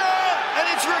it's there, and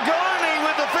it's Rigoni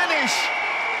with the finish.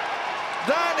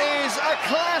 That is a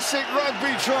classic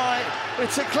rugby try.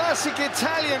 It's a classic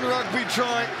Italian rugby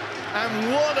try.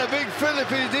 And what a big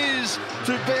fillip it is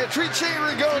to Beatrice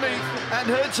Rigoni and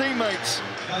her teammates.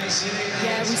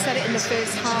 Yeah, we said it in the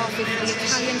first half. If the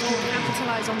Italians can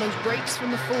capitalise on those breaks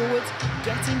from the forwards,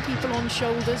 getting people on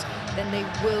shoulders, then they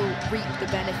will reap the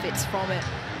benefits from it.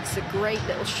 It's a great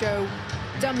little show.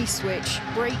 Dummy switch,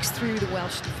 breaks through the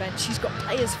Welsh defence. She's got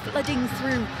players flooding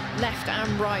through left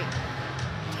and right.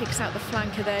 Kicks out the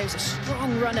flanker there, who's a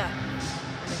strong runner.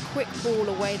 And a quick ball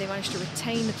away, they managed to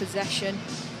retain the possession.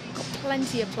 Got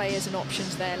plenty of players and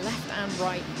options there, left and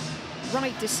right.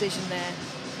 Right decision there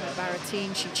for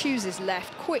Baratine. She chooses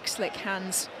left, quick slick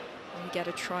hands, and we get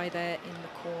a try there in the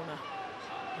corner.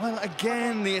 Well,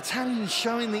 again, the Italians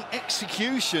showing the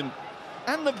execution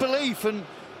and the belief, and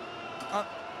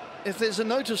if there's a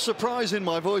note of surprise in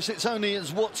my voice, it's only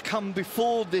as what's come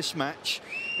before this match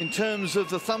in terms of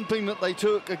the thumping that they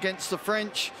took against the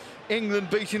French, England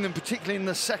beating them particularly in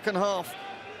the second half,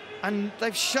 and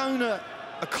they've shown a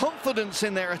confidence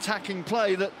in their attacking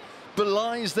play that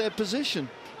belies their position.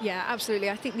 Yeah, absolutely.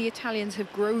 I think the Italians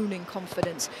have grown in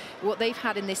confidence. What they've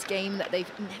had in this game that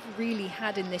they've never really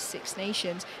had in this Six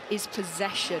Nations is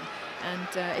possession.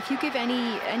 And if you give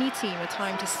any team a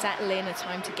time to settle in, a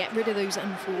time to get rid of those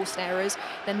unforced errors,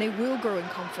 then they will grow in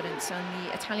confidence. And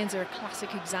the Italians are a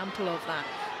classic example of that.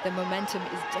 The momentum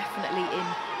is definitely in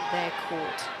their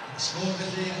court. Score,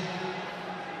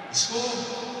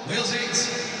 Wales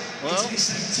 8. Well,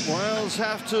 Wales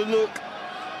have to look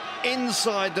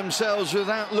inside themselves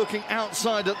without looking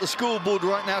outside at the scoreboard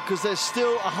right now, because there's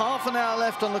still a half an hour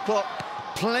left on the clock,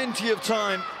 plenty of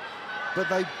time, but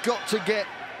they've got to get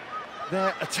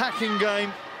their attacking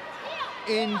game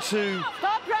into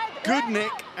good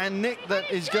nick, and nick that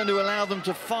is going to allow them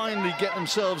to finally get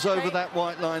themselves over that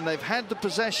white line. They've had the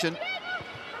possession,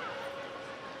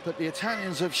 but the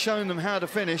Italians have shown them how to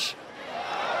finish.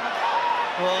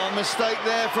 Oh, mistake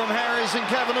there from Harris and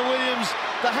Kavanagh Williams.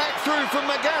 The hack through from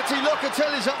Magatti.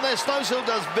 Locatelli's up there. Snowsill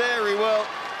does very well.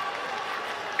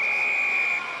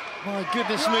 My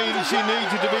goodness me, she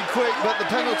needed to be quick, but the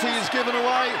penalty is given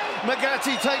away.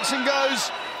 Magatti takes and goes.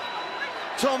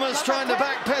 Thomas trying to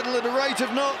backpedal at a rate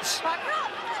of knots.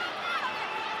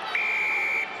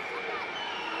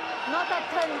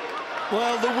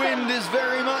 Well, the wind is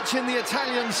very much in the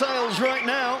Italian sails right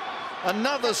now.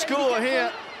 Another score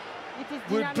here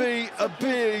would be a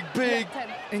big, big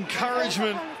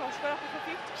encouragement.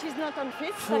 She's not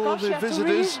unfit. For the she has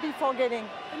visitors. to before getting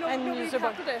and use the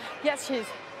ball. Yes, she is.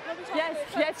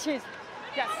 Yes, she is.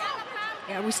 Yes.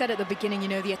 Yeah, we said at the beginning, you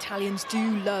know, the Italians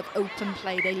do love open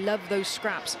play. They love those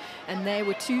scraps. And there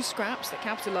were two scraps that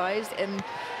capitalised, and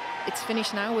it's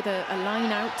finished now with a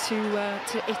line out to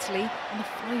Italy on the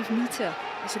 5 metre.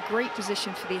 It's a great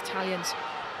position for the Italians.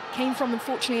 Came from,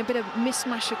 unfortunately, a bit of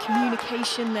mismatch of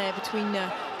communication there between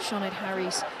Sinead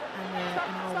Harries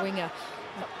and our winger.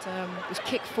 But it was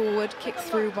kicked forward, kicked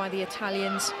through by the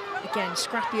Italians. Again,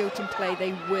 scrappy open play,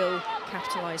 they will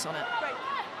capitalise on it.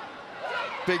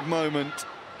 Big moment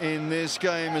in this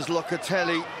game as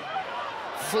Locatelli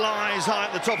flies high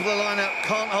at the top of the lineup.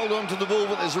 Can't hold on to the ball,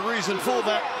 but there's a reason for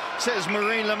that, says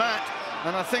Maureen Lamat.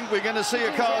 And I think we're going to see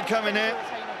a card coming here.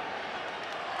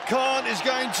 Card is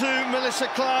going to Melissa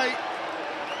Clay.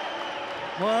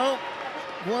 Well,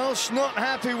 Welsh not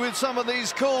happy with some of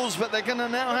these calls, but they're going to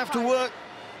now have to work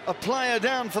a player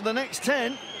down for the next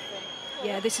 10.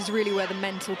 Yeah, this is really where the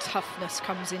mental toughness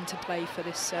comes into play for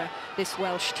this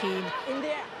Welsh team.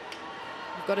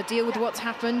 You've got to deal with what's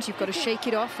happened, you've got to shake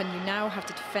it off, and you now have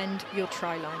to defend your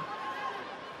try line.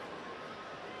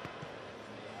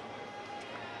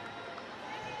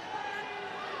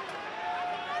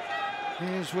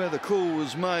 Here's where the call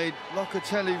was made.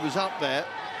 Locatelli was up there.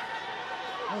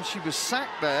 Well, she was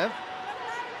sacked there.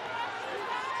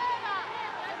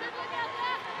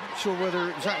 Not sure whether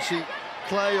it was actually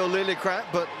Clay or Lillicrat,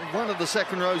 but one of the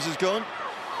second rows is gone.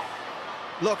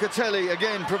 Locatelli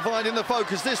again providing the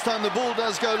focus. This time the ball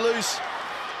does go loose.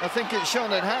 I think it's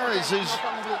Sinead Harris who's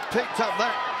picked up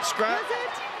that scrap.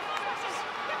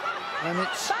 And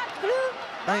it's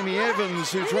Amy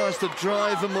Evans who tries to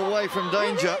drive them away from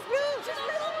danger.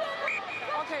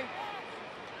 Okay.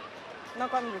 No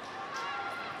contact.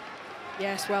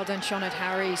 Yes, well done, Sinead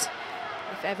Harris.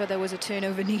 If ever there was a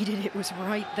turnover needed, it was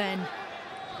right then.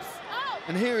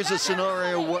 And here is a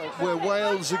scenario where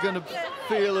Wales are going to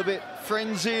feel a bit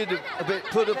frenzied, a bit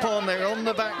put upon. They're on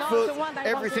the back foot.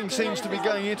 Everything seems to be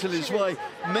going Italy's way.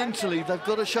 Mentally, they've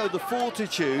got to show the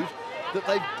fortitude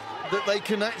that they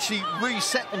can actually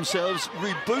reset themselves,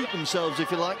 reboot themselves, if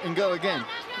you like, and go again.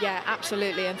 Yeah,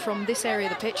 absolutely. And from this area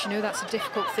of the pitch, you know, that's a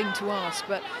difficult thing to ask.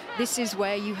 But this is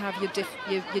where you have your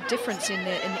difference in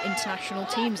the international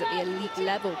teams at the elite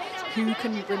level. Who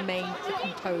can remain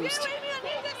composed?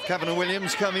 Kavanagh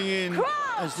Williams coming in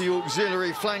as the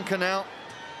auxiliary flanker now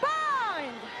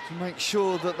to make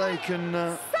sure that they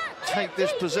can take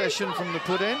this possession from the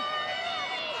put-in.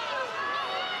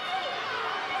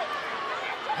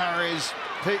 Harris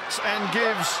picks and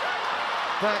gives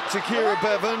back to Kira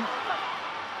Bevan.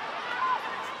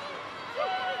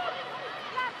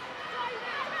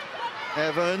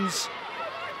 Evans.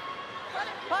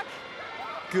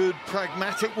 Good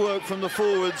pragmatic work from the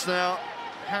forwards now.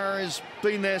 Harris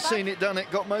been there, seen it, done it,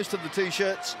 got most of the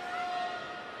T-shirts.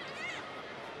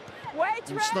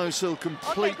 And Snowsill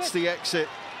completes the exit.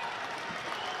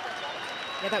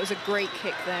 Yeah, that was a great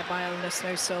kick there by Eleanor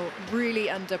Snowsill. Really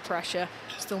under pressure,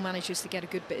 still manages to get a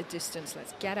good bit of distance.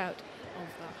 Let's get out of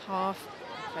the half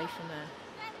and play from there.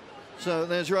 So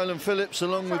there's Roland Phillips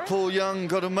along with Paul Young.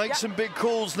 Got to make some big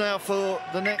calls now for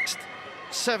the next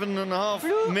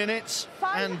 7.5 minutes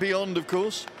and beyond, of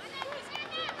course.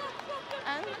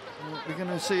 We're going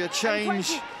to see a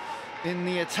change in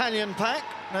the Italian pack.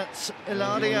 That's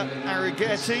Ilaria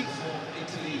Arrighetti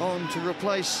on to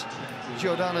replace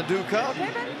Giordana Duca.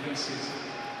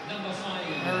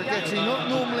 Arrighetti not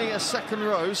normally a second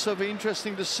row, so it'll be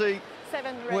interesting to see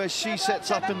where she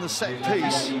sets up in the set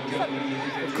piece.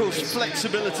 Of course,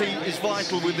 flexibility is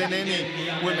vital within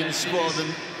any women's squad.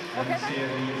 And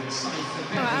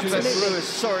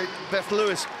Beth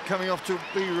Lewis coming off to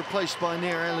be replaced by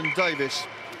Nia Ellen Davis.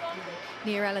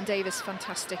 Nia Ellen Davis,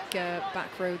 fantastic back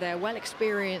row there, well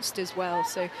experienced as well.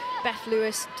 So Beth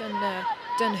Lewis done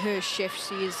her shift.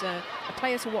 She is a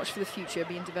player to watch for the future,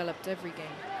 being developed every game.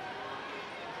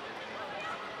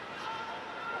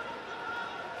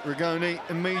 Rigoni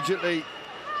immediately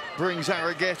brings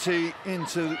Arrighetti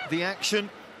into the action.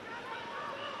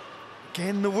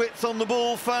 Again, the width on the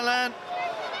ball, Falan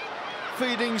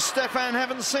feeding Stefan.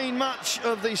 Haven't seen much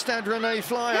of the Stade Rennais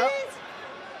flyer.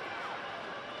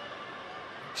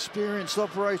 Experienced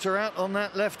operator out on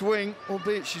that left wing,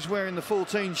 albeit she's wearing the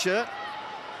 14 shirt.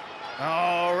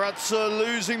 Oh, Rutzer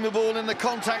losing the ball in the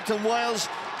contact, and Wales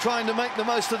trying to make the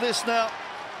most of this now.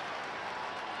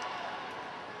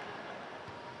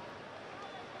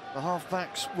 The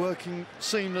halfbacks working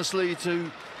seamlessly to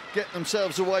get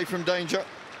themselves away from danger.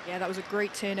 Yeah, that was a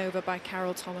great turnover by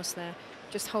Carol Thomas there.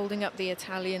 Just holding up the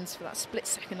Italians for that split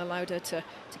second allowed her to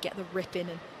get the rip in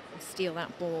and steal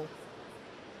that ball.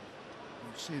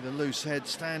 See the loose head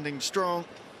standing strong,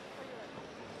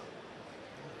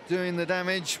 doing the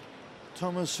damage.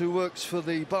 Thomas, who works for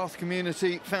the Bath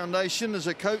Community Foundation as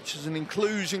a coach, as an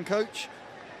inclusion coach,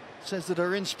 says that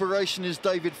her inspiration is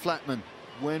David Flatman.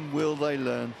 When will they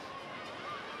learn?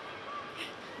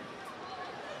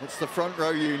 It's the front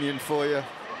row union for you.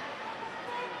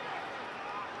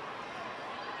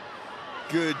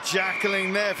 Good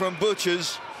jackling there from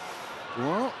Butchers.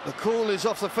 Well, the call is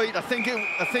off the feet. I think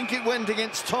it went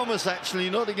against Thomas, actually,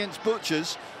 not against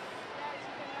Butchers.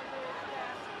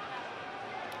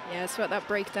 Yeah, so at that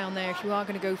breakdown there, if you are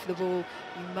going to go for the ball,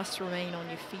 you must remain on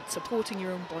your feet, supporting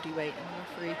your own body weight. And the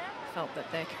referee felt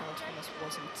that there Carol Thomas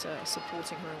wasn't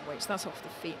supporting her own weight. So that's off the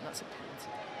feet, and that's a penalty.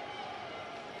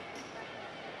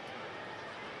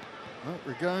 Well,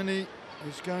 Rigoni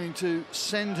is going to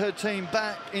send her team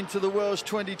back into the Welsh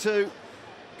 22.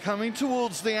 Coming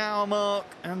towards the hour mark,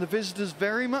 and the visitors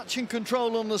very much in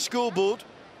control on the scoreboard.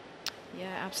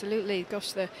 Yeah, absolutely.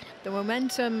 Gosh, the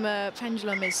momentum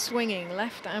pendulum is swinging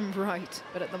left and right,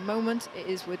 but at the moment it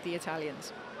is with the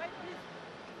Italians.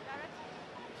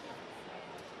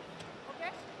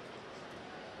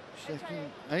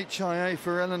 Second HIA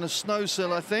for Eleanor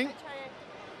Snowsill, I think.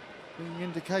 Being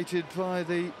indicated by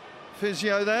the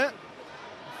physio there.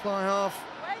 Fly half.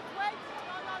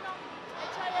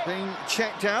 being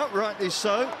checked out, rightly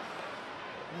so.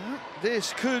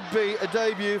 This could be a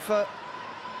debut for...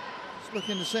 Let's look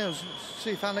in the sales,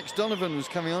 see if Alex Donovan was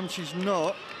coming on. She's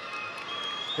not.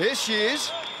 Here she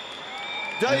is.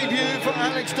 Debut for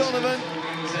Alex Donovan.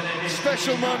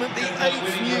 Special moment, the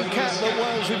 8th new cap that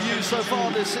Wales have used so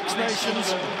far this Six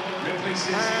Nations.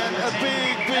 And a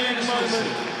big, big moment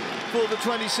for the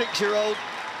 26-year-old.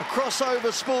 A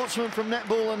crossover sportsman from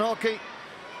netball and hockey.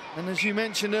 And as you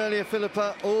mentioned earlier,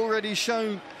 Philippa, already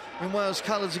shown in Wales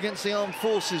colours against the armed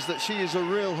forces that she is a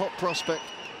real hot prospect.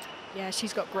 Yeah,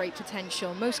 she's got great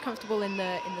potential. Most comfortable in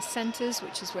the centres,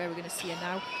 which is where we're going to see her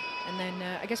now. And then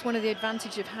I guess one of the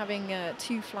advantages of having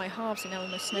 2 fly halves in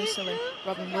Eleanor Snowsill and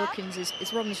Robin Wilkins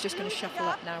is Robin's just going to shuffle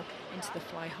up now into the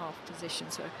fly half position.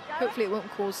 So hopefully it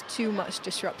won't cause too much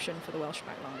disruption for the Welsh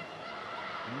back line.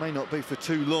 It may not be for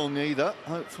too long either.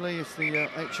 Hopefully, if the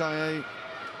HIA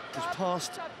is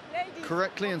passed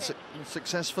correctly and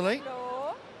successfully.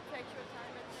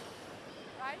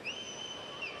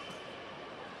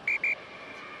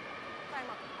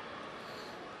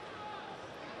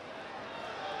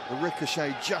 The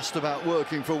ricochet just about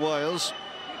working for Wales.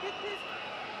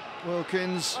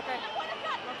 Wilkins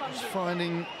is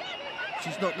finding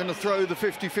she's not going to throw the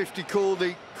 50-50 call.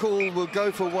 The call will go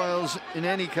for Wales in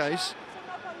any case.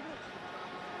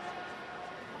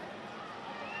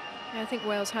 I think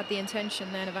Wales had the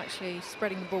intention then of actually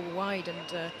spreading the ball wide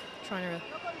and trying to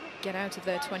get out of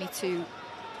their 22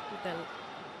 with their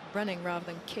running rather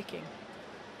than kicking.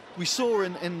 We saw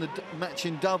in the match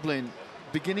in Dublin,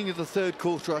 beginning of the 3rd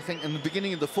quarter, I think, and the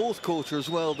beginning of the 4th quarter as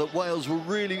well, that Wales were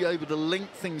really able to link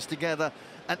things together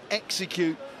and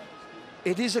execute.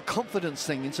 It is a confidence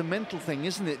thing, it's a mental thing,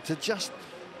 isn't it? To just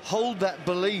hold that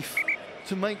belief,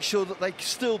 to make sure that they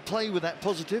still play with that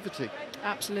positivity.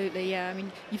 Absolutely, yeah. I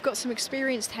mean, you've got some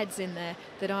experienced heads in there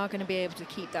that are going to be able to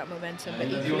keep that momentum, but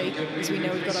equally, as we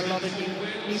know, we've got a lot of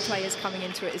new players coming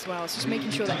into it as well. So just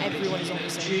making sure that everyone is on the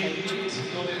same page.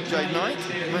 Jade Knight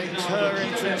makes her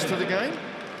entrance to the game,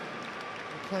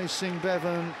 replacing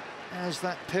Bevan as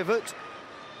that pivot.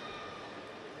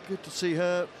 Good to see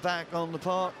her back on the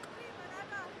park.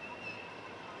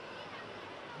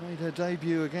 Made her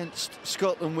debut against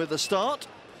Scotland with a start.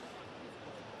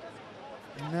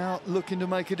 Now looking to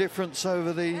make a difference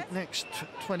over the next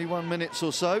 21 minutes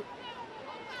or so.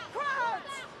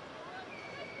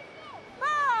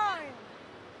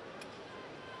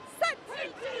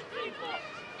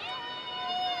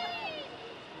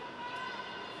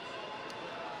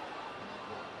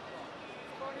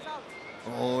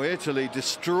 Oh, Italy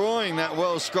destroying that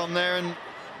Welsh scrum there, and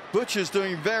Butcher's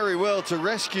doing very well to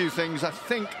rescue things. I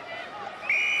think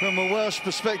from a Welsh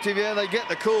perspective, yeah, they get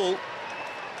the call.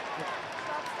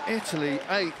 Italy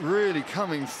 8 really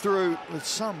coming through with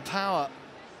some power.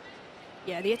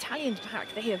 Yeah, the Italian pack,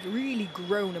 they have really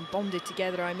grown and bonded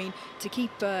together. I mean, to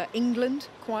keep England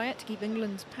quiet, to keep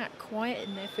England's pack quiet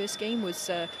in their first game was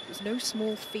no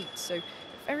small feat. So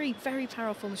very, very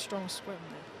powerful and strong scrum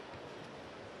there.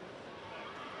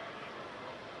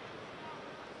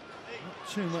 Not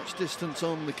too much distance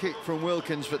on the kick from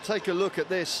Wilkins, but take a look at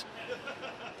this.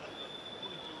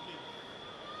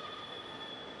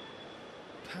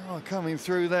 Power coming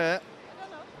through there.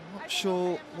 I'm not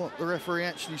sure what the referee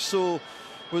actually saw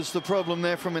was the problem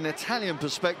there from an Italian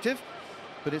perspective,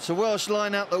 but it's a Welsh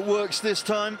line-out that works this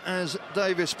time as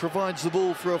Davis provides the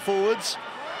ball for her forwards.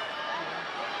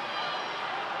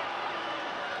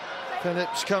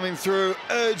 Phillips coming through,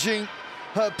 urging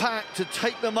her pack to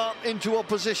take them up into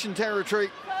opposition territory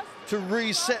to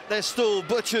reset their stall.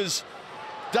 Butchers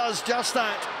does just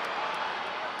that.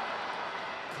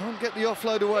 Can't get the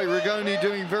offload away. Rigoni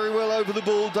doing very well over the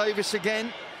ball. Davis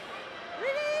again.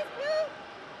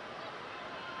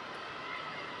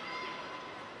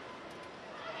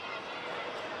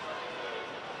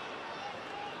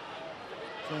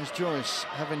 There's Joyce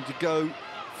having to go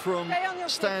from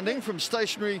standing, from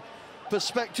stationary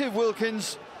perspective.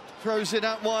 Wilkins throws it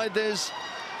out wide. There's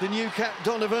the new cap,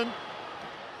 Donovan.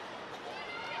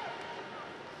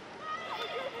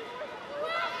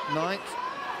 Knight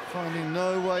finding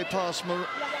no way past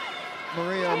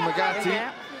Maria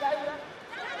Magatti.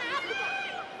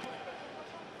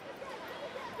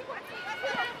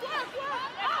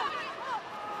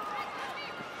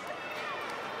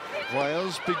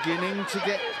 Wales beginning to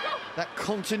get that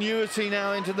continuity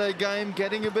now into their game,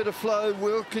 getting a bit of flow.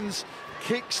 Wilkins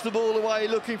kicks the ball away,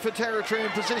 looking for territory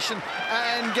and position,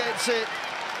 and gets it.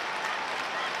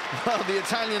 Well, the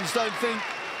Italians don't think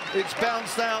it's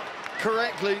bounced out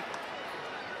correctly.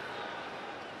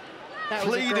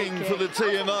 Pleading for the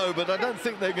TMO, but I don't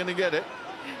think they're going to get it.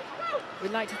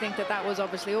 We'd like to think that that was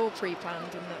obviously all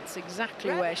pre-planned, and that's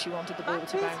exactly where she wanted the ball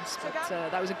to bounce. But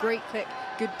that was a great pick,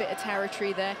 good bit of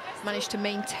territory there. Managed to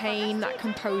maintain that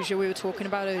composure we were talking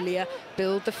about earlier,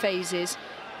 build the phases,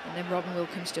 and then Robin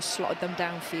Wilkins just slotted them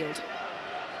downfield.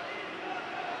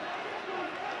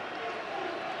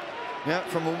 Yeah,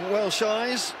 from a Welsh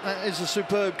eyes, that is a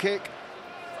superb kick.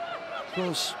 Of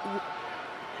course,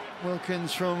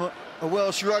 Wilkins from a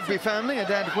Welsh rugby family. Her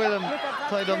dad, Willem,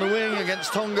 played on the wing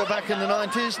against Tonga back in the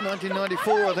 90s,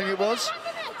 1994, I think it was.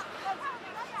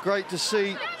 Great to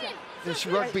see this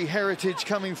rugby heritage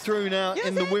coming through now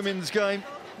in the women's game.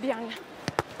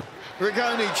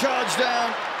 Rigoni charged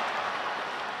down.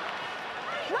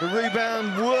 The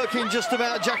rebound working just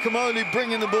about. Giacomoli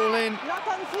bringing the ball in. Not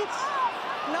on feet.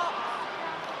 No.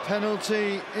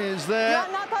 Penalty is there.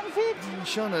 No, not on feet.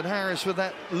 Shawned Harris with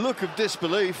that look of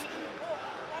disbelief.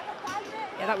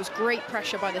 Yeah, that was great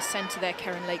pressure by the centre there,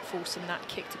 Karen Lake, forcing that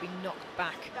kick to be knocked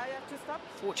back.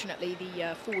 Fortunately,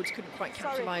 the forwards couldn't quite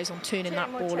capitalise on turning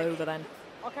that ball over then.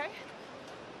 Okay.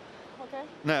 Okay.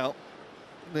 Now,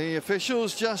 the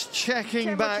officials just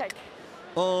checking back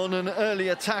on an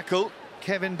earlier tackle.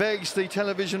 Kevin Beggs, the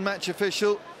television match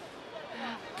official,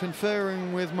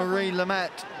 conferring with Marie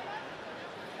Lamat.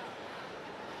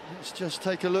 Let's just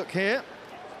take a look here.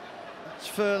 It's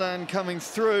Furlan coming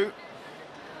through.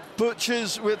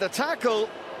 Butchers with the tackle,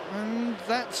 and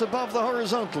that's above the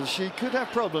horizontal. She could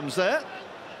have problems there.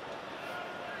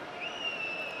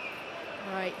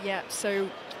 Right, yeah, so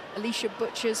Alicia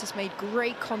Butchers has made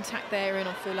great contact there in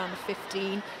on Furlan the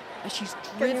 15. As she's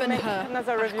driven her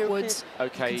backwards.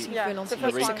 Okay, yeah,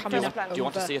 Marie, do you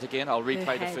want to see it again? I'll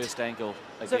replay the first angle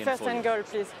again. The first angle,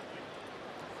 please.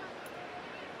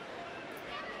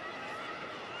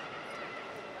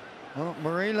 Well,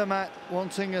 Marie Lamat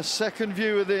wanting a second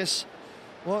view of this.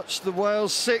 Watch the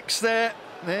Wales 6 there.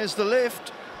 There's the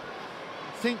lift.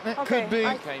 I think that could be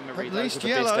Marie, at least those are the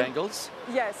yellow. best angles.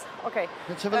 Yes, okay.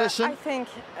 Let's have a listen. I think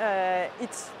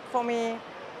it's, for me,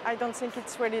 I don't think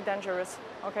it's really dangerous.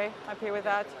 Okay, happy with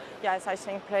that. Yes, I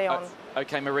think play on.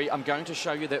 Okay, Marie, I'm going to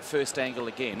show you that first angle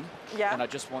again. Yeah. And I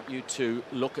just want you to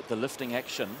look at the lifting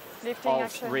action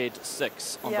of red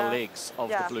 6 on the legs of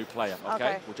the blue player.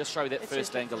 Okay? We'll just show you that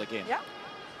first angle again. Yeah.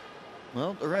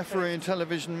 Well, the referee and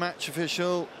television match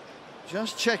official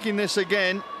just checking this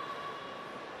again.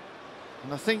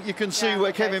 And I think you can see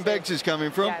where Kevin Beggs is coming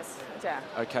from. Yes, yeah.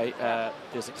 Okay,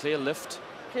 there's a clear lift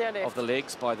of the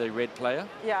legs by the red player.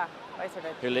 Yeah.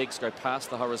 Her legs go past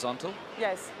the horizontal.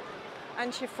 Yes,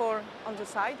 and she falls on the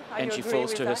side. And she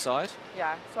falls to her side.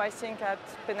 Yeah, so I think at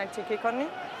penalty kick only.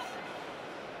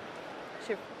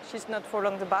 She's not fall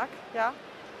on the back, yeah.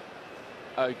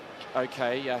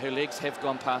 Okay, yeah, her legs have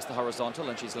gone past the horizontal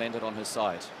and she's landed on her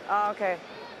side. Okay,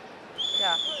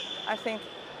 yeah, I think.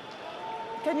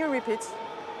 Can you repeat?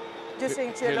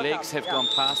 Her legs have gone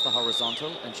past the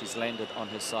horizontal and she's landed on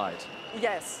her side.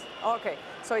 Yes, okay,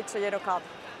 so it's a yellow card.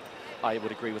 I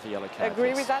would agree with the yellow card.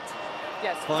 Agree with that?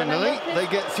 Yes. Finally, they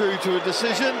get through to a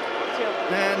decision.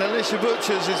 And Alicia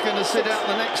Butchers is going to sit out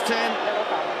the next 10.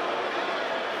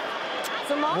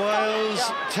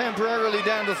 Wales temporarily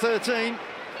down to 13.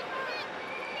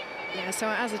 Yeah, so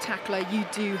as a tackler, you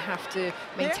do have to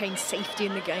maintain safety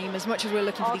in the game. As much as we're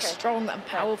looking for these strong and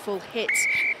powerful hits,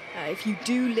 if you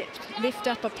do lift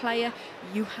up a player,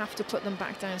 you have to put them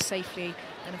back down safely.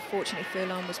 And unfortunately,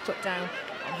 Furlan was put down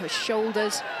on her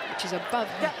shoulders, which is above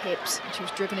her hips, and she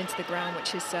was driven into the ground,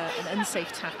 which is an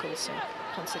unsafe tackle. So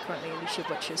consequently, Alicia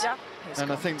Butchers.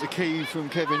 And I think the key from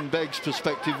Kevin Begg's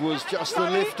perspective was just the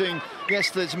lifting.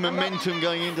 Yes, there's momentum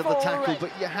going into the tackle,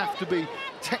 but you have to be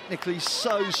technically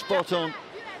so spot on.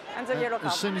 And the yellow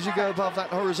card. As soon as you go above that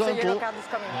horizontal,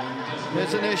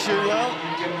 there's an issue. Well,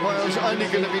 Wales only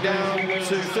going to be down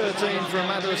to 13 for a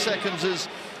matter of seconds as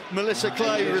Melissa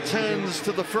Clay returns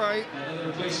to the fray.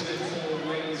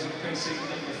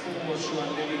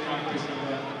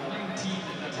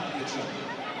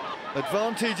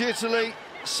 Advantage Italy,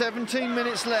 17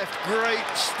 minutes left. Great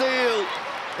steal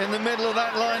in the middle of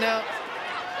that line-out.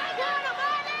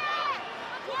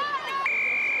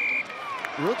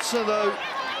 Rutzer, though,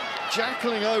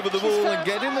 jackling over the ball and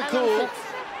getting the call.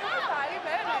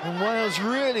 And Wales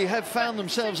really have found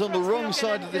themselves on the wrong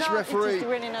side of this referee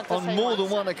on more than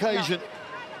one occasion.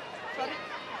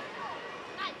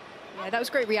 Yeah, that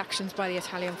was great reactions by the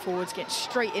Italian forwards, getting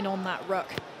straight in on that ruck,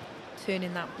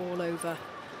 turning that ball over.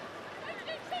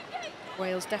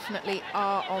 Wales definitely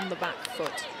are on the back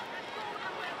foot.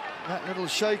 That little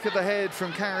shake of the head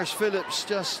from Karis Phillips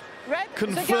just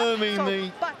confirming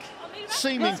the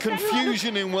seeming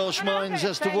confusion in Welsh minds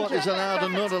as to what is allowed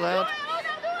and not allowed.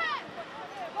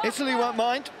 Italy won't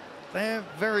mind. they're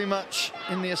very much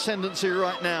in the ascendancy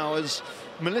right now, as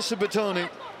Melissa Bertoni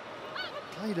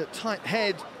played at tight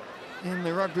head in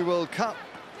the Rugby World Cup.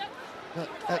 But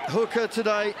at hooker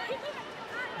today,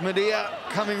 Medea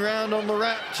coming round on the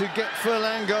wrap to get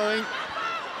Furlan going.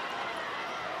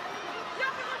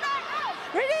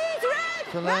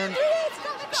 Furlan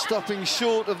stopping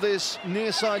short of this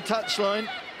near side touchline.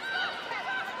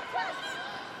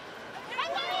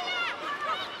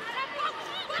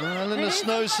 Well, Eleanor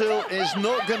Snowsill is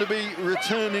not going to be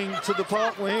returning to the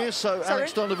park here, so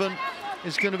Alex Donovan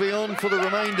is going to be on for the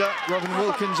remainder. Robin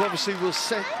Wilkins obviously will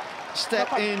step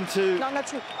into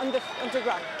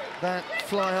that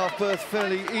fly half berth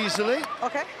fairly easily.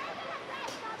 Okay.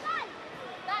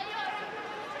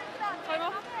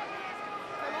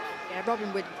 Yeah,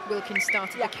 Robin Wilkins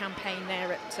started the campaign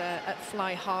there at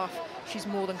fly half. She's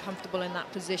more than comfortable in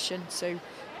that position, so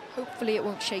hopefully it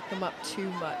won't shake them up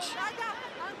too much.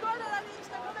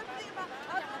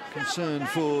 Concern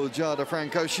for Giada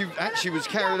Franco. She actually was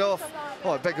carried off.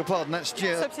 Oh, I beg your pardon, that's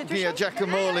Gia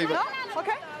Giacomoli. But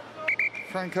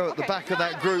Franco at the back of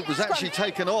that group was actually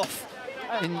taken off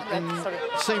in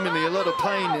seemingly a lot of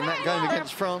pain in that game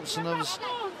against France, and I was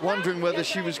wondering whether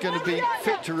she was going to be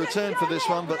fit to return for this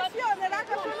one, but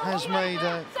has made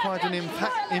quite an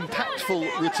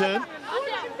impactful return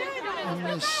on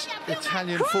this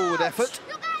Italian forward effort.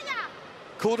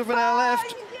 Quarter of an hour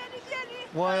left.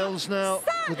 Wales now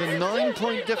with a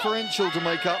 9-point differential to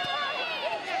make up,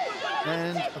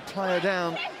 and a player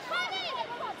down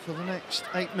for the next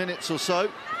 8 minutes or so.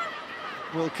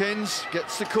 Wilkins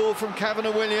gets the call from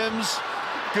Kavanagh Williams.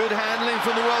 Good handling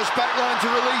from the Welsh backline to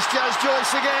release Jazz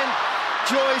Joyce again.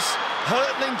 Joyce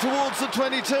hurtling towards the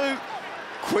 22.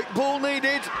 Quick ball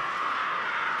needed.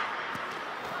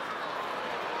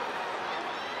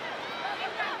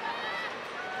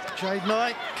 Jade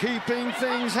Knight keeping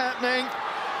things happening.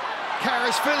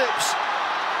 Karis Phillips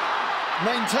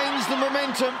maintains the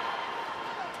momentum.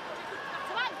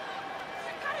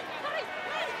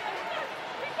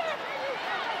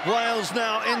 Wales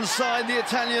now inside the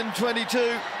Italian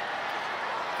 22.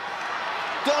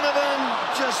 Donovan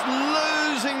just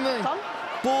losing the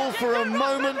ball for a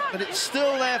moment, but it's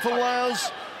still there for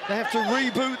Wales. They have to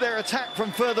reboot their attack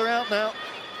from further out now.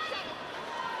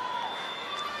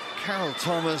 Carol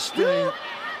Thomas doing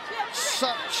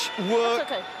such work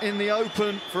in the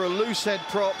open for a loose head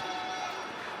prop.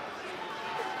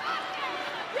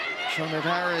 Sinead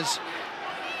Harris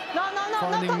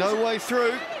finding no way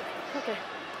through.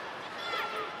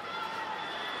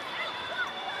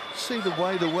 See the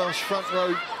way the Welsh front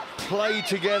row play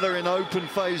together in open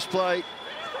phase play.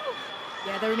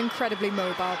 Yeah, they're an incredibly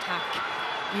mobile pack.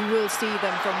 You will see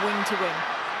them from wing to wing.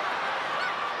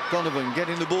 Donovan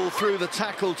getting the ball through the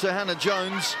tackle to Hannah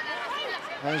Jones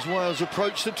as Wales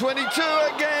approach the 22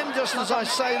 again. Just as I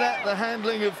say that, the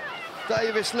handling of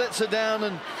Davis lets her down,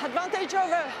 and advantage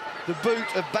over. The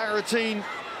boot of Barrettine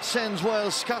sends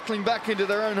Wales scuttling back into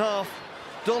their own half.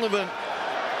 Donovan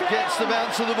gets the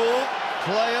bounce of the ball.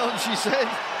 Play on, she said.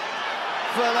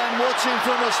 Furlan watching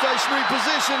from a stationary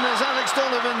position as Alex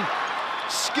Donovan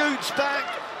scoots back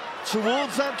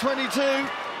towards that 22.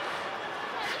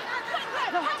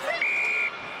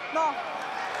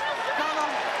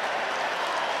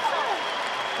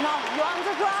 No, you're on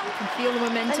the ground. You can feel the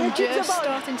momentum just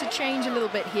starting to change a little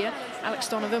bit here. Alex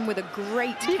Donovan with a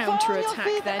great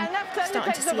counter-attack then,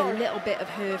 starting to see a little bit of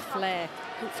her flair.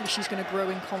 Hopefully she's going to grow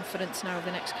in confidence now over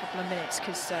the next couple of minutes,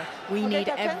 because we need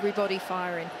everybody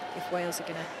firing if Wales are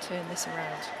going to turn this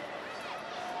around.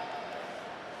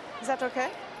 Is that okay?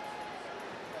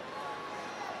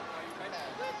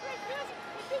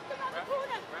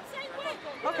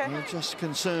 Okay. We're just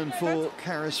concerned for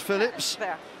Karis Phillips.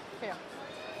 There. Here.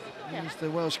 He's the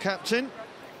Welsh captain.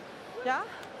 Yeah?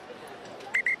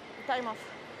 Time off.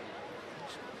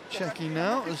 Checking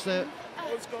now, is there...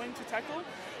 Was going to tackle,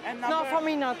 and no, for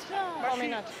me not. For me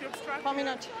not. For me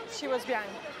not. She was behind.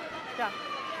 Yeah.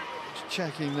 Just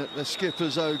checking that the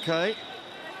skipper's okay.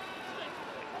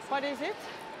 What is it?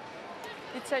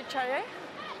 It's a chalet.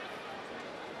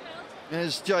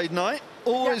 There's Jade Knight,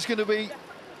 always going to be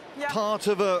part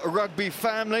of a rugby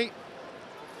family.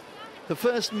 The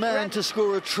first man to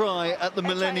score a try at the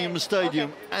Millennium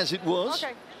Stadium, as it was,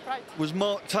 was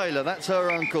Mark Taylor. That's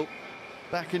her uncle,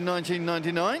 back in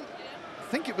 1999.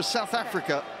 I think it was South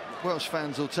Africa. Welsh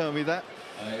fans will tell me that.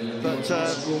 But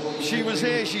she was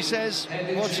here, she says,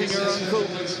 watching her uncle.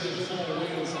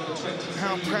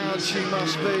 How proud she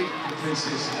must be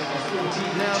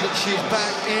now that she's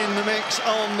back in the mix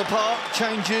on the park.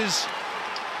 Changes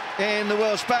in the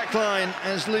Welsh backline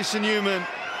as Lisa Newman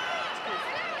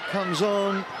comes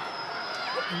on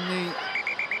in the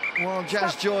while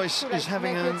Jazz Joyce is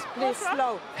having a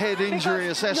head injury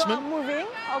assessment. You are moving,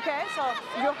 okay, so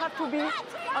you have to be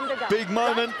on the ground. Big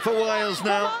moment for Wales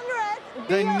now.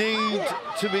 They need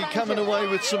to be coming away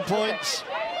with some points.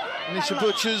 Alicia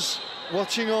Butchers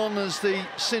watching on as the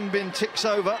sin bin ticks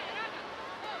over.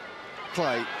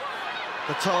 Clay,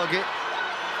 the target.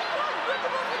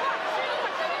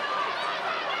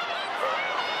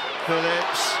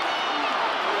 Phillips.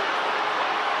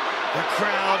 The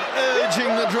crowd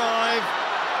urging the drive.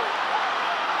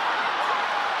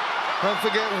 Don't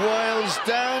forget Wales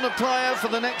down a player for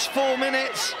the next 4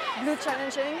 minutes. Blue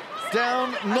challenging.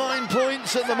 Down 9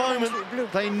 points at the moment.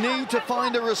 They need to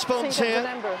find a response here.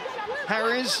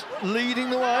 Harris leading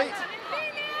the way.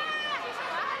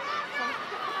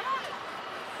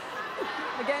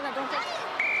 Again, I don't think.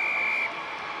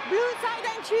 Blue side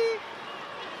entry.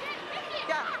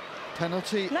 Yeah.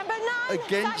 Penalty Number 9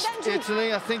 against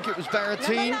Italy. I think it was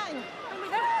Baratini.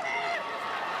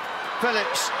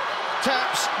 Phillips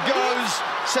taps, goes,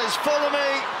 says follow me,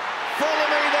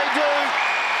 they do.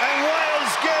 And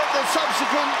Wales get the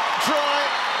subsequent try.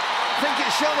 I think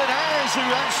it's Charlotte Harris who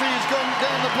actually has gone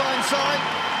down the blind side.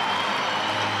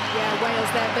 Yeah, Wales,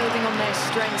 they're building on their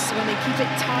strengths. When they keep it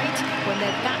tight, when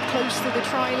they're that close to the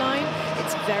try line,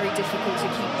 it's very difficult to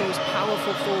keep those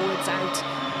powerful forwards out.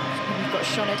 We've got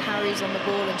Charlotte Harris on the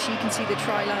ball, and she can see the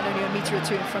try line only a metre or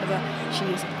two in front of her. She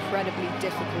is incredibly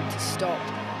difficult to stop.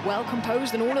 Well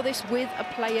composed, and all of this with a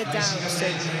player down. So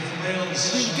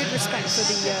really good respect for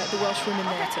the Welsh women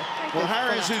there. Well,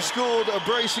 Harris, who scored a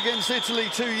brace against Italy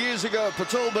 2 years ago at Port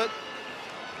Talbot,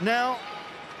 now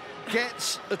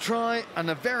gets a try, and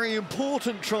a very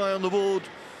important try on the board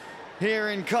here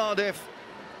in Cardiff,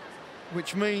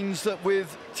 which means that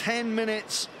with 10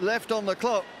 minutes left on the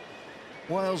clock,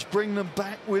 Wales bring them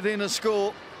back within a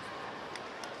score.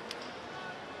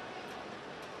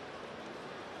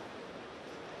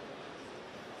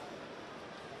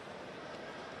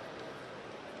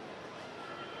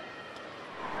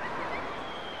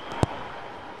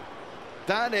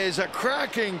 That is a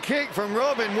cracking kick from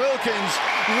Robin Wilkins.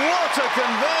 What a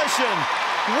conversion!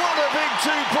 What a big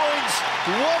 2 points!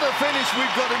 What a finish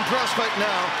we've got in prospect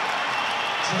now.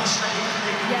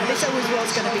 Yeah, this always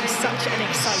was going to be such an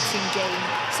exciting game,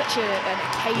 such an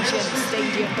occasion,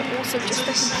 stadium, but also just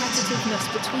the competitiveness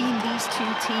between these two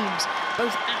teams,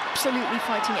 both absolutely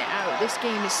fighting it out. This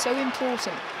game is so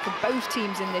important for both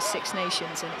teams in this Six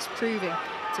Nations, and it's proving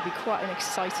to be quite an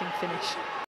exciting finish.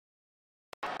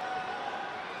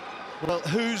 Well,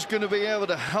 who's going to be able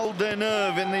to hold their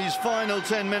nerve in these final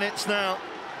 10 minutes now?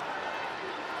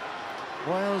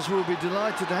 Wales will be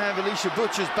delighted to have Alicia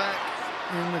Butchers back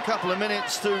in a couple of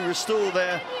minutes to restore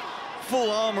their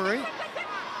full armoury.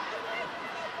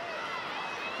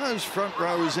 Those front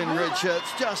rows in red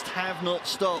shirts just have not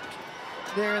stopped.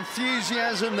 Their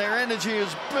enthusiasm, their energy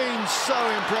has been so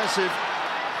impressive.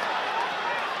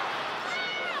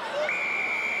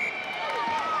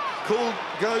 Call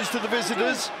goes to the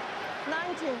visitors.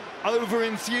 19. Over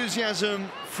enthusiasm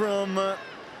from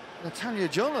Natalia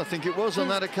John, I think it was, on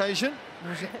that occasion.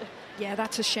 Was it? Yeah,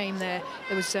 that's a shame there.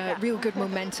 There was real good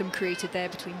momentum created there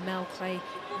between Mel Clay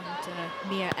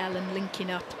and Mia Ellen linking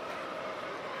up.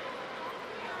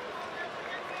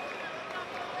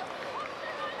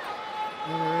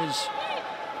 There is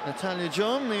Natalia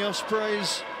John, the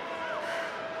Ospreys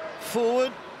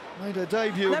forward. Made her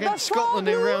debut against Scotland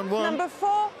in round 1. Number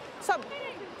 4, sub.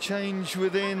 Change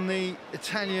within the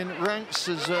Italian ranks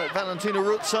as Valentina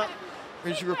Ruzza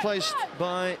is replaced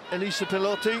by Elisa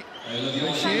Pilotti.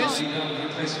 There she is.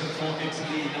 Replacement for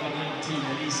Italy, number 19,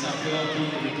 Elisa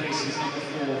Pilotti, replaces number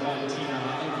 4, Valentina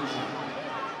Ruzza.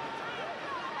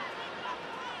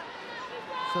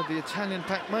 So the Italian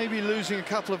pack may be losing a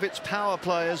couple of its power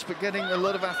players, but getting a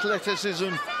lot of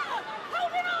athleticism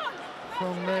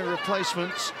from their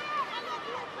replacements.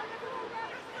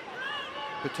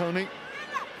 Bertoni.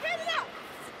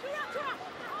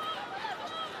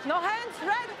 No hands,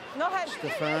 red, no hands.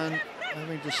 Stefan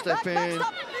having to step in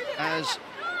as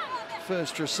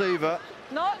first receiver.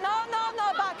 No,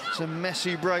 back. It's a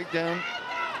messy breakdown.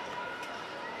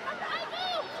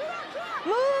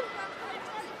 Move.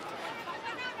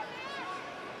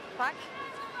 Back.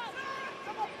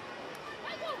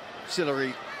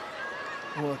 Sillery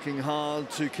working hard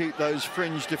to keep those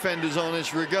fringe defenders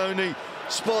honest. Rigoni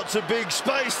spots a big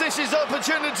space. This is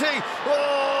opportunity.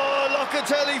 Oh,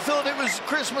 Locatelli thought it was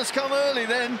Christmas come early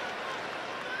then.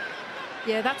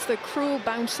 Yeah, that's the cruel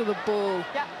bounce of the ball.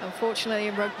 Yeah. Unfortunately,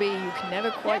 in rugby, you can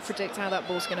never quite predict how that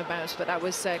ball's going to bounce, but that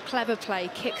was clever play,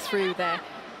 kick through there.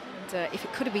 And if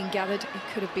it could have been gathered, it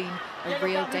could have been a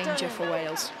real danger for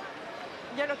Wales.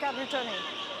 Yellow card returning.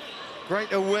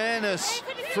 Great awareness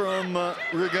from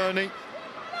Rigoni.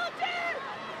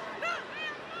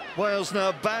 Wales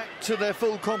now back to their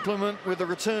full complement with the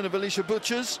return of Alicia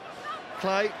Butchers.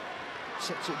 Clay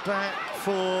sets it back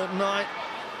for Knight.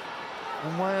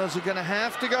 And Wales are going to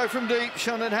have to go from deep.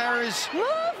 Sinead Harris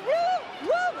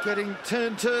getting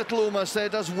turned turtle almost there,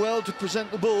 does well to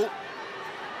present the ball.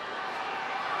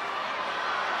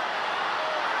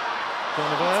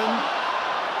 Donovan.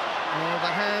 The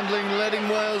handling letting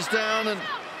Wales down, and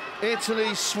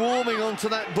Italy swarming onto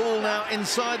that ball now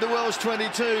inside the Welsh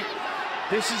 22.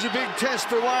 This is a big test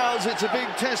for Wales, it's a big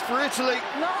test for Italy.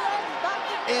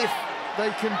 If they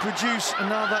can produce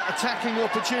another attacking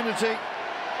opportunity.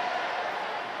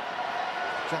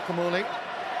 Giacomoli.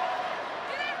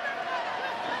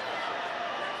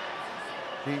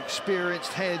 The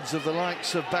experienced heads of the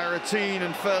likes of Barrettine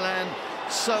and Furlan,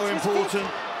 so important.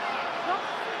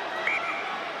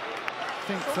 I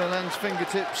think Furlan's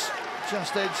fingertips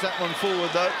just edged that one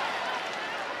forward though.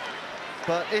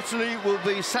 But Italy will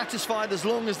be satisfied as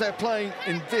long as they're playing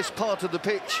in this part of the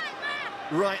pitch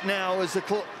right now, as the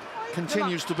clock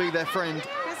continues to be their friend.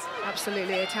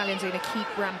 Absolutely, Italians are going to keep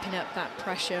ramping up that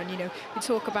pressure. And, you know, we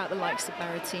talk about the likes of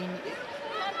Barrettine.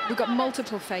 We've got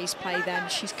multiple phase play then.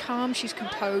 She's calm, she's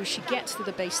composed, she gets to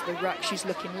the base of the ruck, she's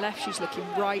looking left, she's looking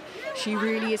right. She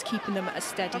really is keeping them at a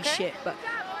steady ship. But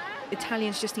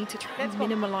Italians just need to try and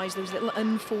minimise those little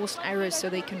unforced errors so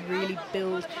they can really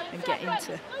build and get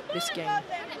into this game.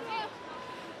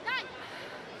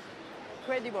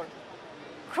 Incredible.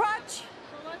 Crutch.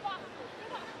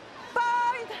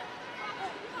 Bind.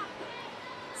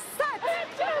 Set.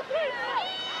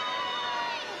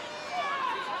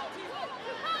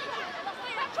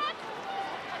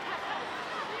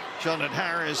 Sinead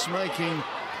Harris making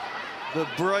the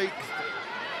break,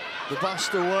 the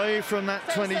bust away from that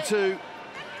 22.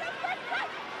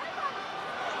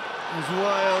 As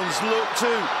Wales look to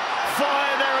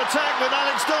fire their attack with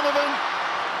Alex Donovan.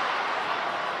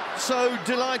 So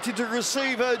delighted to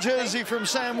receive her jersey from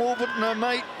Sam Warburton, her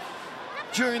mate,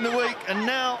 during the week. And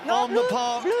now on the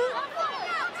park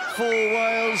for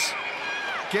Wales.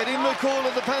 Getting the call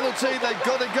of the penalty, they've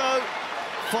got to go.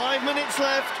 5 minutes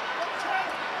left.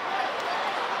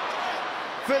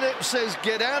 Phillips says,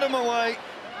 get out of my way.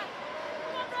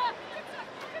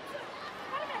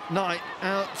 Knight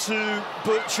out to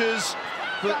Butchers,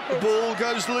 but the ball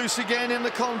goes loose again in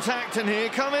the contact, and here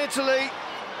come Italy.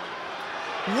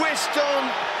 Whisked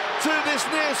on to this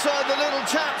near side, the little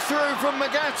tap through from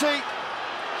Magatti.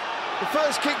 The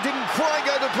first kick didn't quite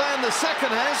go to plan, the second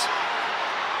has.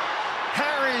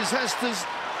 Harris has to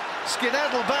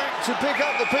skedaddle back to pick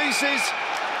up the pieces.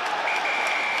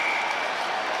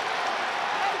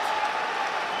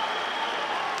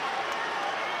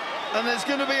 And there's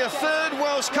going to be a third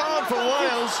Welsh card for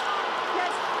Wales.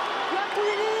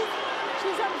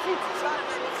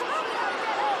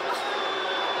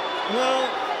 Well,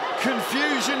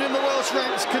 confusion in the Welsh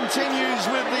ranks continues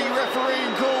with the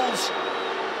refereeing calls.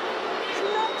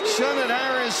 Sinead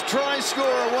Harris, try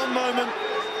scorer one moment,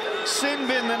 sin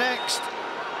bin the next.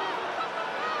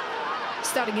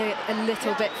 Starting to get a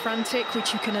little bit frantic,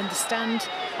 which you can understand.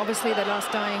 Obviously, the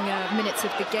last dying minutes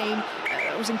of the game.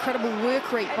 It was incredible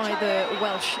work rate by the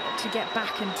Welsh to get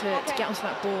back and to get onto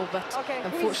that ball, but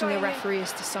unfortunately the referee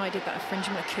has decided that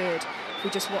infringement occurred. If we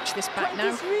just watch this back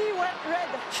now.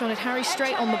 Sinead Harris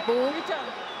straight on the ball.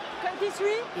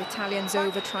 The Italians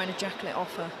over, trying to jackal it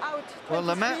off her. Well,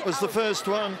 Lamat was the first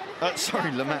one.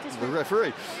 Sorry, Lamat, the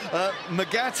referee.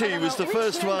 Magatti was the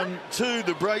first one to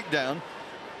the breakdown.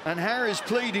 And Harris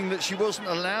pleading that she wasn't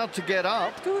allowed to get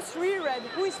up. 2-3 red.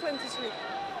 Who is 23?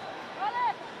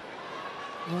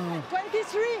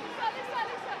 23.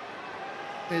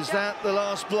 Is that the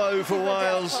last blow for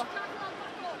Wales?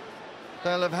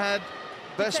 They'll have had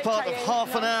best part of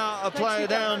half an hour a player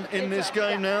down in this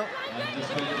game now.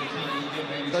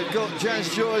 They've got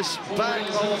Jazz Joyce back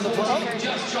on the park.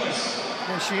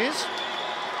 There she is.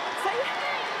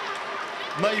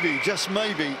 Maybe, just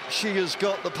maybe, she has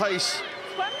got the pace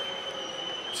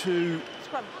to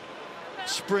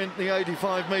sprint the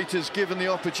 85 metres given the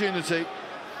opportunity.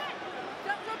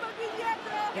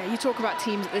 Yeah, you talk about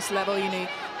teams at this level, you know,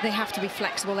 they have to be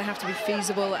flexible, they have to be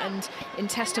feasible, and in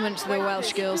testament to the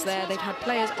Welsh girls there, they've had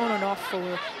players on and off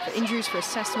for injuries, for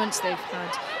assessments, they've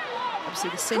had obviously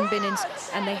the sin binnings,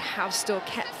 and they have still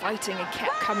kept fighting and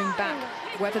kept coming back.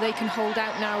 Whether they can hold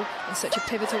out now in such a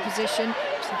pivotal position,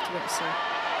 just have to wait and see.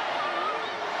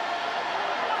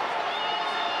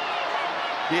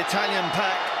 The Italian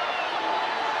pack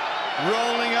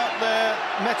rolling up their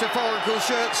metaphorical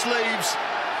shirt sleeves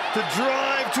to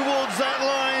drive towards that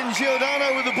line.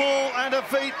 Giordano with the ball at her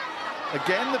feet.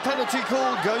 Again, the penalty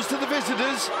call goes to the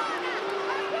visitors.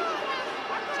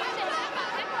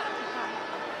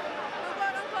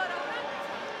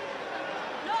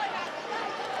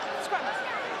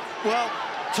 Well,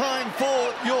 time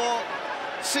for your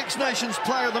Six Nations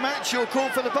Player of the Match. Your call,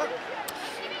 Philippa?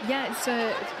 Yeah, it's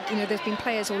you know, there's been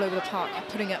players all over the park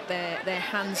putting up their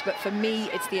hands, but for me,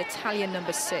 it's the Italian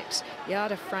number 6,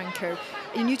 Yara Franco.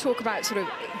 And you talk about sort of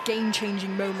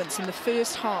game-changing moments in the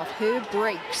first half. Her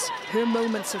breaks, her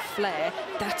moments of flair,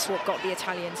 that's what got the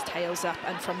Italians' tails up.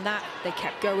 And from that, they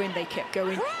kept going,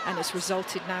 and it's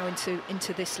resulted now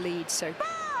into this lead. So,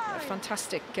 a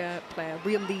fantastic player,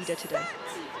 real leader today.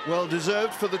 Well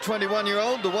deserved for the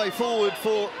 21-year-old. The way forward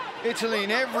for Italy in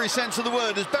every sense of the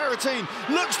word as Barrettine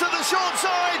looks to the short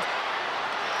side.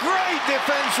 Great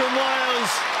defence from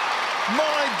Wales.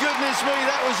 My goodness me,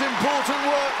 that was important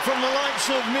work from the likes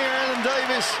of Mia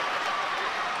Davis.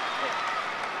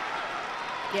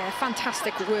 Yeah,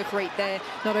 fantastic work rate there.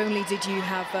 Not only did you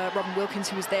have Robin Wilkins,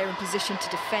 who was there in position to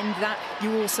defend that,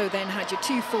 you also then had your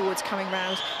 2 forwards coming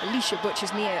round, Alicia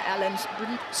Butchers, Nia Ellen,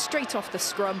 straight off the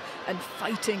scrum and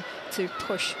fighting to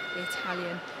push the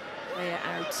Italian player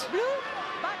out.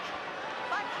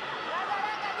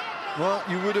 Well,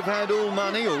 you would have had all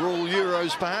money, or all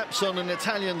euros perhaps, on an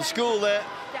Italian score there.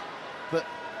 But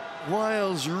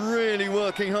Wales really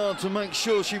working hard to make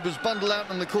sure she was bundled out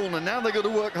in the corner. Now they've got to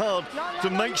work hard to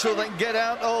make sure they can get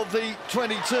out of the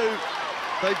 22.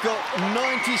 They've got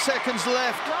 90 seconds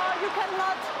left. No, you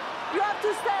cannot. You have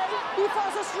to stay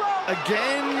before the throw.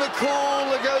 Again, the call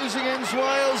that goes against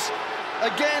Wales.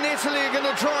 Again, Italy are going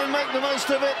to try and make the most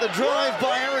of it. The drive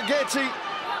by Arraghetti.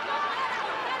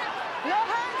 No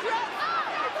hands yet.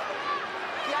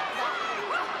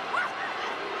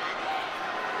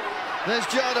 There's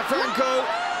Giada Franco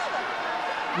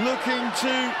looking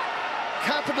to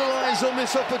capitalise on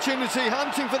this opportunity,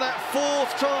 hunting for that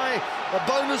 4th try. A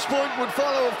bonus point would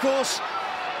follow, of course.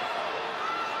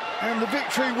 And the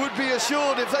victory would be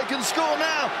assured if they can score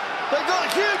now. They've got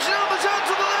huge numbers out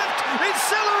to the left. It's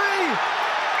Celery.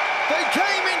 They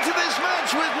came into this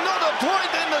match with not a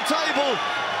point in the table.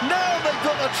 Now they've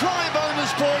got a try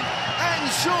bonus point and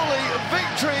surely a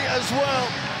victory as well.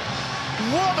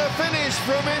 What a finish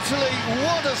from Italy,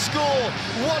 what a score,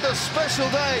 what a special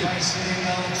day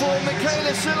for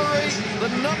Michaela Celery, the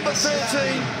number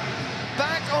 13,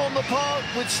 back on the park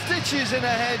with stitches in her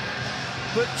head,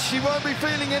 but she won't be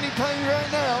feeling any pain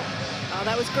right now. Oh,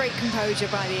 that was great composure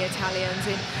by the Italians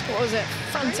in, what was it,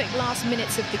 frantic last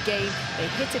minutes of the game. They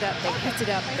hit it up,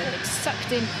 then they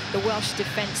sucked in the Welsh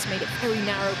defence, made it very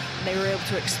narrow, and they were able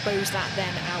to expose that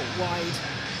then out wide.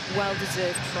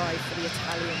 Well-deserved try for the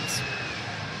Italians.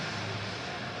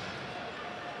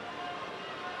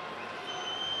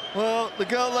 Well, the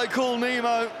girl they call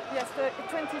Nemo. Yes,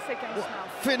 20 seconds now.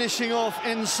 Finishing off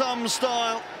in some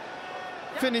style.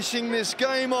 Finishing this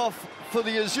game off for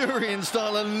the Azurian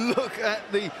style, and look at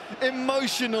the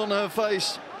emotion on her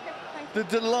face. The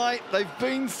delight. They've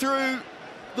been through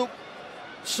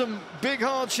some big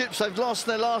hardships. They've lost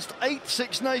their last 8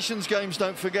 Six Nations games,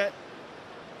 don't forget.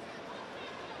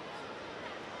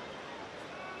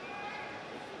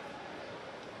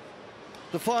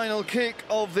 The final kick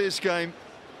of this game.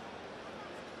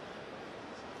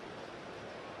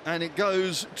 And it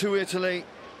goes to Italy,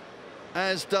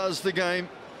 as does the game.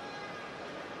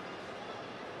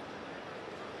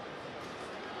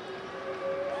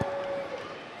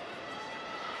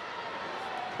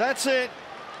 That's it.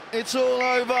 It's all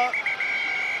over.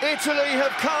 Italy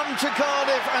have come to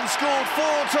Cardiff and scored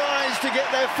 4 tries to get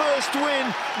their first win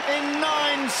in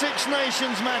 9 Six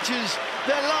Nations matches.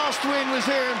 Their last win was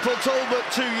here in Port Talbot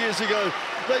 2 years ago.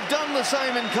 They've done the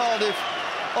same in Cardiff.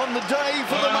 On the day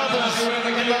for the mothers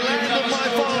in the land of my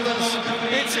fathers,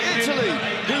 it's Italy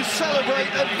who celebrate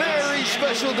a very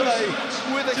special day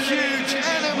with a huge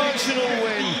and emotional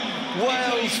win.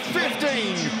 Wales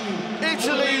 15,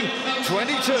 Italy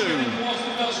 22.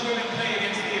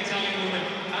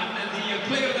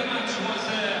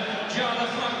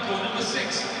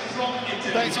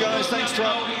 Thanks guys, thanks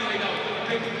Trump.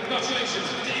 Congratulations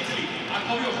to Italy.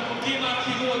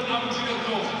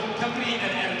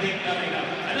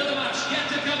 Another match yet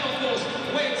to come, of course.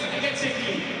 Wales against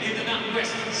Italy in the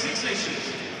NatWest Six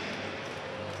Nations.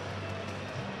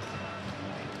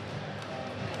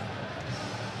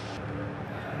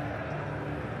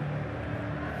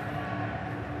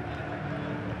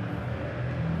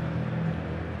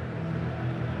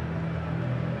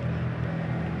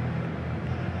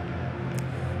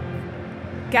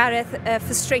 Gareth, a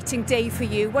frustrating day for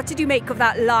you. What did you make of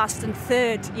that last and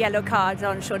 3rd yellow card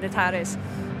on Siôn Harris?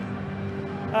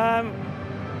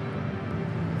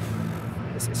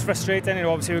 it's frustrating. You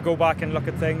know, obviously we go back and look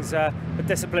at things, but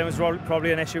discipline was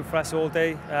probably an issue for us all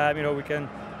day. You know, we can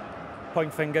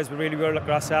point fingers, but really we'll look at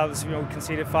ourselves. You know, we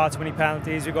conceded far too many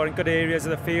penalties. We got in good areas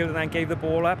of the field and then gave the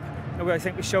ball up. You know, I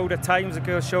think we showed at times, the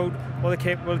girls showed what they're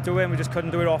capable of doing. We just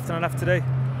couldn't do it often enough today.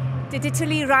 Did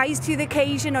Italy rise to the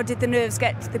occasion, or did the nerves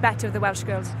get the better of the Welsh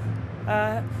girls?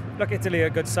 Look, Italy are a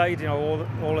good side. You know,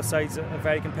 all the sides are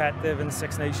very competitive in the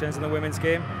Six Nations and the women's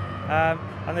game,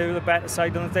 and they were the better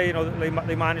side on the day. You know,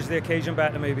 they managed the occasion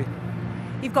better maybe.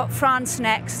 You've got France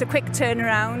next, a quick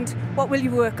turnaround. What will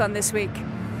you work on this week?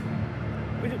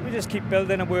 We just keep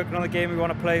building and working on the game we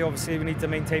want to play. Obviously, we need to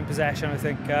maintain possession, I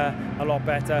think, a lot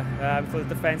better. For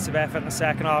the defensive effort in the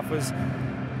second half was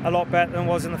a lot better than it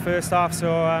was in the first half, so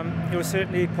it was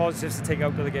certainly positives to take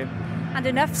out of the game. And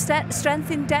enough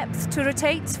strength in depth to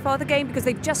rotate for the game, because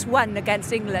they've just won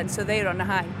against England, so they're on a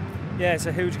high. Yeah, it's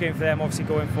a huge game for them, obviously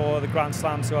going for the Grand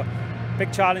Slam, so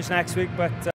big challenge next week, but